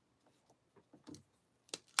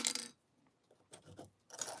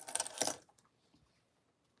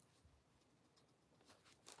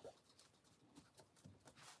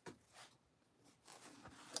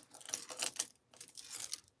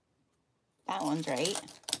 That one's right.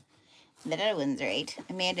 That other one's right.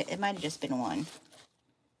 It might have just been one.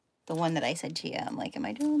 The one that I said to you. I'm like, am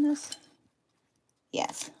I doing this?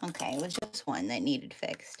 Yes. Okay. It was just one that needed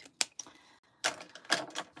fixed.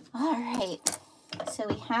 All right. So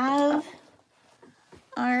we have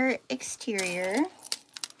our exterior.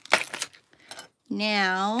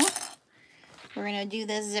 Now we're going to do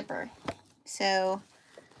the zipper. So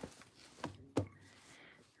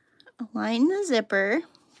align the zipper,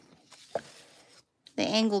 the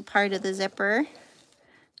angled part of the zipper,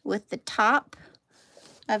 with the top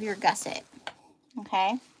of your gusset.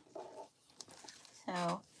 Okay?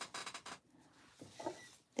 So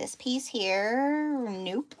this piece here,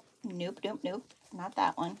 nope, not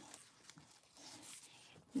that one.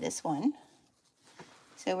 This one.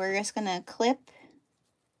 So we're just going to clip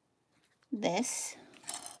this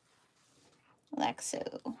like so.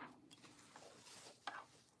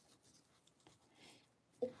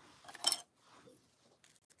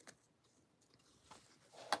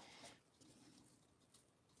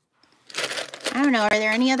 I don't know, are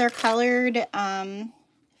there any other colored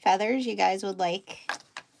feathers you guys would like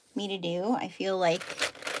me to do? I feel like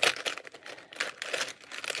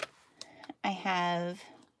I have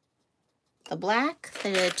the black,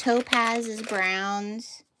 the topaz is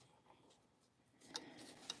browns,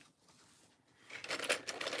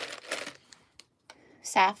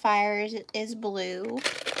 sapphire is blue,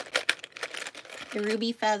 the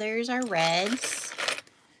ruby feathers are reds.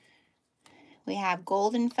 We have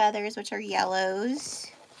golden feathers, which are yellows.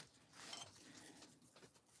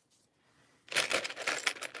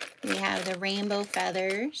 We have the rainbow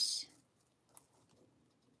feathers.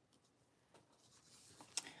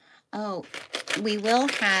 Oh, we will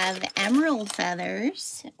have emerald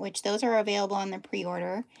feathers, which those are available on the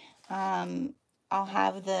pre-order. I'll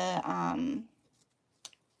have the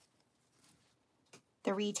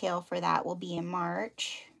retail for that will be in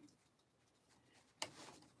March.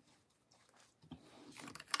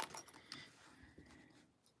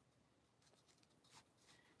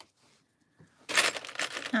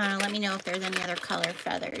 Let me know if there's any other color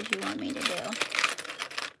feathers you want me to do.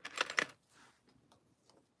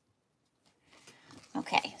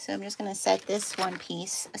 Okay, so I'm just going to set this one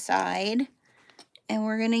piece aside, and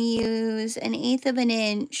we're going to use 1/8 of an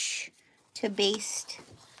inch to baste.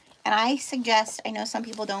 And I suggest, I know some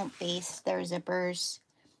people don't baste their zippers.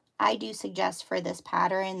 I do suggest for this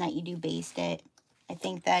pattern that you do baste it. I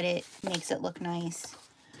think that it makes it look nice.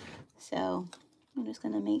 So I'm just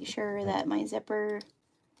going to make sure that my zipper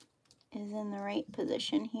is in the right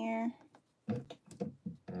position here.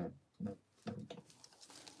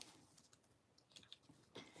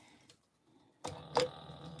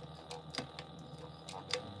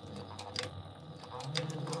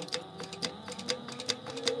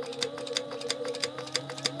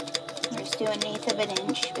 We're just doing 1/8 of an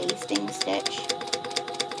inch basting stitch.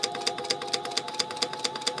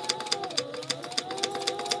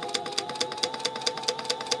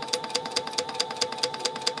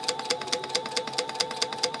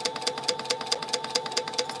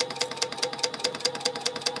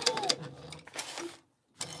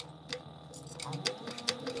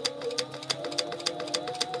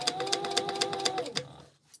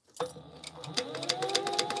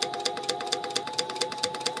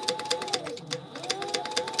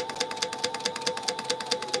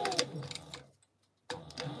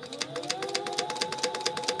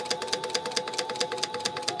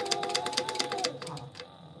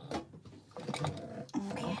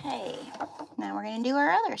 Okay, now we're going to do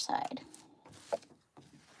our other side.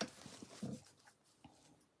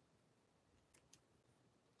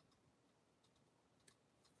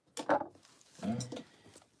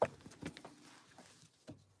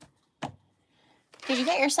 because you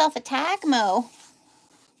got yourself a tag, Mo.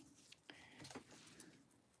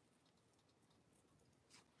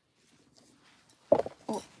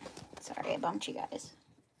 Oh, sorry, I bumped you guys.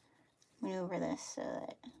 Maneuver this so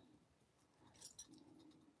that...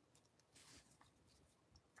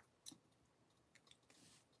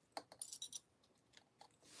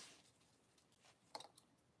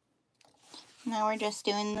 Now we're just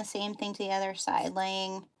doing the same thing to the other side,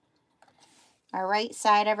 laying our right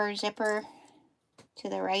side of our zipper to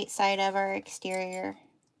the right side of our exterior.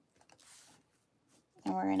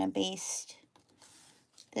 And we're going to baste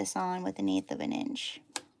this on with 1/8 of an inch.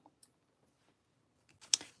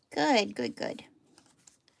 Good, good, good.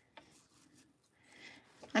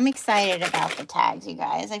 I'm excited about the tags, you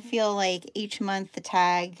guys. I feel like each month the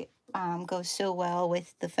tag goes so well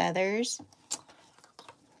with the feathers.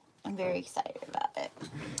 I'm very excited about it. All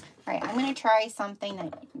right, I'm going to try something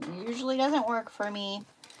that usually doesn't work for me,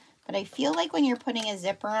 but I feel like when you're putting a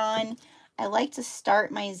zipper on, I like to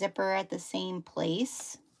start my zipper at the same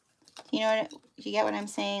place. You know what, you get what I'm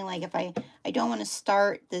saying? Like if I don't want to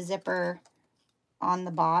start the zipper on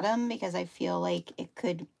the bottom because I feel like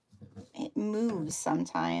it moves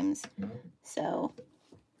sometimes. So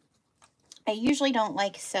I usually don't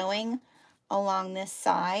like sewing along this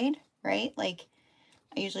side, right? Like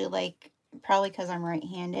I usually like, probably because I'm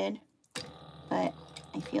right-handed, but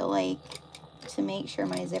I feel like to make sure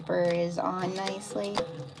my zipper is on nicely,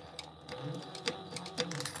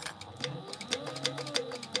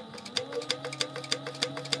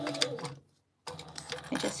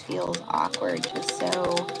 it just feels awkward to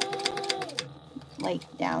sew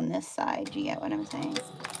like down this side. Do you get what I'm saying?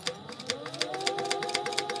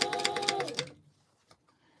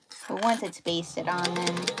 But once it's basted on,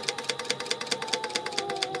 then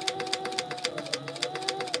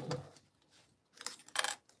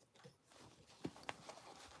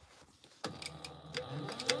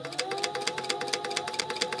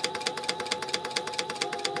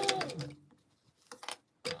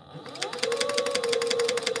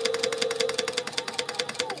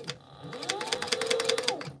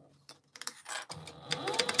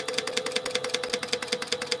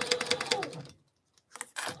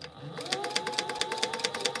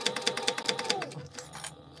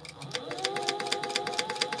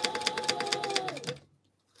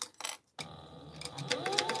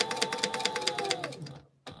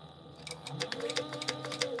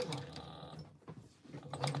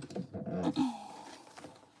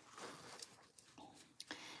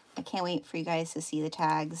I can't wait for you guys to see the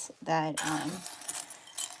tags that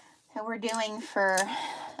we're doing for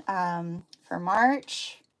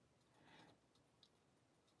March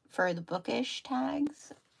for the bookish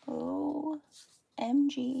tags. OMG.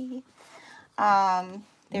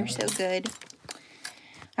 They're so good.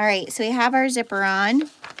 All right, so we have our zipper on.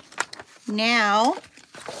 Now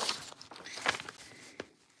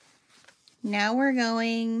we're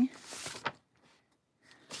going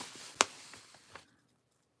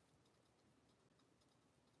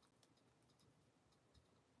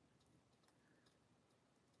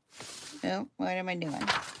oh, what am I doing? Am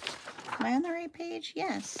I on the right page?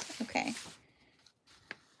 Yes. Okay.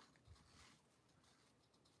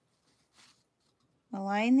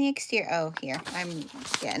 Align the exterior. Oh, here. I'm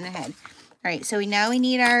getting ahead. All right, so now we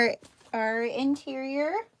need our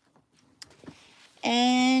interior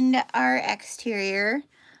and our exterior.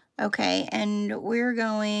 Okay, and we're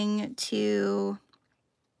going to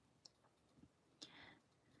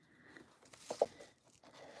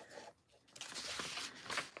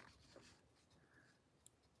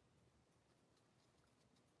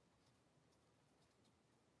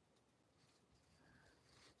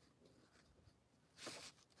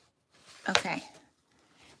okay.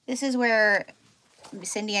 This is where,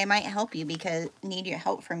 Cindy, I might help you because need your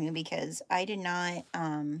help from you because I did not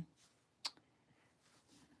I'm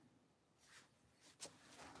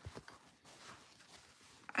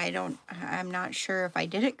not sure if I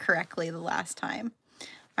did it correctly the last time.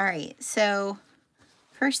 All right, so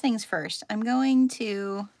first things first, I'm going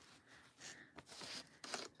to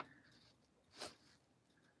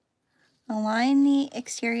align the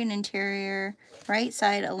exterior and interior right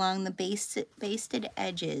side along the basted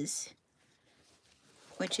edges,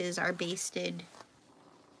 which is our basted.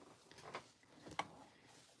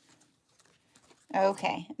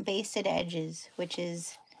 Okay, basted edges, which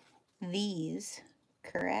is these,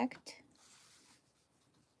 correct?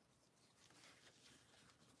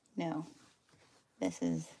 No, this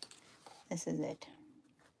is it.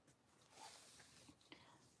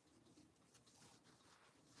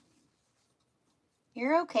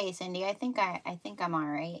 You're okay, Cindy. I think I'm all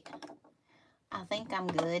right. I think I'm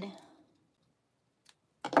good.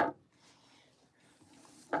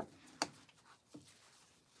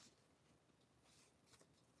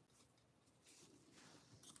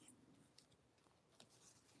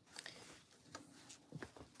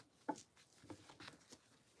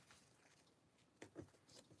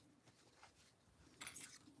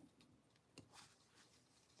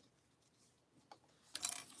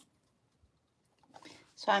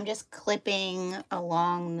 So I'm just clipping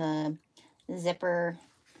along the zipper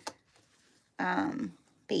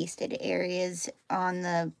basted areas on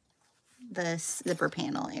the zipper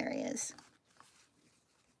panel areas.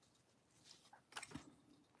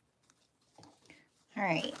 All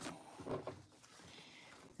right.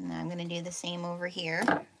 And I'm going to do the same over here.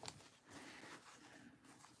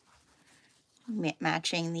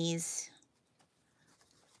 Matching these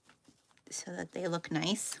so that they look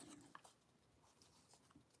nice.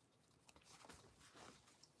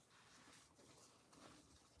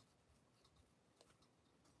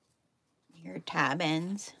 Your tab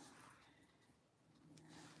ends.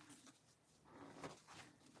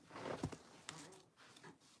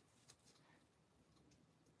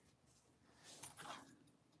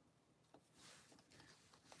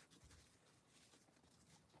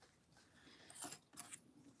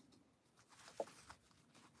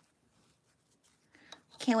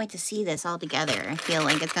 Can't wait to see this all together. I feel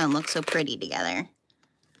like it's gonna look so pretty together.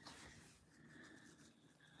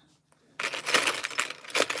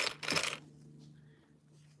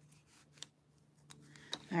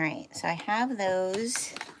 All right, so I have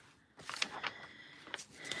those.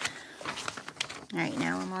 All right,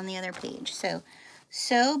 now I'm on the other page. So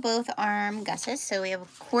sew both arm gussets. So we have a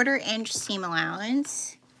 1/4 inch seam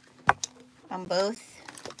allowance on both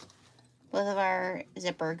of our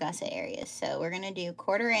zipper gusset areas. So we're gonna do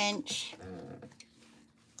 1/4 inch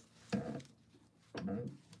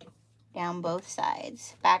down both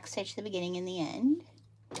sides. Back stitch the beginning and the end.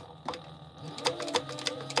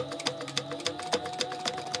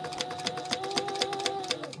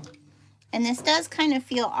 And this does kind of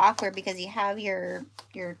feel awkward because you have your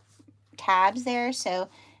tabs there. So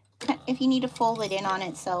if you need to fold it in on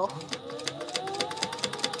itself.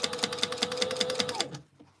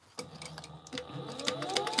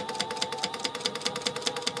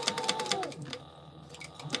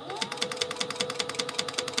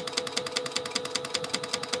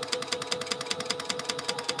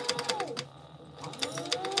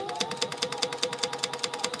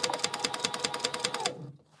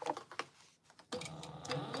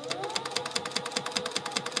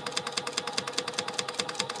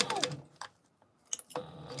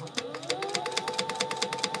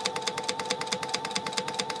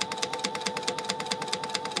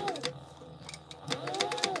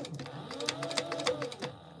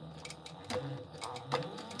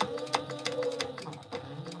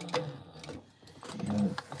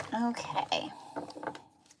 Okay.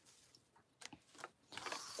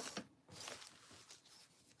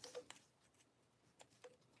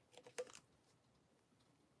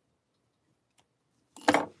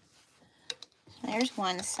 So there's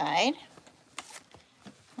one side.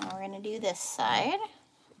 Now we're going to do this side.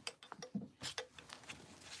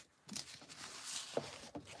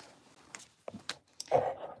 I'm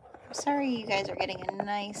sorry you guys are getting a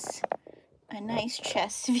nice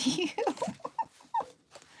chest view.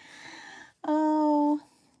 Oh,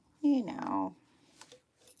 you know,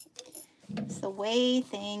 it's the way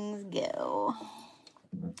things go.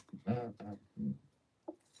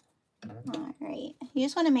 All right, you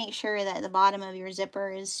just want to make sure that the bottom of your zipper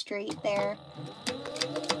is straight there,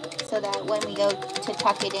 so that when we go to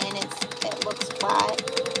tuck it in, it looks flat.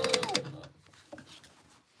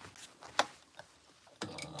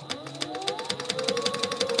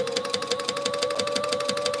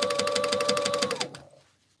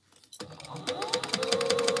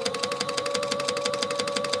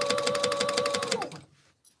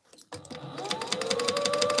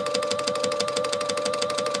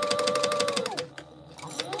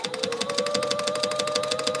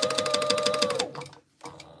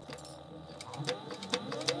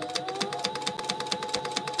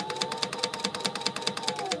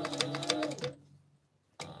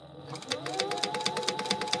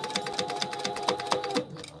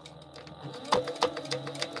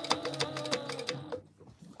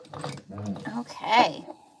 Okay.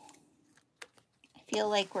 I feel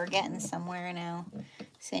like we're getting somewhere now,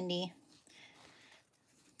 Cindy.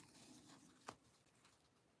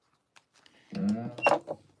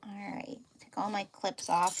 All right, take all my clips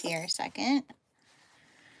off here a second.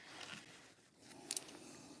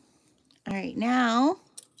 All right, now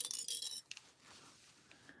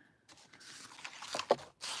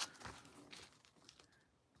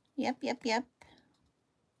yep.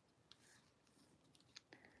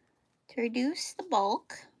 To reduce the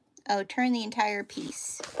bulk, turn the entire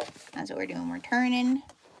piece. That's what we're doing. We're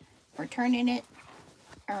turning it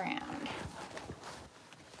around.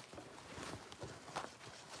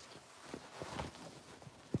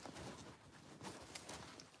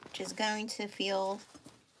 Which is going to feel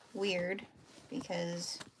weird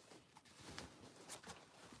because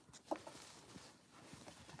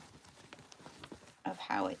of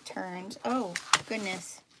how it turns. Oh,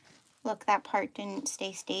 goodness. Look, that part didn't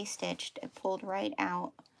stay stitched. It pulled right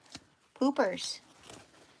out. Poopers.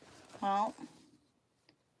 Well,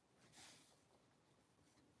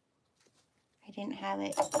 I didn't have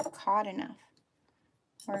it caught enough.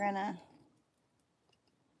 We're gonna,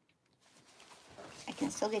 I can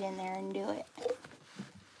still get in there and do it,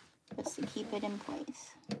 just to keep it in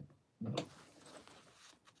place.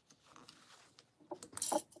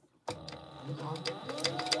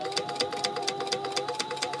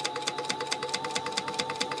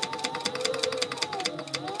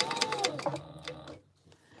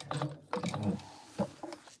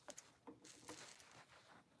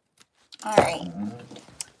 All right.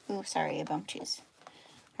 Ooh, sorry, I bumped you.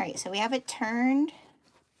 All right, so we have it turned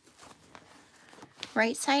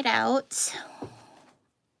right side out.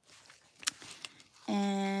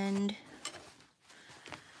 And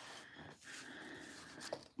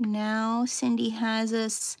now Cindy has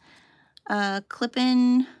us clip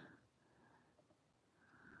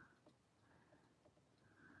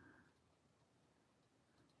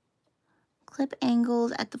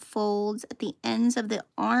angles at the folds at the ends of the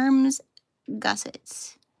arms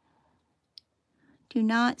gussets. Do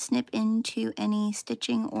not snip into any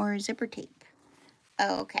stitching or zipper tape.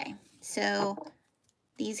 Oh, okay. So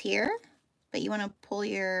these here, but you want to pull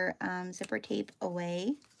your zipper tape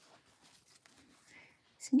away.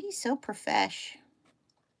 Cindy's so profesh.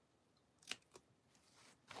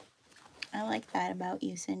 I like that about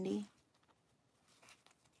you, Cindy.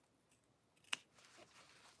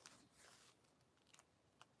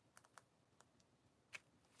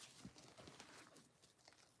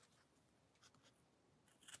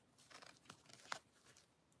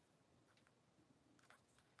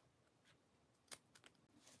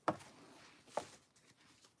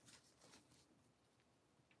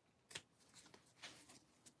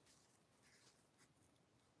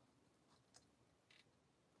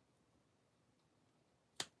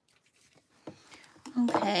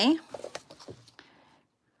 Okay.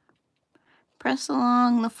 Press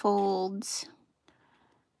along the folds,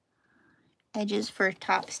 edges for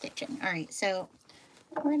top stitching. All right, so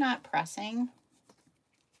we're not pressing.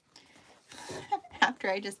 After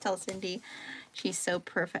I just tell Cindy she's so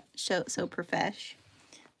profesh.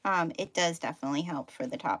 It does definitely help for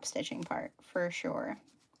the top stitching part, for sure.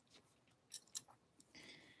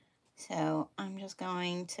 So I'm just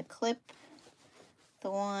going to clip the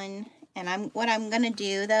one, and what I'm gonna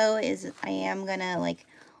do though is I am gonna like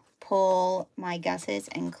pull my gussets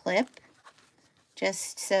and clip,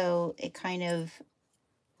 just so it kind of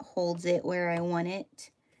holds it where I want it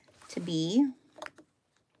to be.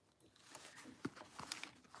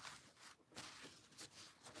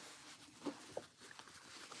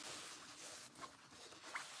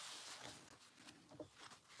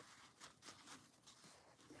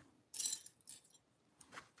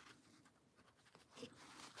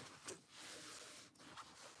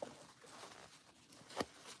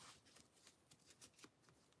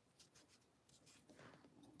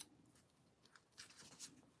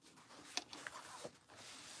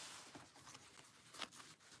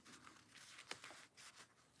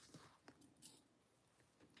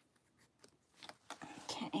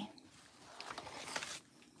 Okay.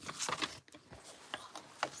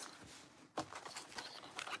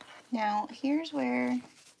 Now here's where,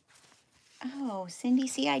 oh, Cindy,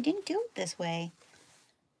 see, I didn't do it this way.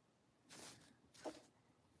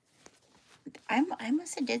 I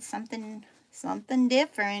must have did something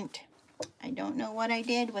different. I don't know what I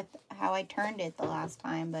did with how I turned it the last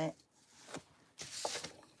time, but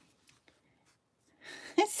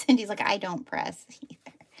Cindy's like, I don't press either.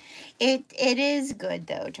 It is good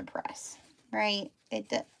though to press, right?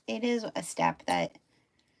 It is a step that,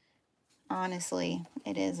 honestly,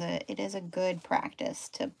 it is a good practice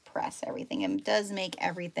to press everything. It does make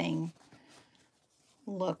everything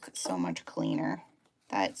look so much cleaner.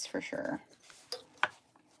 That's for sure.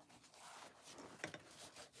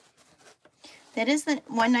 That is the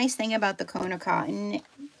one nice thing about the Kona cotton.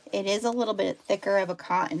 It is a little bit thicker of a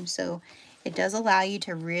cotton, so it does allow you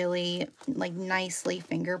to really like nicely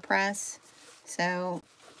finger press. So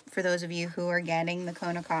for those of you who are getting the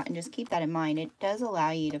Kona cotton, just keep that in mind. It does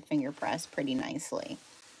allow you to finger press pretty nicely.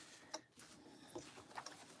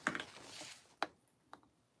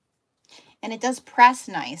 And it does press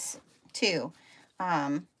nice too.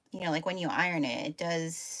 You know, like when you iron it, it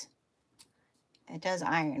does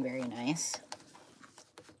iron very nice.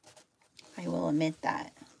 I will admit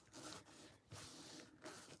that.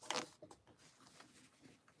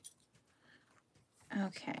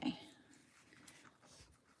 Okay.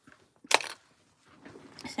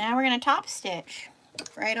 So now we're going to top stitch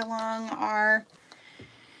right along our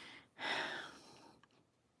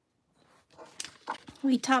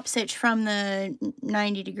We top stitch from the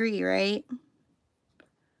 90 degree, right?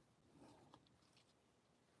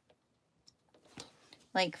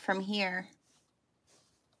 Like from here.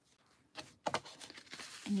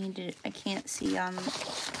 I can't see on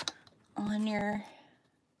your,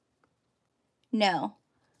 no,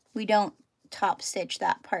 we don't top stitch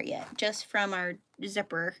that part yet, just from our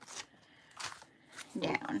zipper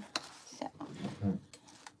down. So I'm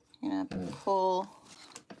gonna pull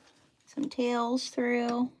some tails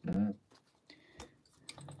through.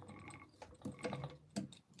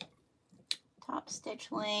 Top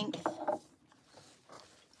stitch length.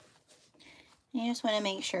 You just want to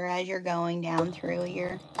make sure as you're going down through,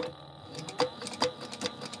 you're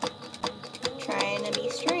trying to be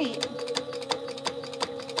straight.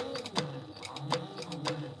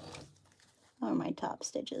 How are my top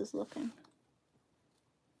stitches looking?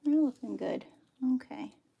 They're looking good.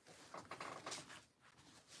 Okay.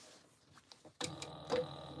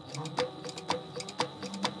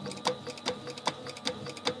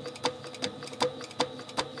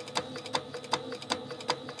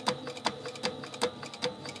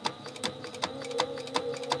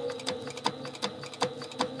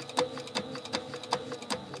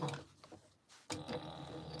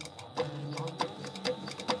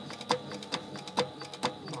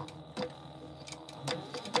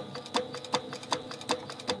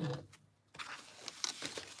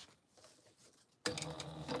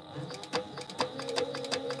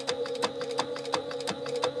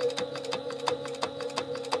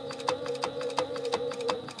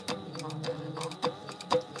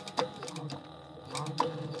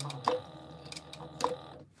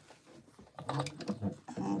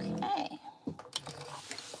 Okay.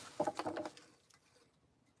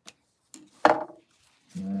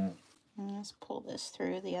 And let's pull this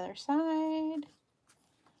through the other side.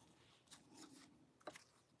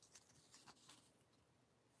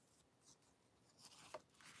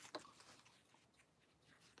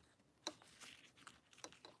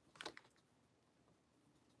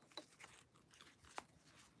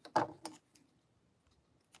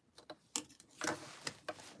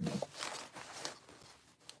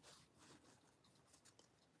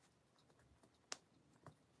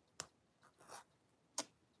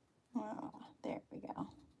 Oh, there we go.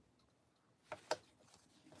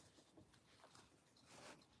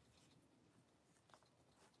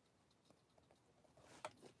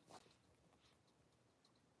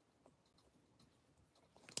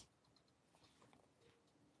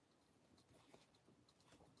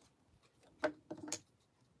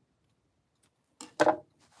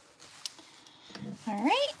 All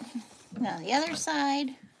right, now the other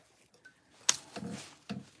side.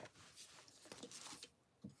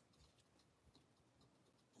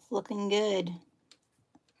 It's looking good.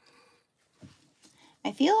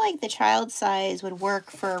 I feel like the child size would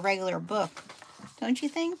work for a regular book, don't you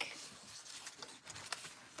think?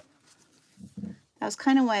 That was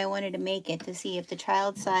kind of why I wanted to make it, to see if the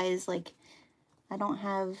child size, like, I don't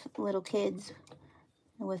have little kids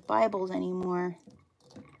with Bibles anymore.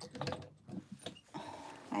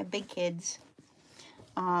 I have big kids.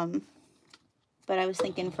 But I was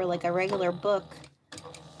thinking for like a regular book,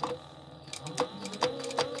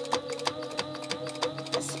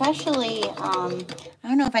 especially, I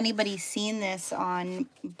don't know if anybody's seen this on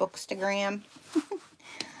Bookstagram,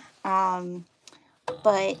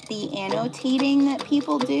 but the annotating that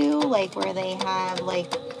people do, like where they have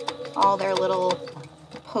like all their little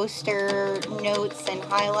poster notes and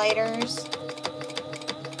highlighters,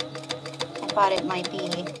 I thought it might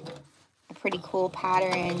be a pretty cool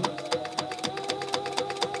pattern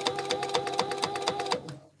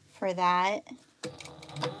for that.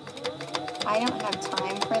 I don't have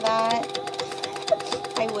time for that.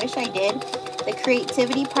 I wish I did. The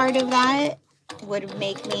creativity part of that would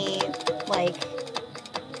make me like,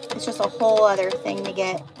 it's just a whole other thing to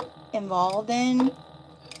get involved in.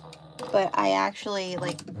 But I actually,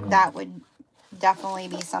 like, that would definitely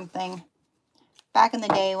be something. Back in the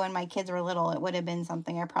day when my kids were little, it would have been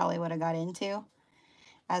something I probably would have got into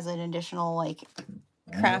as an additional, like,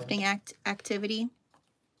 crafting activity.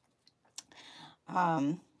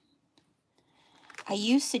 I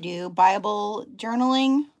used to do Bible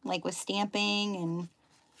journaling, like with stamping and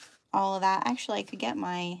all of that. Actually, I could get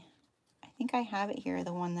my, I think I have it here,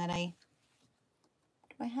 the one that do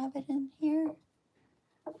I have it in here?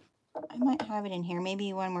 I might have it in here.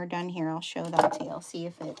 Maybe when we're done here, I'll show that to you. I'll see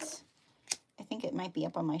if it's, I think it might be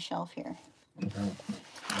up on my shelf here.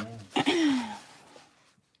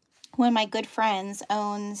 One of my good friends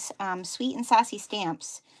owns Sweet and Sassy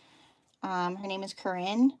Stamps. Her name is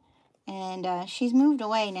Corinne, and she's moved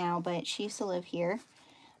away now, but she used to live here.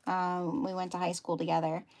 We went to high school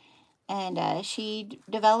together. And she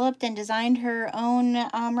developed and designed her own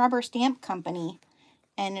rubber stamp company.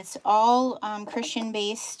 And it's all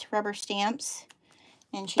Christian-based rubber stamps.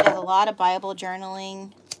 And she does a lot of Bible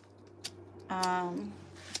journaling.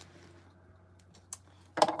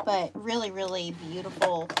 But really, really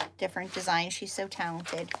beautiful, different designs. She's so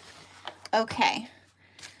talented. Okay,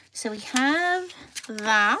 so we have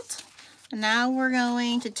that. Now we're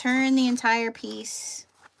going to turn the entire piece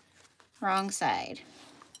wrong side.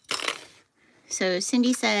 So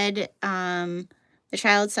Cindy said the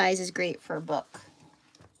child size is great for a book.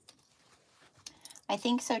 I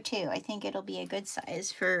think so too. I think it'll be a good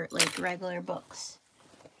size for like regular books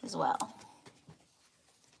as well.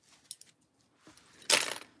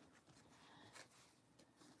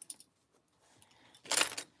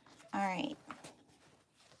 All right.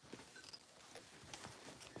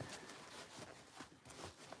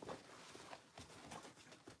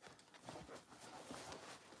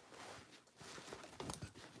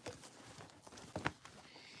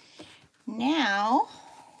 Now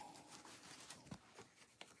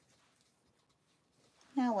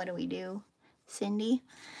what do we do, Cindy?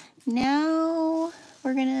 Now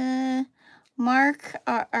we're gonna mark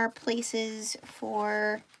our places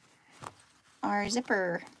for our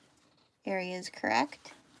zipper areas,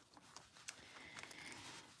 correct?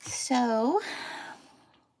 So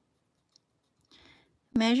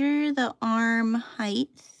measure the arm height.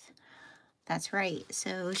 That's right.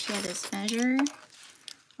 So she had us measure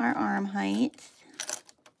our arm height.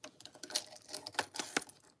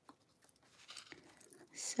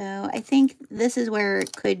 So I think this is where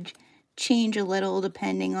it could change a little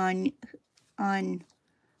depending on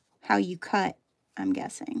how you cut, I'm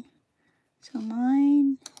guessing. So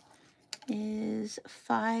mine is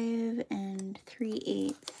 5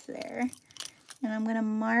 3/8 there. And I'm gonna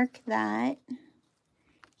mark that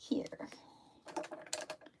here.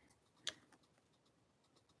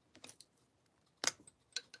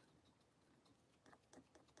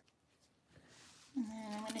 And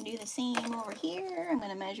then I'm going to do the same over here. I'm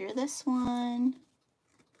going to measure this one.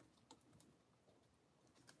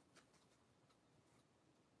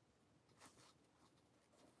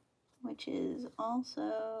 Which is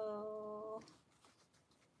also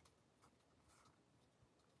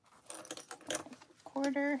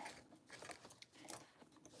 1/4.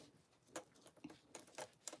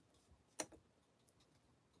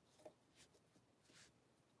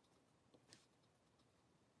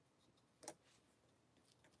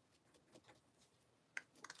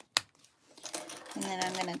 And then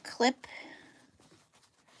I'm going to clip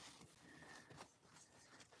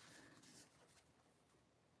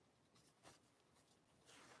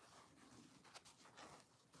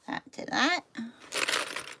that to that.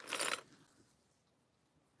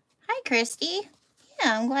 Hi, Christy.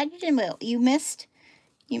 Yeah, I'm glad you did. Well, you missed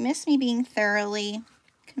me being thoroughly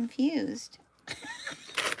confused.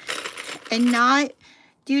 And not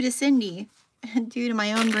due to Cindy, due to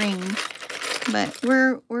my own brain. But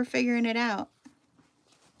we're figuring it out.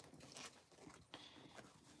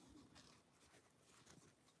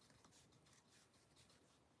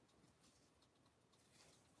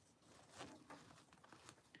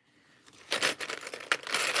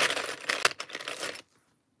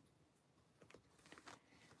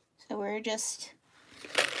 So we're just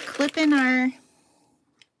clipping our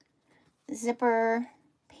zipper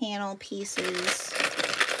panel pieces.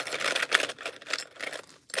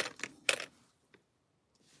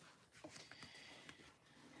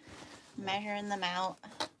 Measuring them out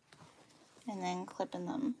and then clipping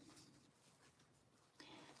them.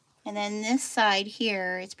 And then this side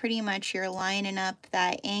here, it's pretty much you're lining up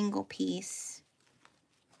that angle piece.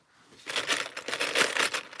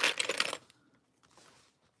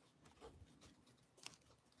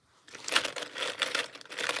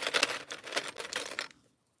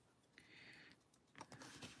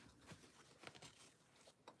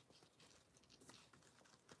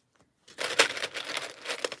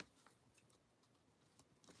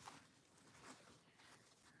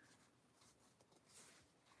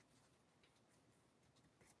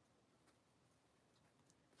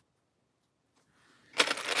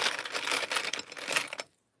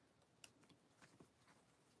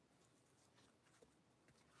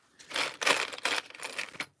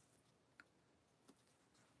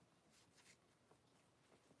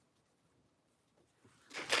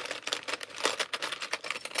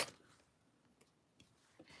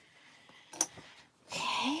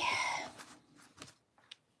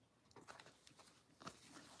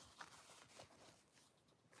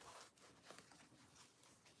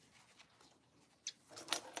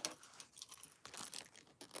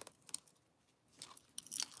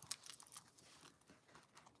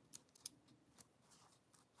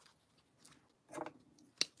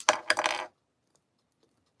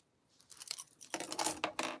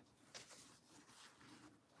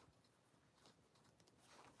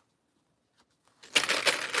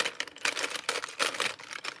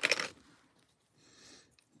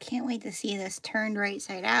 wait to see this turned right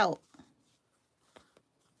side out.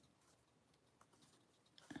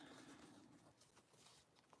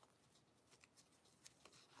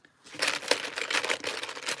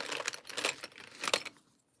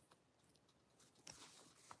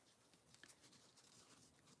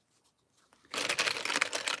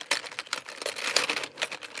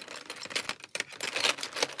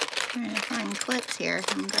 Trying to find clips here.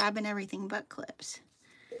 I'm grabbing everything but clips.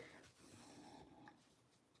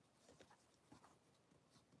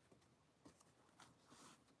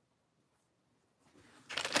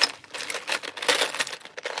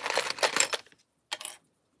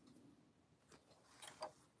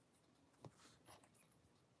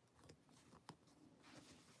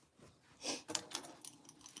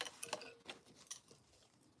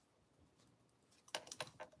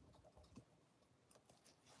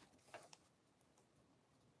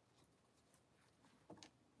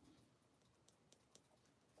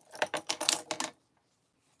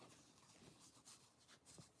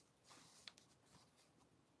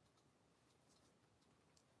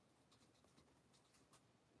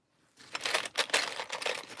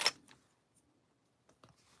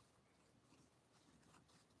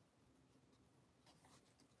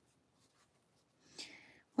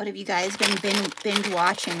 What have you guys been binge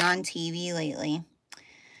watching on TV lately?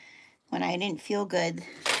 When I didn't feel good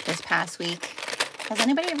this past week. Has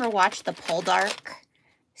anybody ever watched the Poldark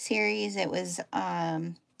series? It was a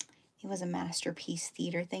Masterpiece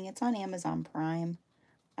Theater thing. It's on Amazon Prime.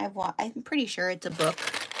 I'm pretty sure it's a book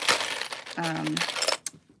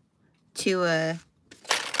to a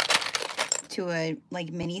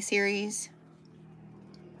like mini series.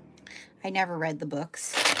 I never read the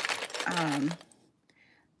books.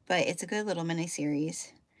 But it's a good little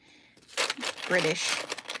mini-series. British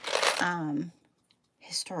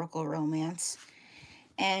historical romance.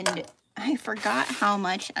 And I forgot how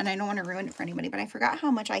much, and I don't want to ruin it for anybody, but I forgot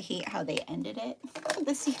how much I hate how they ended it,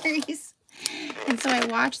 the series. And so I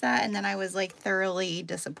watched that, and then I was like thoroughly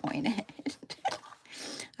disappointed.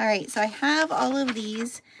 All right, so I have all of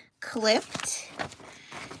these clipped.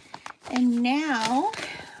 And now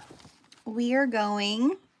we are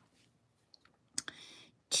going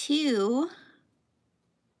to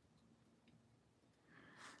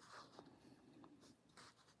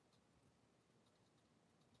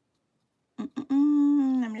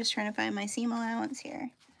I'm just trying to find my seam allowance here.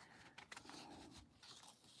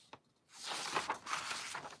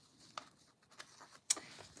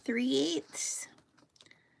 Three-eighths.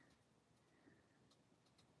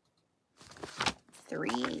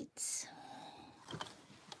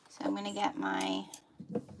 So I'm going to get my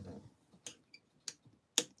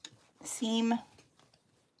seam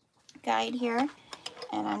guide here,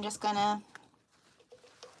 and I'm just going to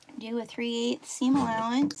do a 3/8 seam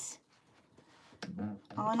allowance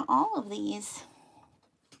on all of these.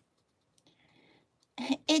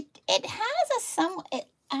 It has a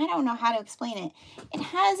I don't know how to explain it. It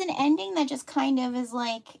has an ending that just kind of is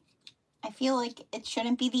like, I feel like it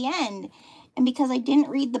shouldn't be the end. And because I didn't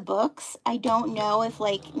read the books, I don't know if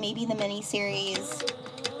like maybe the miniseries,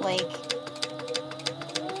 like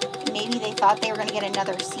maybe they thought they were going to get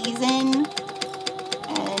another season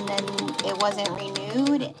and then it wasn't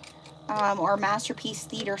renewed. Or Masterpiece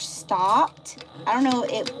Theater stopped. I don't know,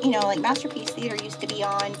 like Masterpiece Theater used to be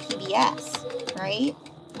on PBS, right?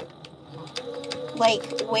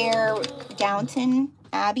 Like where Downton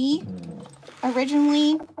Abbey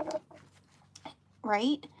originally,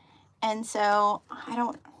 right? And so I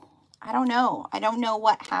don't know. I don't know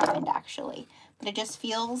what happened actually, but it just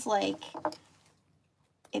feels like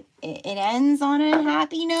it ends on a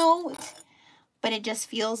happy note. But it just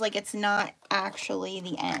feels like it's not actually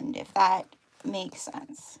the end, if that makes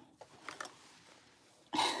sense.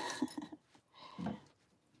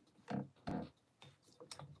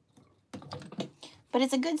 But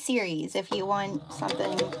it's a good series if you want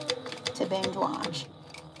something to binge watch.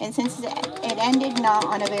 And since it ended not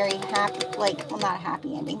on a very happy, like, well, not a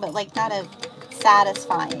happy ending, but like not a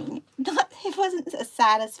satisfying, it wasn't a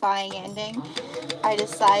satisfying ending, I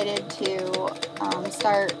decided to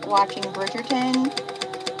start watching Bridgerton,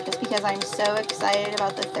 just because I'm so excited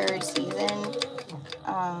about the 3rd season.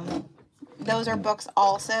 Those are books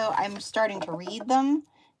also. I'm starting to read them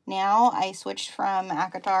now. I switched from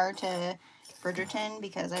ACOTAR to Bridgerton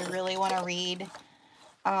because I really want to read.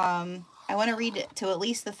 I want to read to at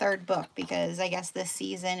least the 3rd book, because I guess this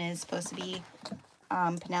season is supposed to be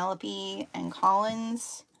Penelope and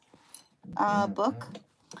Colin's book.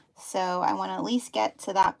 So I want to at least get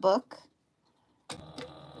to that book.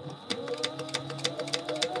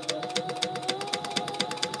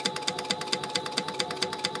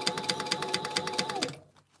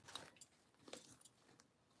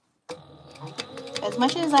 as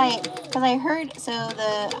much as because I heard,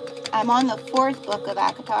 I'm on the 4th book of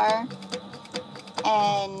ACOTAR,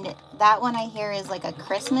 and that one I hear is like a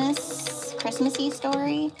Christmassy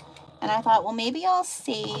story, and I thought, well, maybe I'll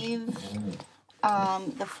save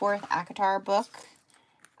the 4th ACOTAR book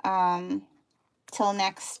till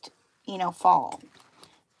next, fall,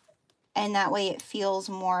 and that way it feels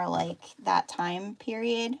more like that time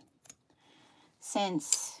period,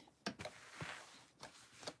 since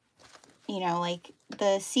like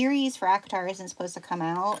the series for ACOTAR isn't supposed to come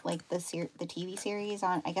out, like the TV series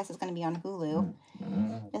on, I guess it's going to be on Hulu,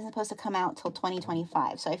 isn't supposed to come out till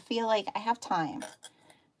 2025. So I feel like I have time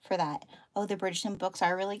for that. Oh, the Bridgerton books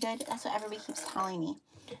are really good. That's what everybody keeps telling me.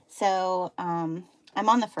 So I'm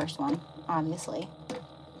on the first one, obviously,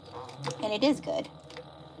 and it is good.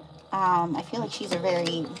 I feel like she's a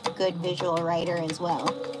very good visual writer as well.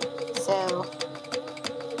 So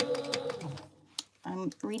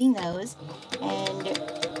I'm reading those, and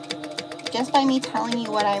just by me telling you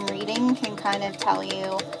what I'm reading can kind of tell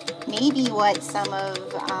you maybe what some of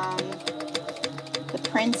the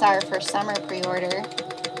prints are for summer pre-order,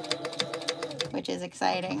 which is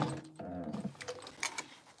exciting.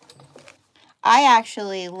 I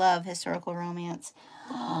actually love historical romance.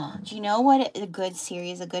 Do you know what a good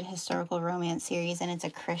historical romance series, and it's a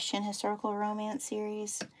Christian historical romance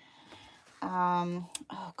series?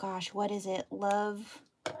 Oh gosh, what is it? Love.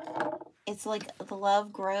 It's like the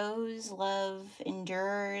love grows, love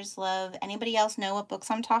endures, love. Anybody else know what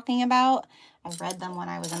books I'm talking about? I read them when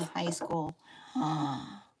I was in high school.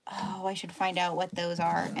 Oh, I should find out what those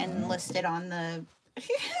are and list it on the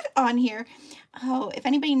on here. Oh, if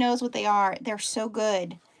anybody knows what they are, they're so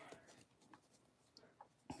good.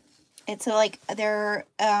 It's like they're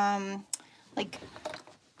like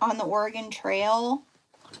on the Oregon Trail.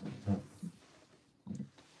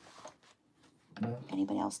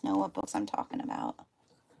 Anybody else know what books I'm talking about?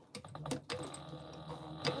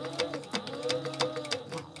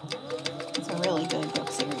 It's a really good book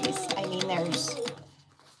series. I mean,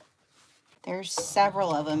 there's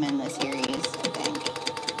several of them in the series, I think.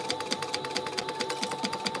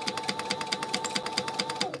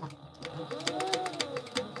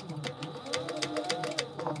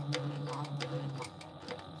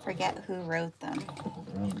 Forget who wrote them,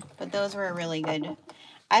 but those were really good.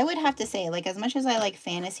 I would have to say, like, as much as I like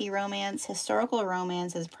fantasy romance, historical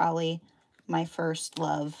romance is probably my first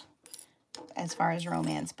love as far as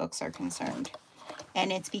romance books are concerned. And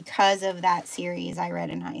it's because of that series I read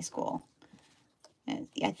in high school.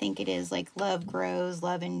 I think it is like Love Grows,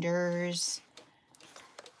 Love Endures.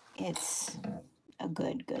 It's a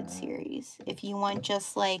good series. If you want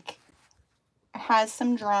just like, has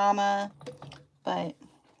some drama, but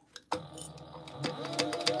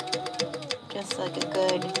just like a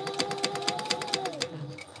good,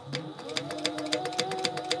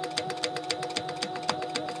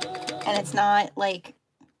 and it's not like,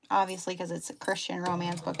 obviously because it's a Christian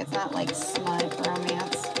romance book, it's not like smut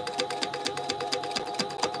romance.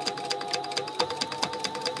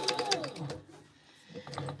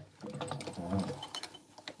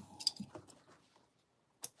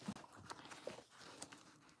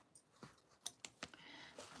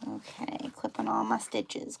 Okay, clipping all my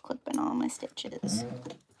stitches,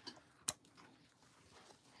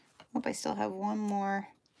 Hope I still have one more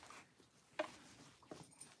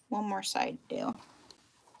side to do.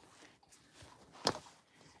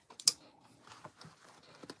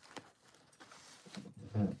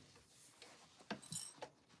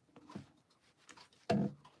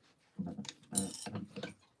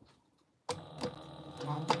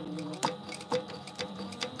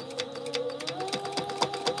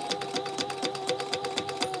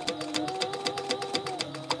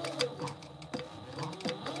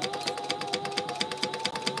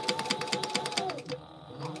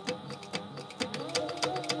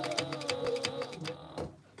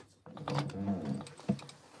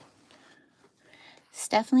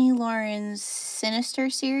 Stephanie Lauren's Sinister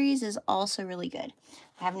series is also really good.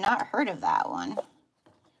 I have not heard of that one.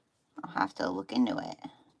 I'll have to look into it.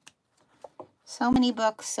 So many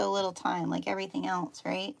books, so little time, like everything else,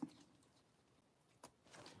 right?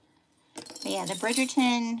 But yeah, the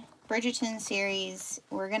Bridgerton series,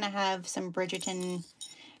 we're going to have some Bridgerton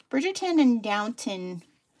and Downton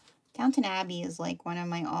Abbey is like one of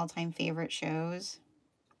my all-time favorite shows.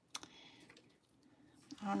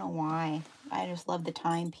 I don't know why. I just love the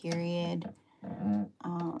time period.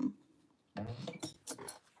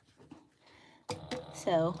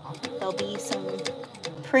 So there'll be some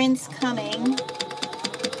prints coming.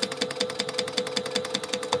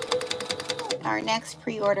 The next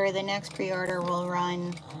pre-order will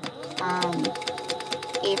run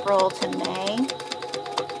April to May.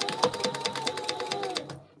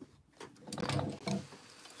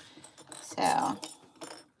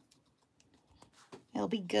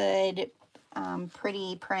 good,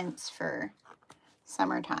 pretty prints for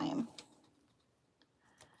summertime.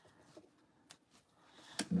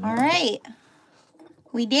 All right,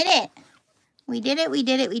 we did it. We did it, we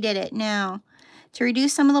did it, we did it. Now, to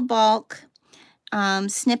reduce some of the bulk,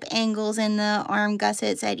 snip angles in the arm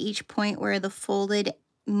gussets at each point where the folded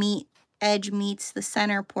edge meets the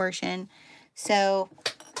center portion. So,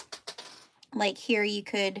 like here, you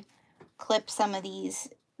could clip some of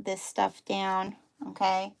this stuff down,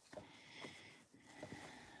 okay?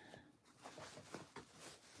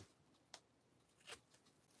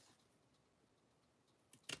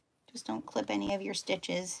 Just don't clip any of your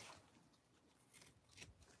stitches.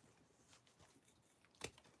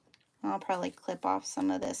 I'll probably clip off some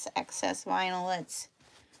of this excess vinyl that's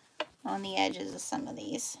on the edges of some of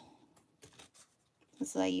these,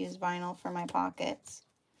 since I use vinyl for my pockets.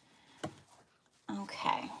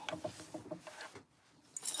 Okay.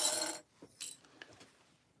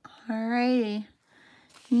 Alrighty.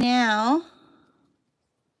 Now,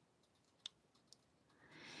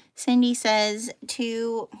 Cindy says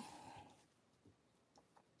to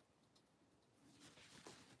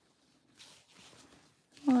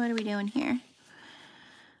what are we doing here?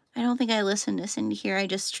 I don't think I listened to Cindy here. I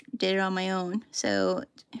just did it on my own. So,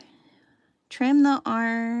 trim the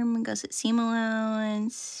arm gusset seam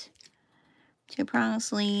allowance to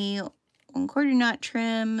approximately 1/4 knot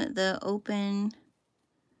trim the open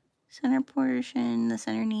center portion. The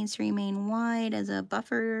center needs to remain wide as a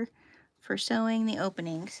buffer for sewing the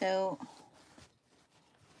opening. So,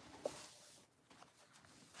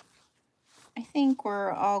 I think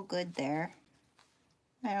we're all good there.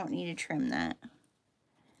 I don't need to trim that.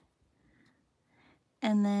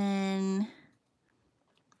 And then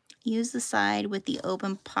use the side with the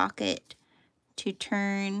open pocket to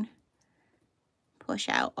push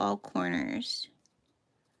out all corners.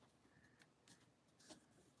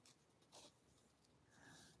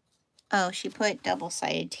 Oh, she put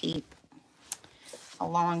double-sided tape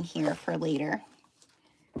along here for later.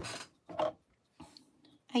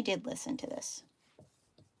 I did listen to this.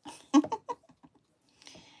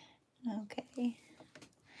 Okay.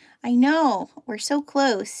 I know, we're so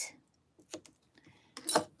close.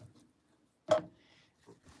 So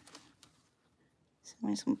I'm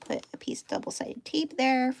just going to put a piece of double-sided tape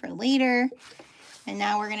there for later. And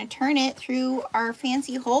now we're going to turn it through our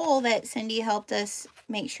fancy hole that Cindy helped us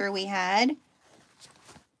make sure we had.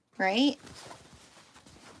 Right?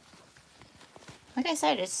 Like I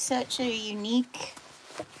said, it's such a unique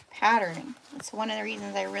pattern. It's one of the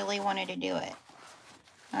reasons I really wanted to do it.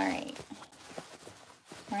 All right.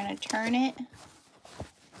 We're going to turn it.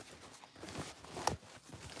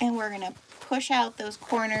 And we're going to push out those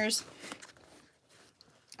corners.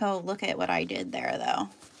 Oh, look at what I did there, though.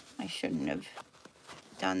 I shouldn't have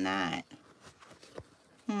done that.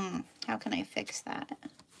 How can I fix that?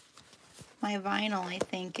 My vinyl, I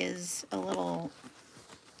think, is a little...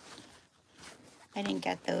 I didn't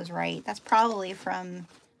get those right. That's probably from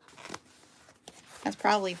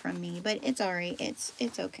me, but it's all right. It's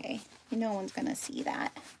okay. No one's gonna see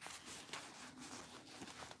that.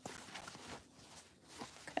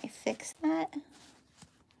 Could I fix that?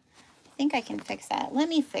 I think I can fix that. Let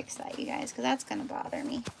me fix that, you guys, because that's gonna bother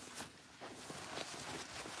me.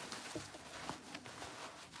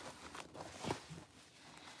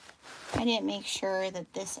 I didn't make sure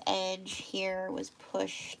that this edge here was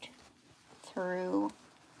pushed through.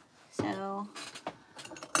 So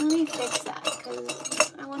let me fix that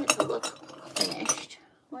because I want it to look finished.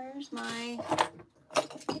 Where's my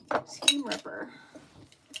seam ripper?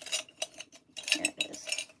 Here it is.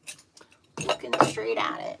 Looking straight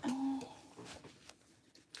at it.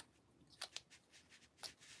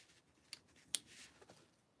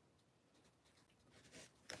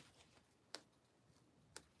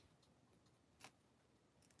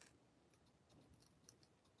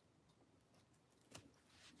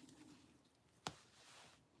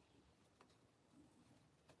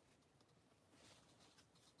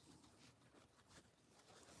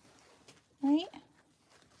 Right?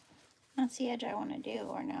 That's the edge I want to do,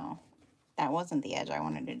 or no? That wasn't the edge I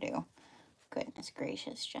wanted to do. Goodness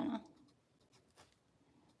gracious, Jenna.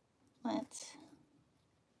 Let's...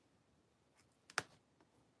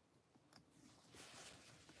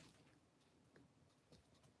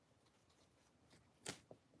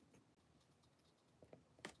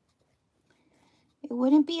 It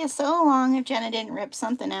wouldn't be a sew along if Jenna didn't rip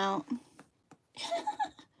something out.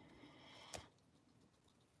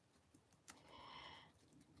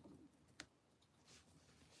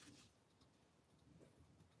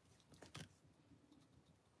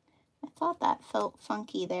 I thought that felt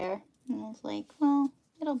funky there. And I was like, well,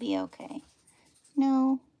 it'll be okay.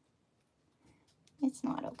 No, it's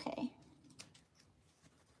not okay.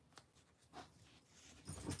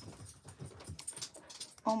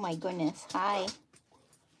 Oh my goodness. Hi.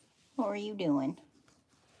 What are you doing,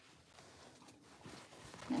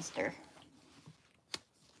 mister?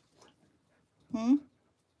 Hmm?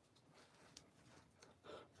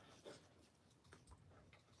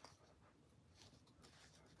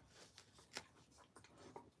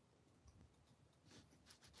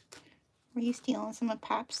 Were you stealing some of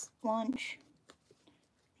Pap's lunch?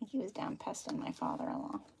 I think he was down pesting my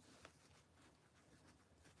father-in-law.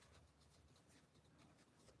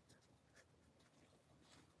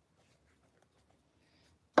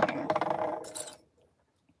 There.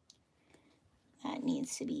 That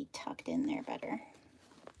needs to be tucked in there better.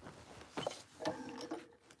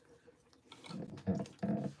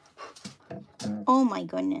 Oh my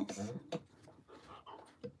goodness.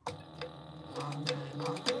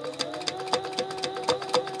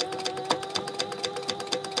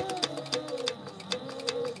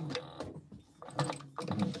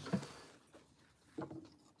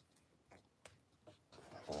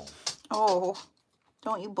 Oh,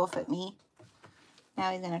 don't you buff at me.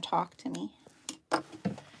 Now he's going to talk to me.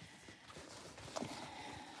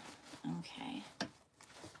 Okay.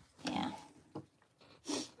 Yeah.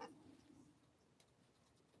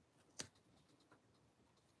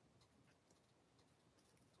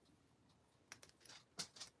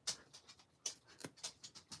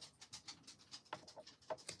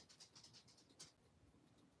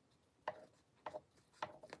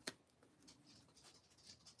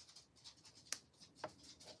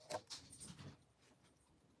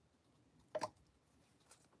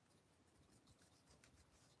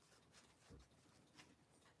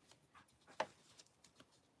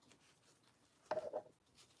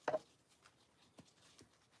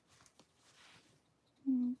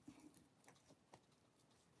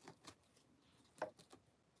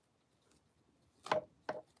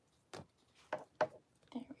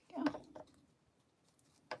 There we go.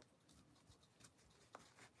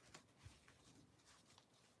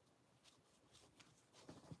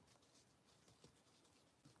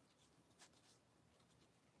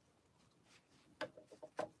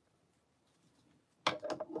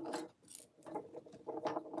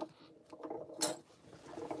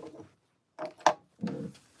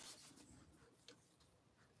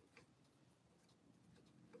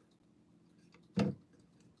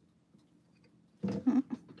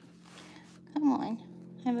 Come on.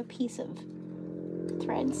 I have a piece of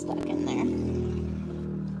thread stuck in there.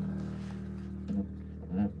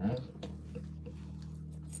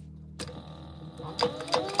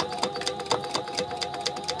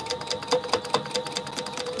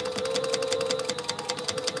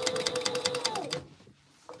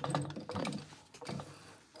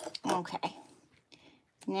 Okay.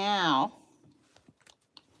 Now,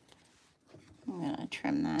 I'm going to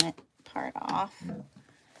trim that part off.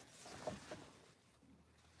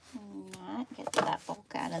 Get that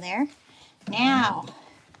bulk out of there. Now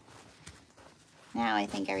I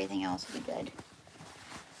think everything else will be good.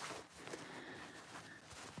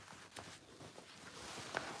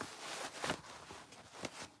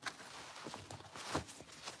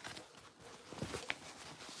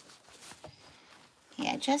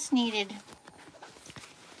 Yeah, just needed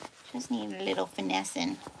a little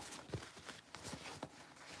finessing.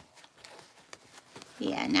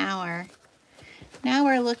 Yeah, now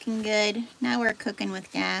we're looking good. Now we're cooking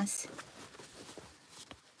with gas.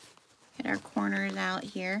 Get our corners out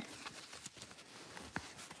here.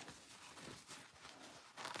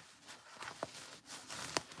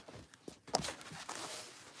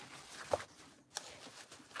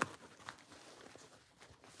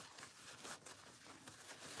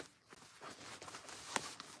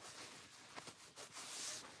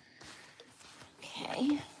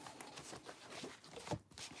 Okay.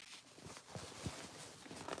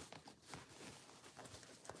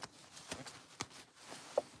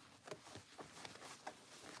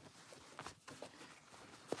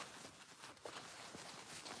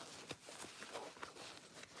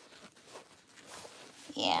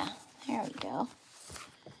 Yeah, there we go.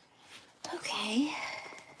 Okay.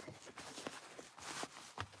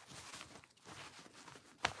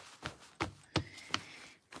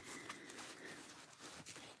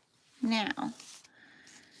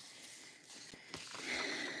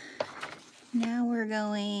 Now we're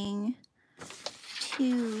going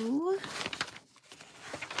to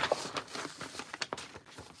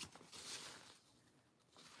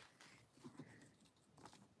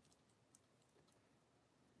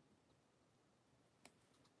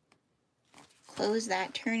close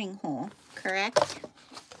that turning hole, correct?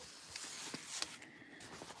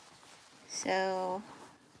 So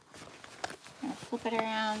I'm going to flip it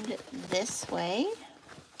around this way.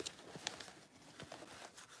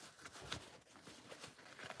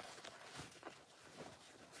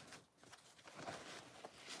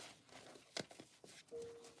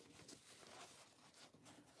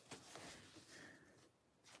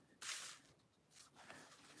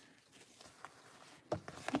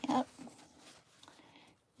 Yep.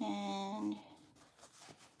 And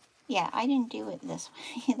yeah, I didn't do it this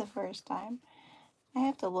way the first time. I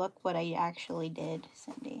have to look what I actually did,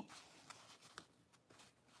 Cindy.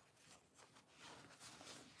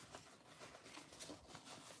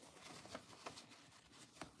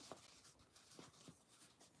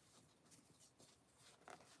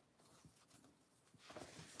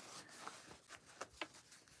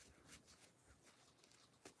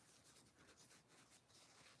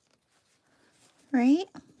 Right?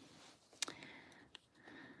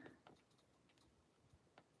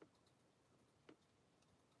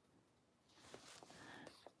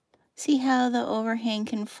 See how the overhang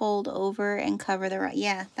can fold over and cover the right?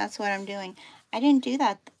 Yeah, that's what I'm doing. I didn't do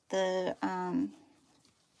that the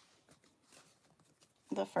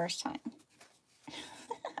first time.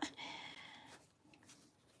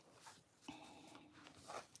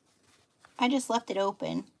 I just left it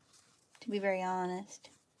open, to be very honest.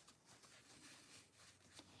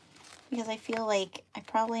 Because I feel like I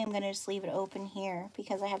probably am going to just leave it open here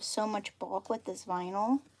because I have so much bulk with this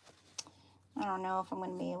vinyl. I don't know if I'm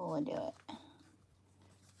going to be able to do it.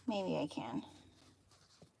 Maybe I can.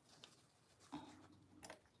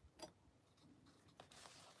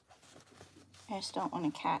 I just don't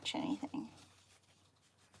want to catch anything.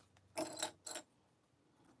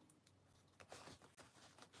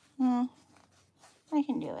 I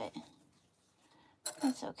can do it.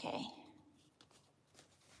 That's okay.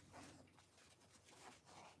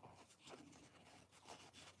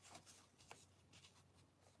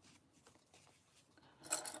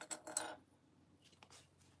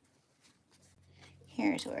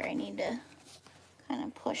 Here's where I need to kind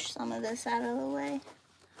of push some of this out of the way.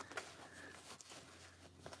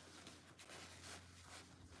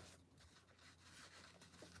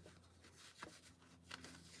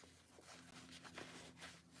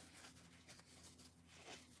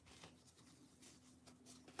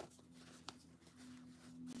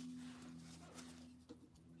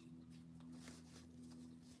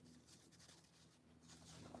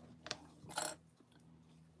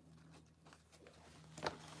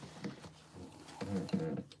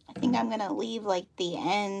 I think I'm gonna leave like the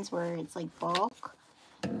ends where it's like bulk.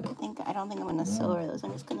 I don't think I'm gonna sew those.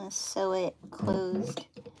 I'm just gonna sew it closed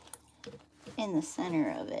in the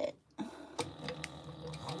center of it.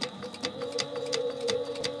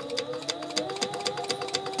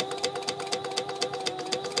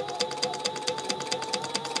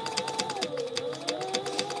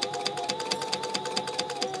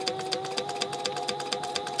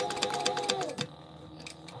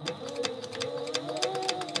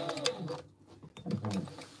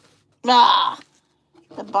 Ah,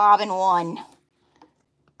 the bobbin one.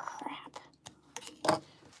 Crap.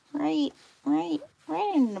 Right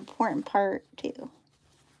in an important part too.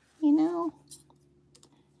 You know?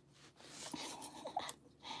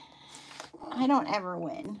 I don't ever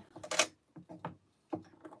win.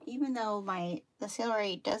 Even though the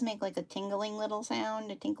celery does make like a tingling little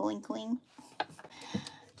sound, a tinkling cling.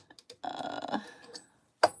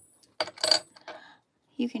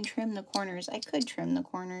 You can trim the corners. I could trim the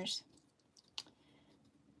corners.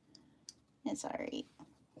 It's alright.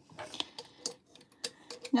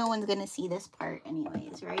 No one's gonna see this part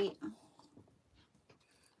anyways, right?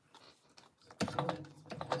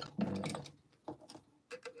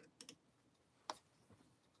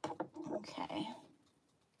 Okay.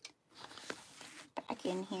 Back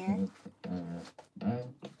in here.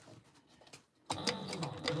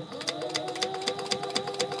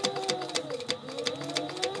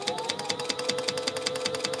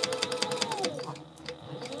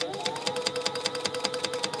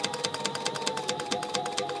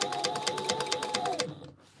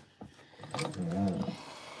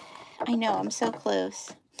 I know, I'm so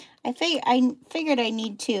close. I figured I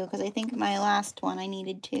need two because I think my last one I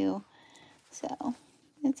needed two. So,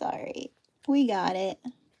 it's alright. We got it.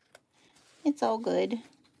 It's all good.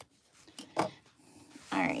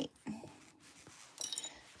 Alright.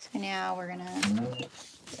 So now we're gonna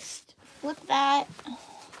just flip that.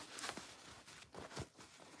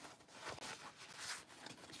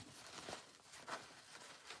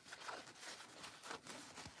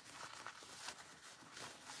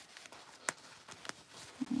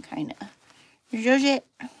 And kind of zhuzh it.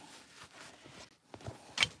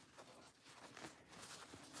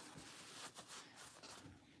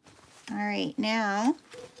 right, now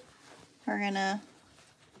we're gonna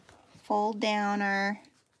fold down our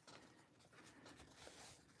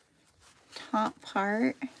top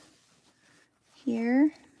part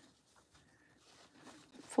here.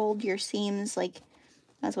 Fold your seams, like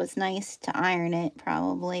that's what's nice to iron it,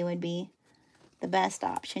 probably would be the best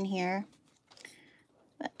option here.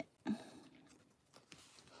 But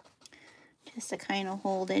just to kind of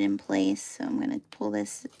hold it in place, so I'm going to pull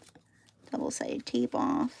this double-sided tape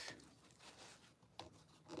off.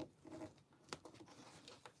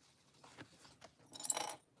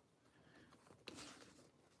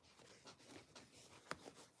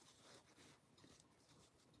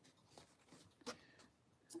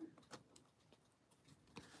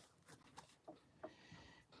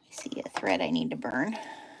 I see a thread I need to burn.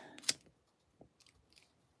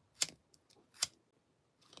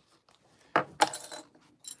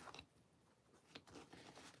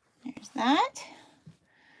 There's that.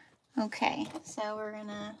 Okay, so we're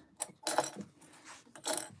gonna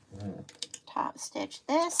top stitch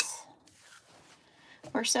this.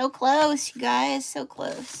 We're so close, you guys, so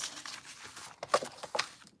close.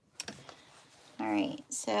 All right,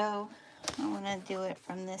 so I want to do it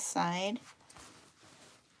from this side.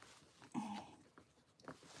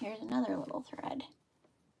 Here's another little thread.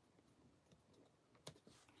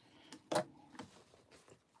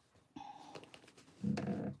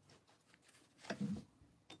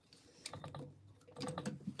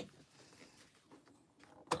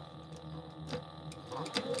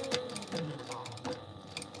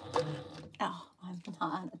 Oh, I'm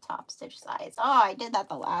not on the top stitch sides. Oh, I did that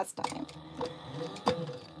the last time.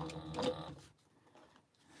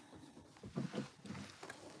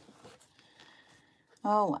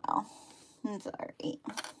 Oh well, it's all right.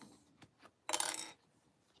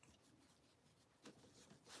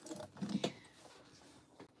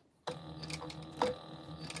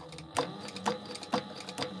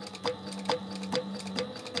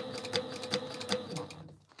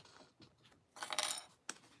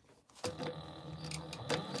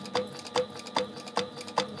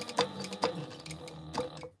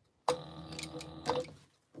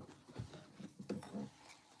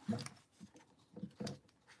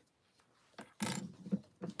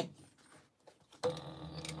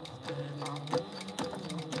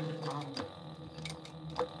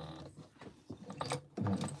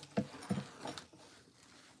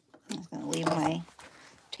 Leave my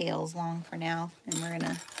tails long for now, and we're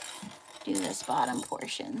gonna do this bottom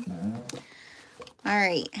portion. All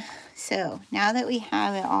right, so now that we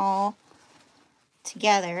have it all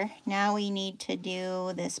together, now we need to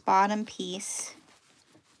do this bottom piece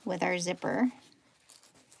with our zipper.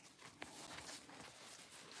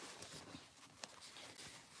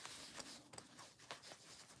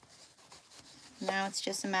 Now it's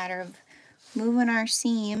just a matter of moving our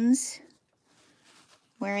seams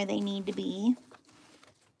where they need to be.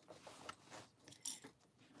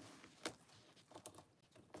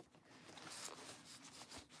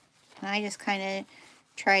 And I just kind of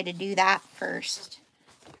try to do that first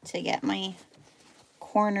to get my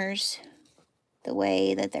corners the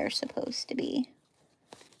way that they're supposed to be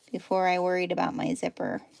before I worried about my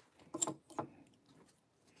zipper.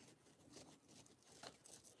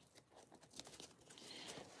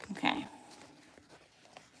 Okay.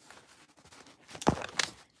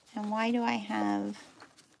 And why do I have,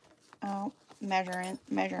 oh,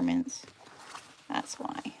 measurements? That's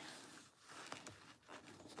why.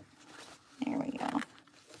 There we go.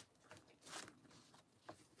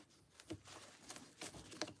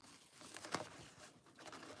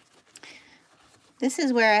 This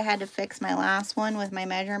is where I had to fix my last one with my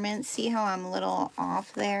measurements. See how I'm a little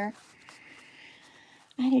off there?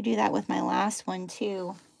 I had to do that with my last one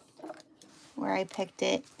too, where I picked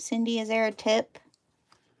it. Cindy, is there a tip?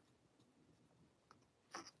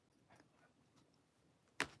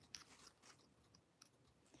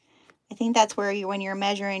 I think that's where you, when you're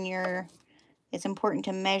measuring it's important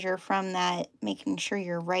to measure from that, making sure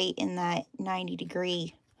you're right in that 90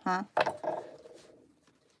 degree, huh?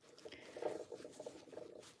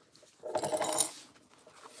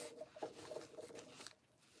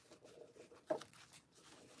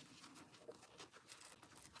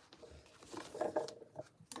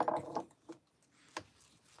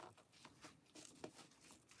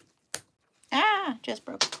 Ah, just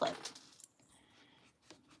broke a clip.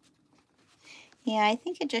 Yeah, I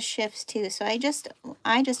think it just shifts too. So I just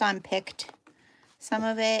unpicked some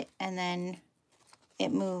of it, and then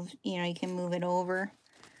it moved, you know, you can move it over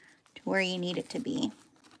to where you need it to be.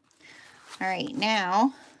 All right,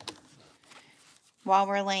 now, while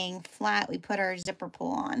we're laying flat, we put our zipper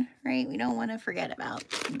pull on, right? We don't want to forget about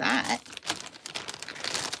that.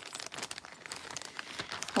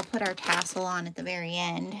 put our tassel on at the very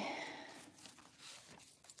end.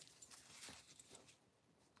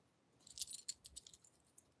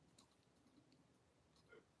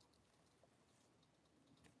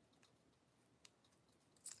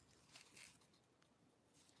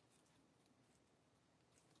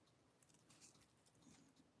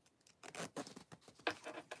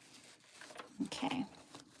 Okay.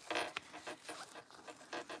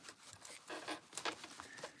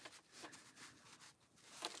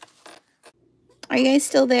 Are you guys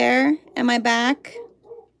still there? Am I back?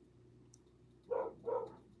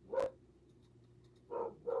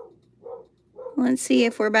 Let's see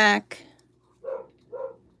if we're back.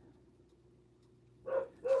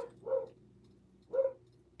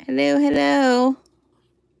 Hello, hello.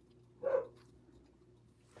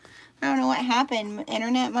 I don't know what happened.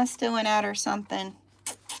 Internet must have went out or something.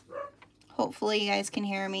 Hopefully you guys can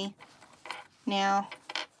hear me now.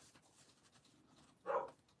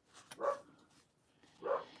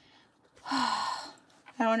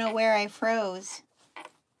 I don't know where I froze.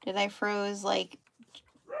 Did I froze like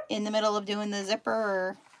in the middle of doing the zipper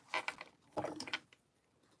or...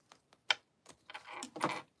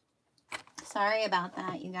 Sorry about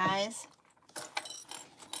that, you guys.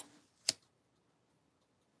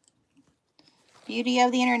 Beauty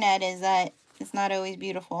of the internet is that it's not always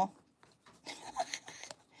beautiful.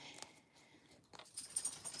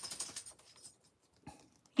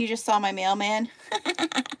 You just saw my mailman?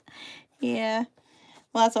 Yeah.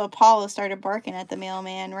 Well, that's what Apollo started barking at the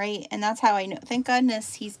mailman, right? And that's how I know. Thank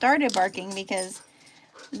goodness he started barking, because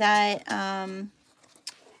that,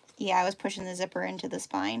 yeah, I was pushing the zipper into the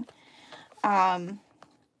spine.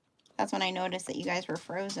 That's when I noticed that you guys were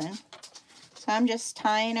frozen. So I'm just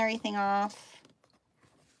tying everything off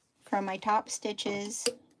from my top stitches.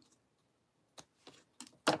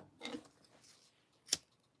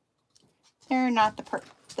 They're not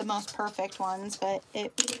the most perfect ones, but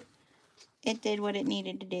it did what it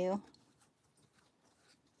needed to do.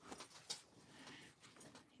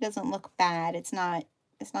 It doesn't look bad. It's not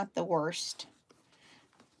the worst.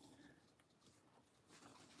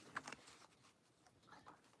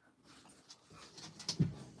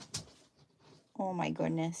 Oh my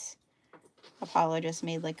goodness. Apollo just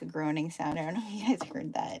made like a groaning sound. I don't know if you guys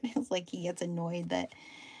heard that. It's like he gets annoyed that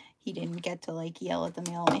he didn't get to like yell at the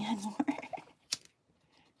mailman more.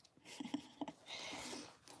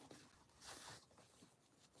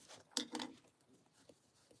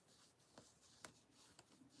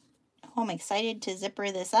 Oh, I'm excited to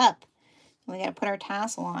zipper this up. We gotta put our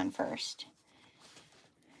tassel on first.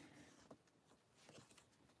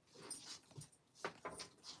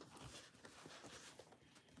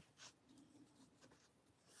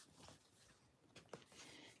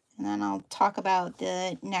 And then I'll talk about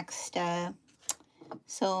the next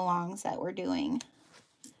sew-alongs that we're doing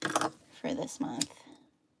for this month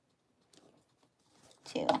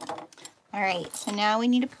too. All right, so now we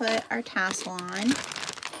need to put our tassel on.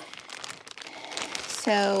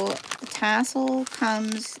 So the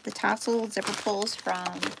tassel zipper pulls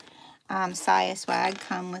from Saya Swag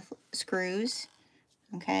come with screws,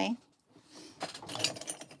 okay?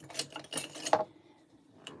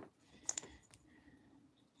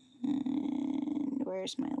 And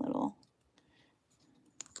where's my little...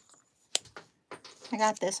 I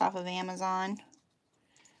got this off of Amazon.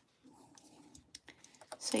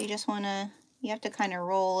 So you just want to, you have to kind of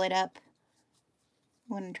roll it up.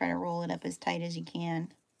 You want to try to roll it up as tight as you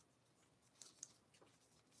can.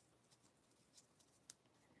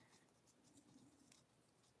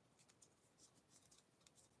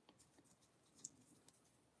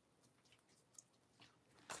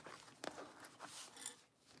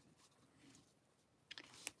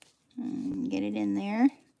 And get it in there.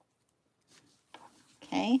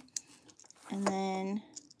 Okay. And then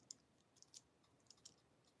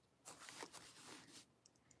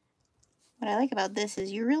what I like about this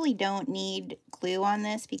is you really don't need glue on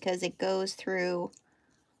this because it goes through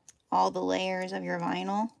all the layers of your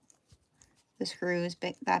vinyl. The screw is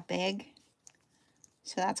that big.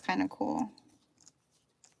 So that's kind of cool.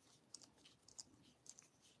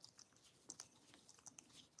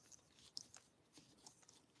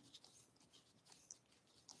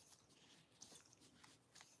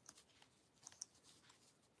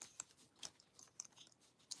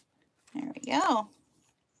 There we go.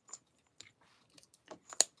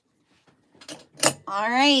 All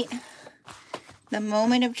right. The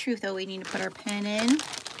moment of truth. Oh, we need to put our pen in.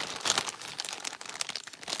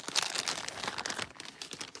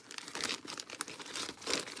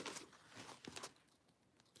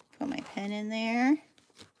 Put my pen in there.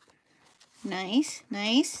 Nice,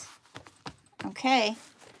 nice. Okay,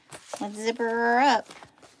 let's zipper her up.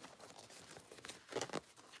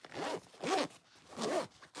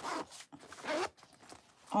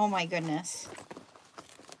 Oh my goodness.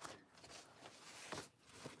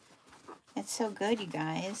 It's so good, you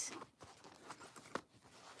guys.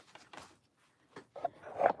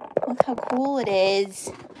 Look how cool it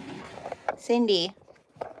is. Cindy,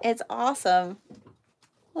 it's awesome.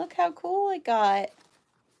 Look how cool it got.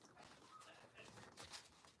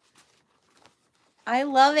 I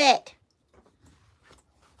love it.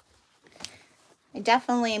 I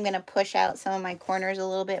definitely am going to push out some of my corners a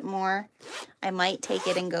little bit more. I might take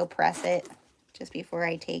it and go press it just before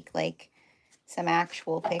I take like some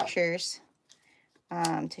actual pictures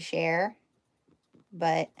to share.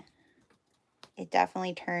 But it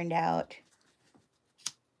definitely turned out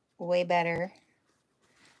way better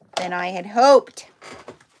than I had hoped.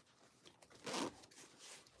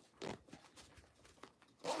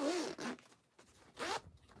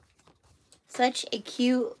 Such a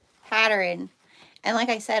cute pattern. And like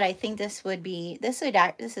I said, I think this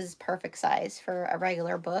is perfect size for a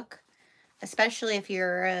regular book, especially if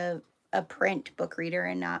you're a print book reader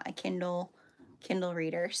and not a Kindle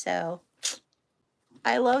reader. So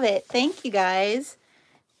I love it. Thank you guys.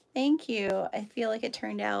 Thank you. I feel like it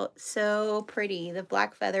turned out so pretty. The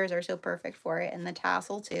black feathers are so perfect for it, and the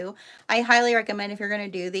tassel too. I highly recommend if you're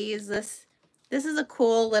going to do these, this is a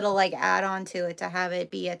cool little like add-on to it to have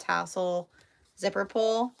it be a tassel zipper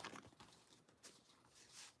pull.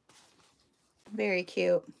 Very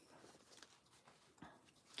cute.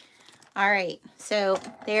 All right, so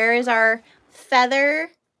there's our feather.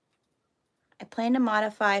 I plan to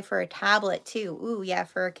modify for a tablet too. Ooh, yeah,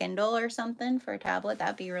 for a Kindle or something for a tablet.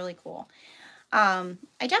 That'd be really cool. I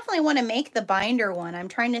definitely want to make the binder one. I'm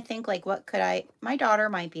trying to think like what could my daughter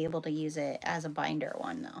might be able to use it as a binder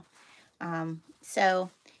one though. So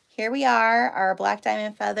here we are, our black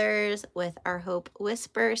diamond feathers with our Hope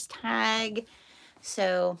Whispers tag.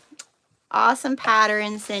 So awesome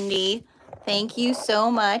pattern, Cindy. Thank you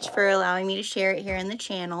so much for allowing me to share it here in the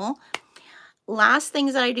channel. Last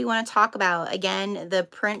things that I do want to talk about. Again, the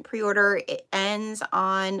print pre-order, it ends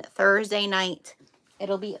on Thursday night.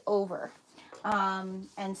 It'll be over.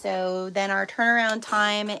 And so then our turnaround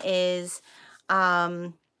time is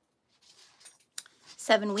 7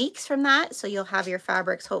 weeks from that. So you'll have your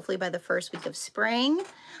fabrics hopefully by the first week of spring.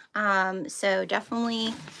 So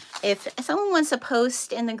definitely, if someone wants to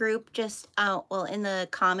post in the group, just, well, in the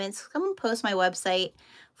comments, come post my website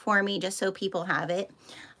for me just so people have it.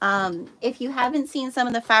 If you haven't seen some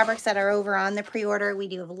of the fabrics that are over on the pre-order, we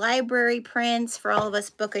do have library prints for all of us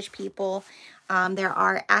bookish people. There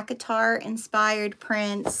are ACOTAR inspired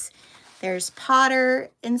prints. There's Potter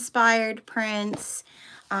inspired prints.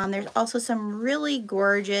 There's also some really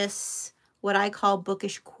gorgeous, what I call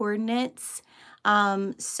bookish coordinates.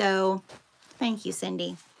 So thank you,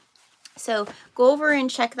 Cindy. So go over and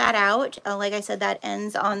check that out. Like I said, that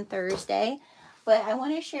ends on Thursday. But I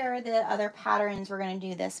want to share the other patterns we're going to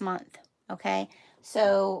do this month. Okay.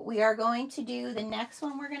 So we are going to do, the next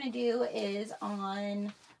one we're going to do is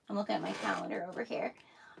on, I'm looking at my calendar over here.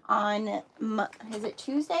 On, is it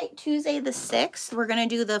Tuesday? Tuesday the 6th, we're going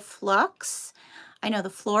to do the Flux. I know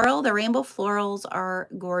the rainbow florals are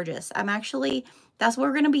gorgeous. That's what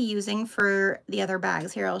we're going to be using for the other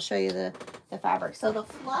bags. Here, I'll show you the fabric. So the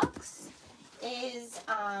Flux is,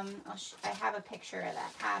 I have a picture of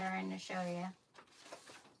that pattern to show you.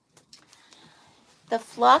 The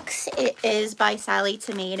Flux is by Sally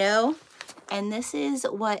Tomato, and this is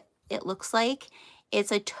what it looks like.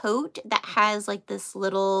 It's a tote that has like this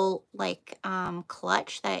little like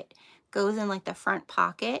clutch that goes in like the front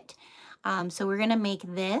pocket. So we're gonna make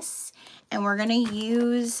this, and we're gonna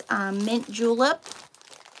use Mint Julep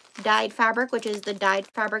dyed fabric, which is the dyed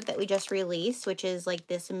fabric that we just released, which is like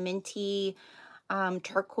this minty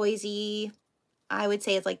turquoisey. I would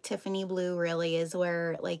say it's like Tiffany blue really is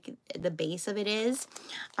where like the base of it is.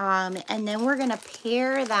 And then we're gonna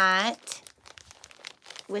pair that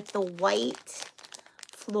with the white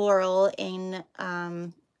floral in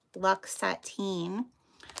Luxe Sateen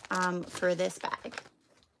for this bag.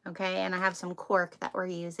 Okay, and I have some cork that we're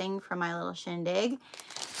using for my little shindig.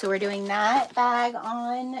 So we're doing that bag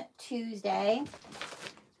on Tuesday.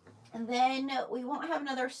 And then we won't have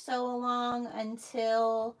another sew along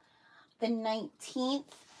until the 19th,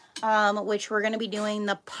 which we're going to be doing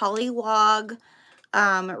the Polywog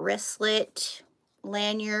wristlet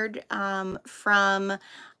lanyard from,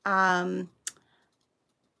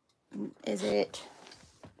 is it,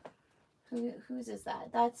 whose is that?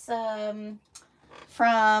 That's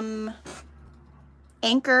from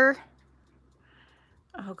Anchor.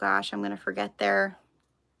 Oh gosh, I'm going to forget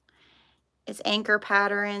it's Anchor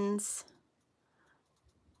Patterns,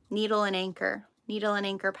 Needle and Anchor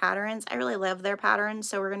Patterns. I really love their patterns,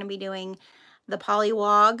 so we're going to be doing the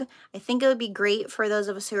Polywog. I think it would be great for those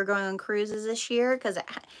of us who are going on cruises this year, because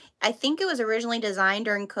I think it was originally designed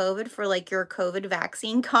during COVID for like your COVID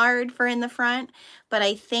vaccine card for in the front. But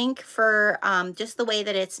I think for just the way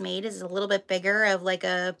that it's made is a little bit bigger of like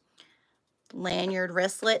a lanyard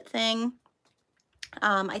wristlet thing.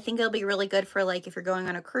 I think it'll be really good for like if you're going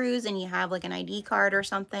on a cruise and you have like an ID card or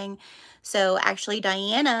something. So actually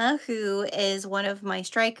Diana, who is one of my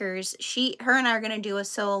strikers, her and I are going to do a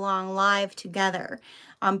sew along live together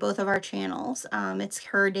on both of our channels. It's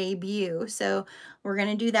her debut, so we're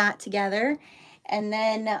going to do that together. And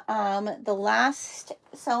then the last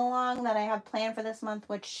sew along that I have planned for this month,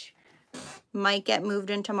 which might get moved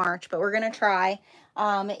into March, but we're going to try,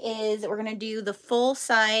 is we're going to do the full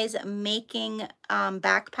size making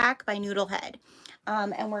backpack by Noodlehead.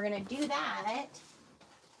 And we're going to do that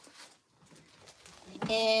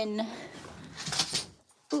in,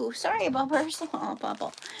 ooh, sorry, bubbers. Oh,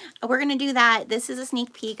 bubble. We're going to do that. This is a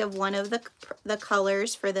sneak peek of one of the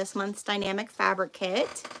colors for this month's dynamic fabric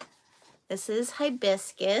kit. This is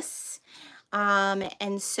hibiscus.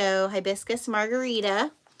 And so hibiscus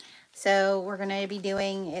margarita. So we're going to be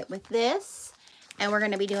doing it with this, and we're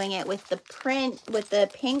going to be doing it with the print, with the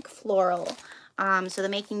pink floral. So the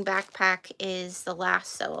making backpack is the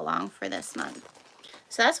last sew along for this month.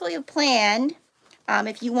 So that's what we have planned.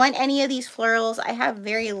 If you want any of these florals, I have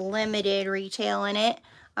very limited retail in it.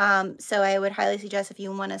 So I would highly suggest if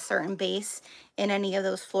you want a certain base in any of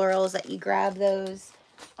those florals that you grab those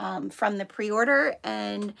from the pre-order.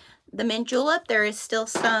 And the mint julep, there is still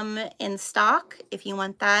some in stock if you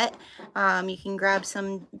want that. You can grab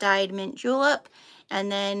some dyed mint julep. And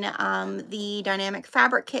then the dynamic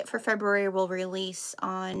fabric kit for February will release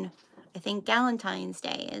on, I think, Valentine's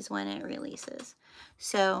Day is when it releases.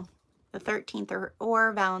 So the 13th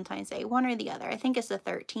or Valentine's Day, one or the other. I think it's the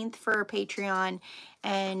 13th for Patreon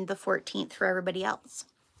and the 14th for everybody else.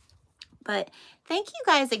 But thank you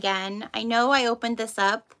guys again. I know I opened this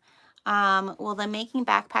up. Will the making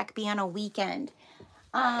backpack be on a weekend?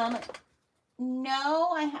 No,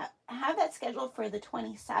 I have that scheduled for the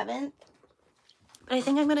 27th, but I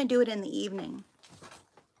think I'm going to do it in the evening.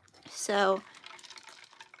 So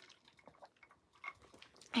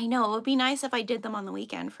I know it would be nice if I did them on the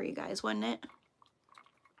weekend for you guys, wouldn't it?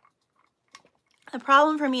 The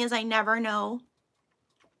problem for me is I never know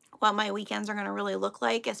what my weekends are going to really look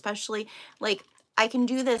like, especially like I can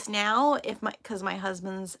do this now because my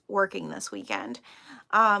husband's working this weekend,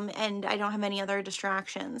 and I don't have any other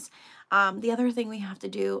distractions. The other thing we have to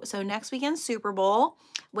do, so next weekend's Super Bowl,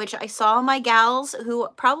 which I saw my gals who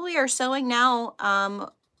probably are sewing now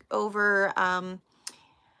over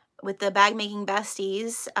with the Bag Making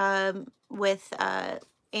Besties with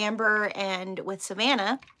Amber and with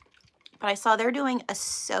Savannah, but I saw they're doing a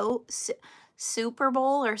Super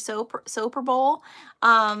Bowl or Super Bowl.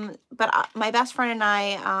 But my best friend and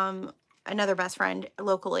I, another best friend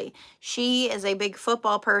locally, she is a big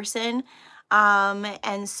football person.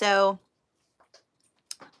 And so,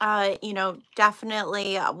 you know,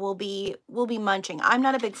 definitely we'll be munching. I'm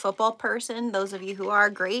not a big football person. Those of you who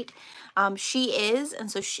are, great. She is.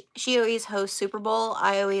 And so she always hosts Super Bowl.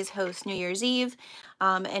 I always host New Year's Eve.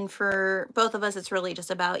 And for both of us, it's really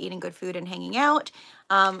just about eating good food and hanging out.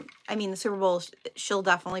 I mean, the Super Bowl, she'll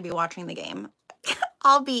definitely be watching the game.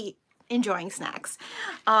 I'll be enjoying snacks.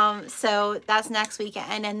 So that's next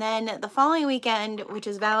weekend. And then the following weekend, which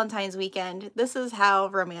is Valentine's weekend, this is how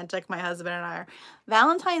romantic my husband and I are.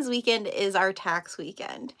 Valentine's weekend is our tax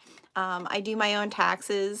weekend. I do my own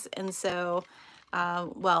taxes, and so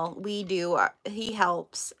well, we do. He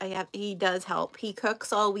helps. He does help. He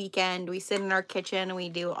cooks all weekend. We sit in our kitchen and we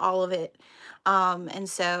do all of it. And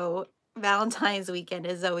so Valentine's weekend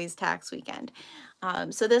is always tax weekend.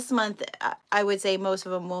 So this month, I would say most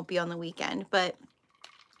of them won't be on the weekend, but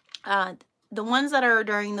the ones that are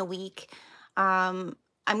during the week,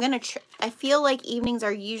 I feel like evenings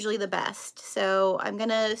are usually the best. So I'm going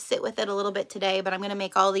to sit with it a little bit today, but I'm going to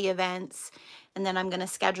make all the events, and then I'm going to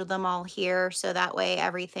schedule them all here. So that way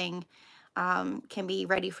everything can be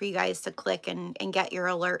ready for you guys to click and get your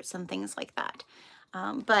alerts and things like that.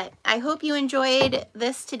 But I hope you enjoyed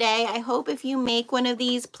this today. I hope if you make one of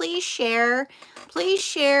these, please share. Please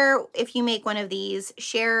share if you make one of these.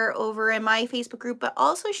 Share over in my Facebook group, but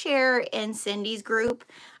also share in Cindy's group.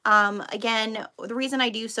 Again, the reason I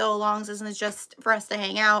do sew alongs isn't just for us to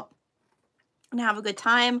hang out and have a good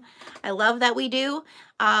time. I love that we do.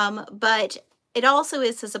 But it also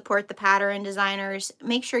is to support the pattern designers.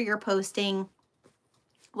 Make sure you're posting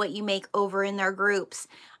what you make over in their groups.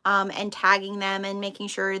 and tagging them and making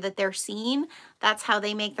sure that they're seen. That's how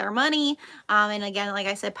they make their money. And again, like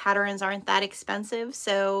I said, patterns aren't that expensive.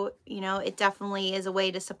 So, you know, it definitely is a way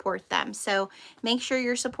to support them. So make sure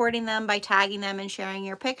you're supporting them by tagging them and sharing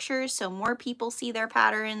your pictures so more people see their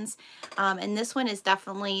patterns. And this one is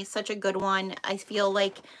definitely such a good one. I feel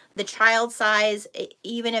like the child size,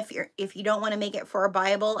 even if you don't want to make it for a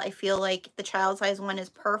Bible, I feel like the child size one is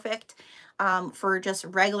perfect for just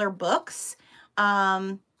regular books.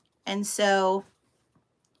 And so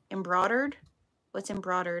embroidered, what's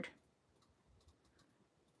embroidered?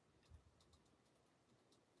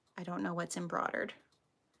 I don't know what's embroidered.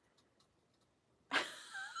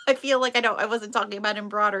 I feel like I wasn't talking about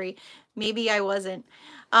embroidery. Maybe I wasn't.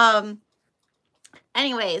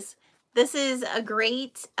 Anyways, this is a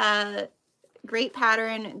great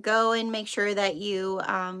pattern. Go and make sure that you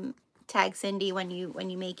tag Cindy when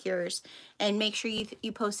you make yours, and make sure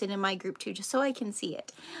you post it in my group too, just so I can see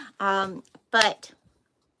it. And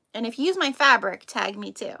if you use my fabric, tag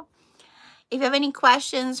me too. If you have any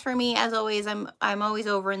questions for me, as always, I'm always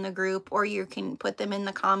over in the group, or you can put them in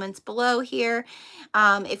the comments below here.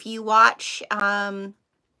 If you watch, how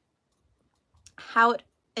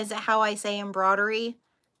I say embroidery?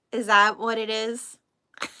 Is that what it is?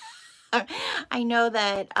 I know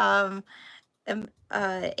that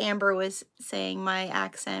Amber was saying my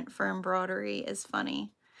accent for embroidery is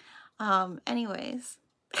funny. Anyways.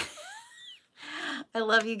 I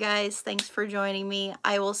love you guys. Thanks for joining me.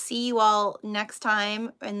 I will see you all next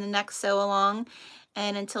time in the next sew along.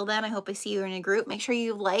 And until then, I hope I see you in a group. Make sure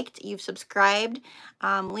you've liked, you've subscribed,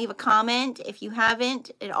 leave a comment if you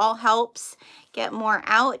haven't. It all helps get more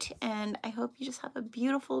out. And I hope you just have a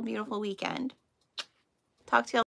beautiful, beautiful weekend. Talk to you all.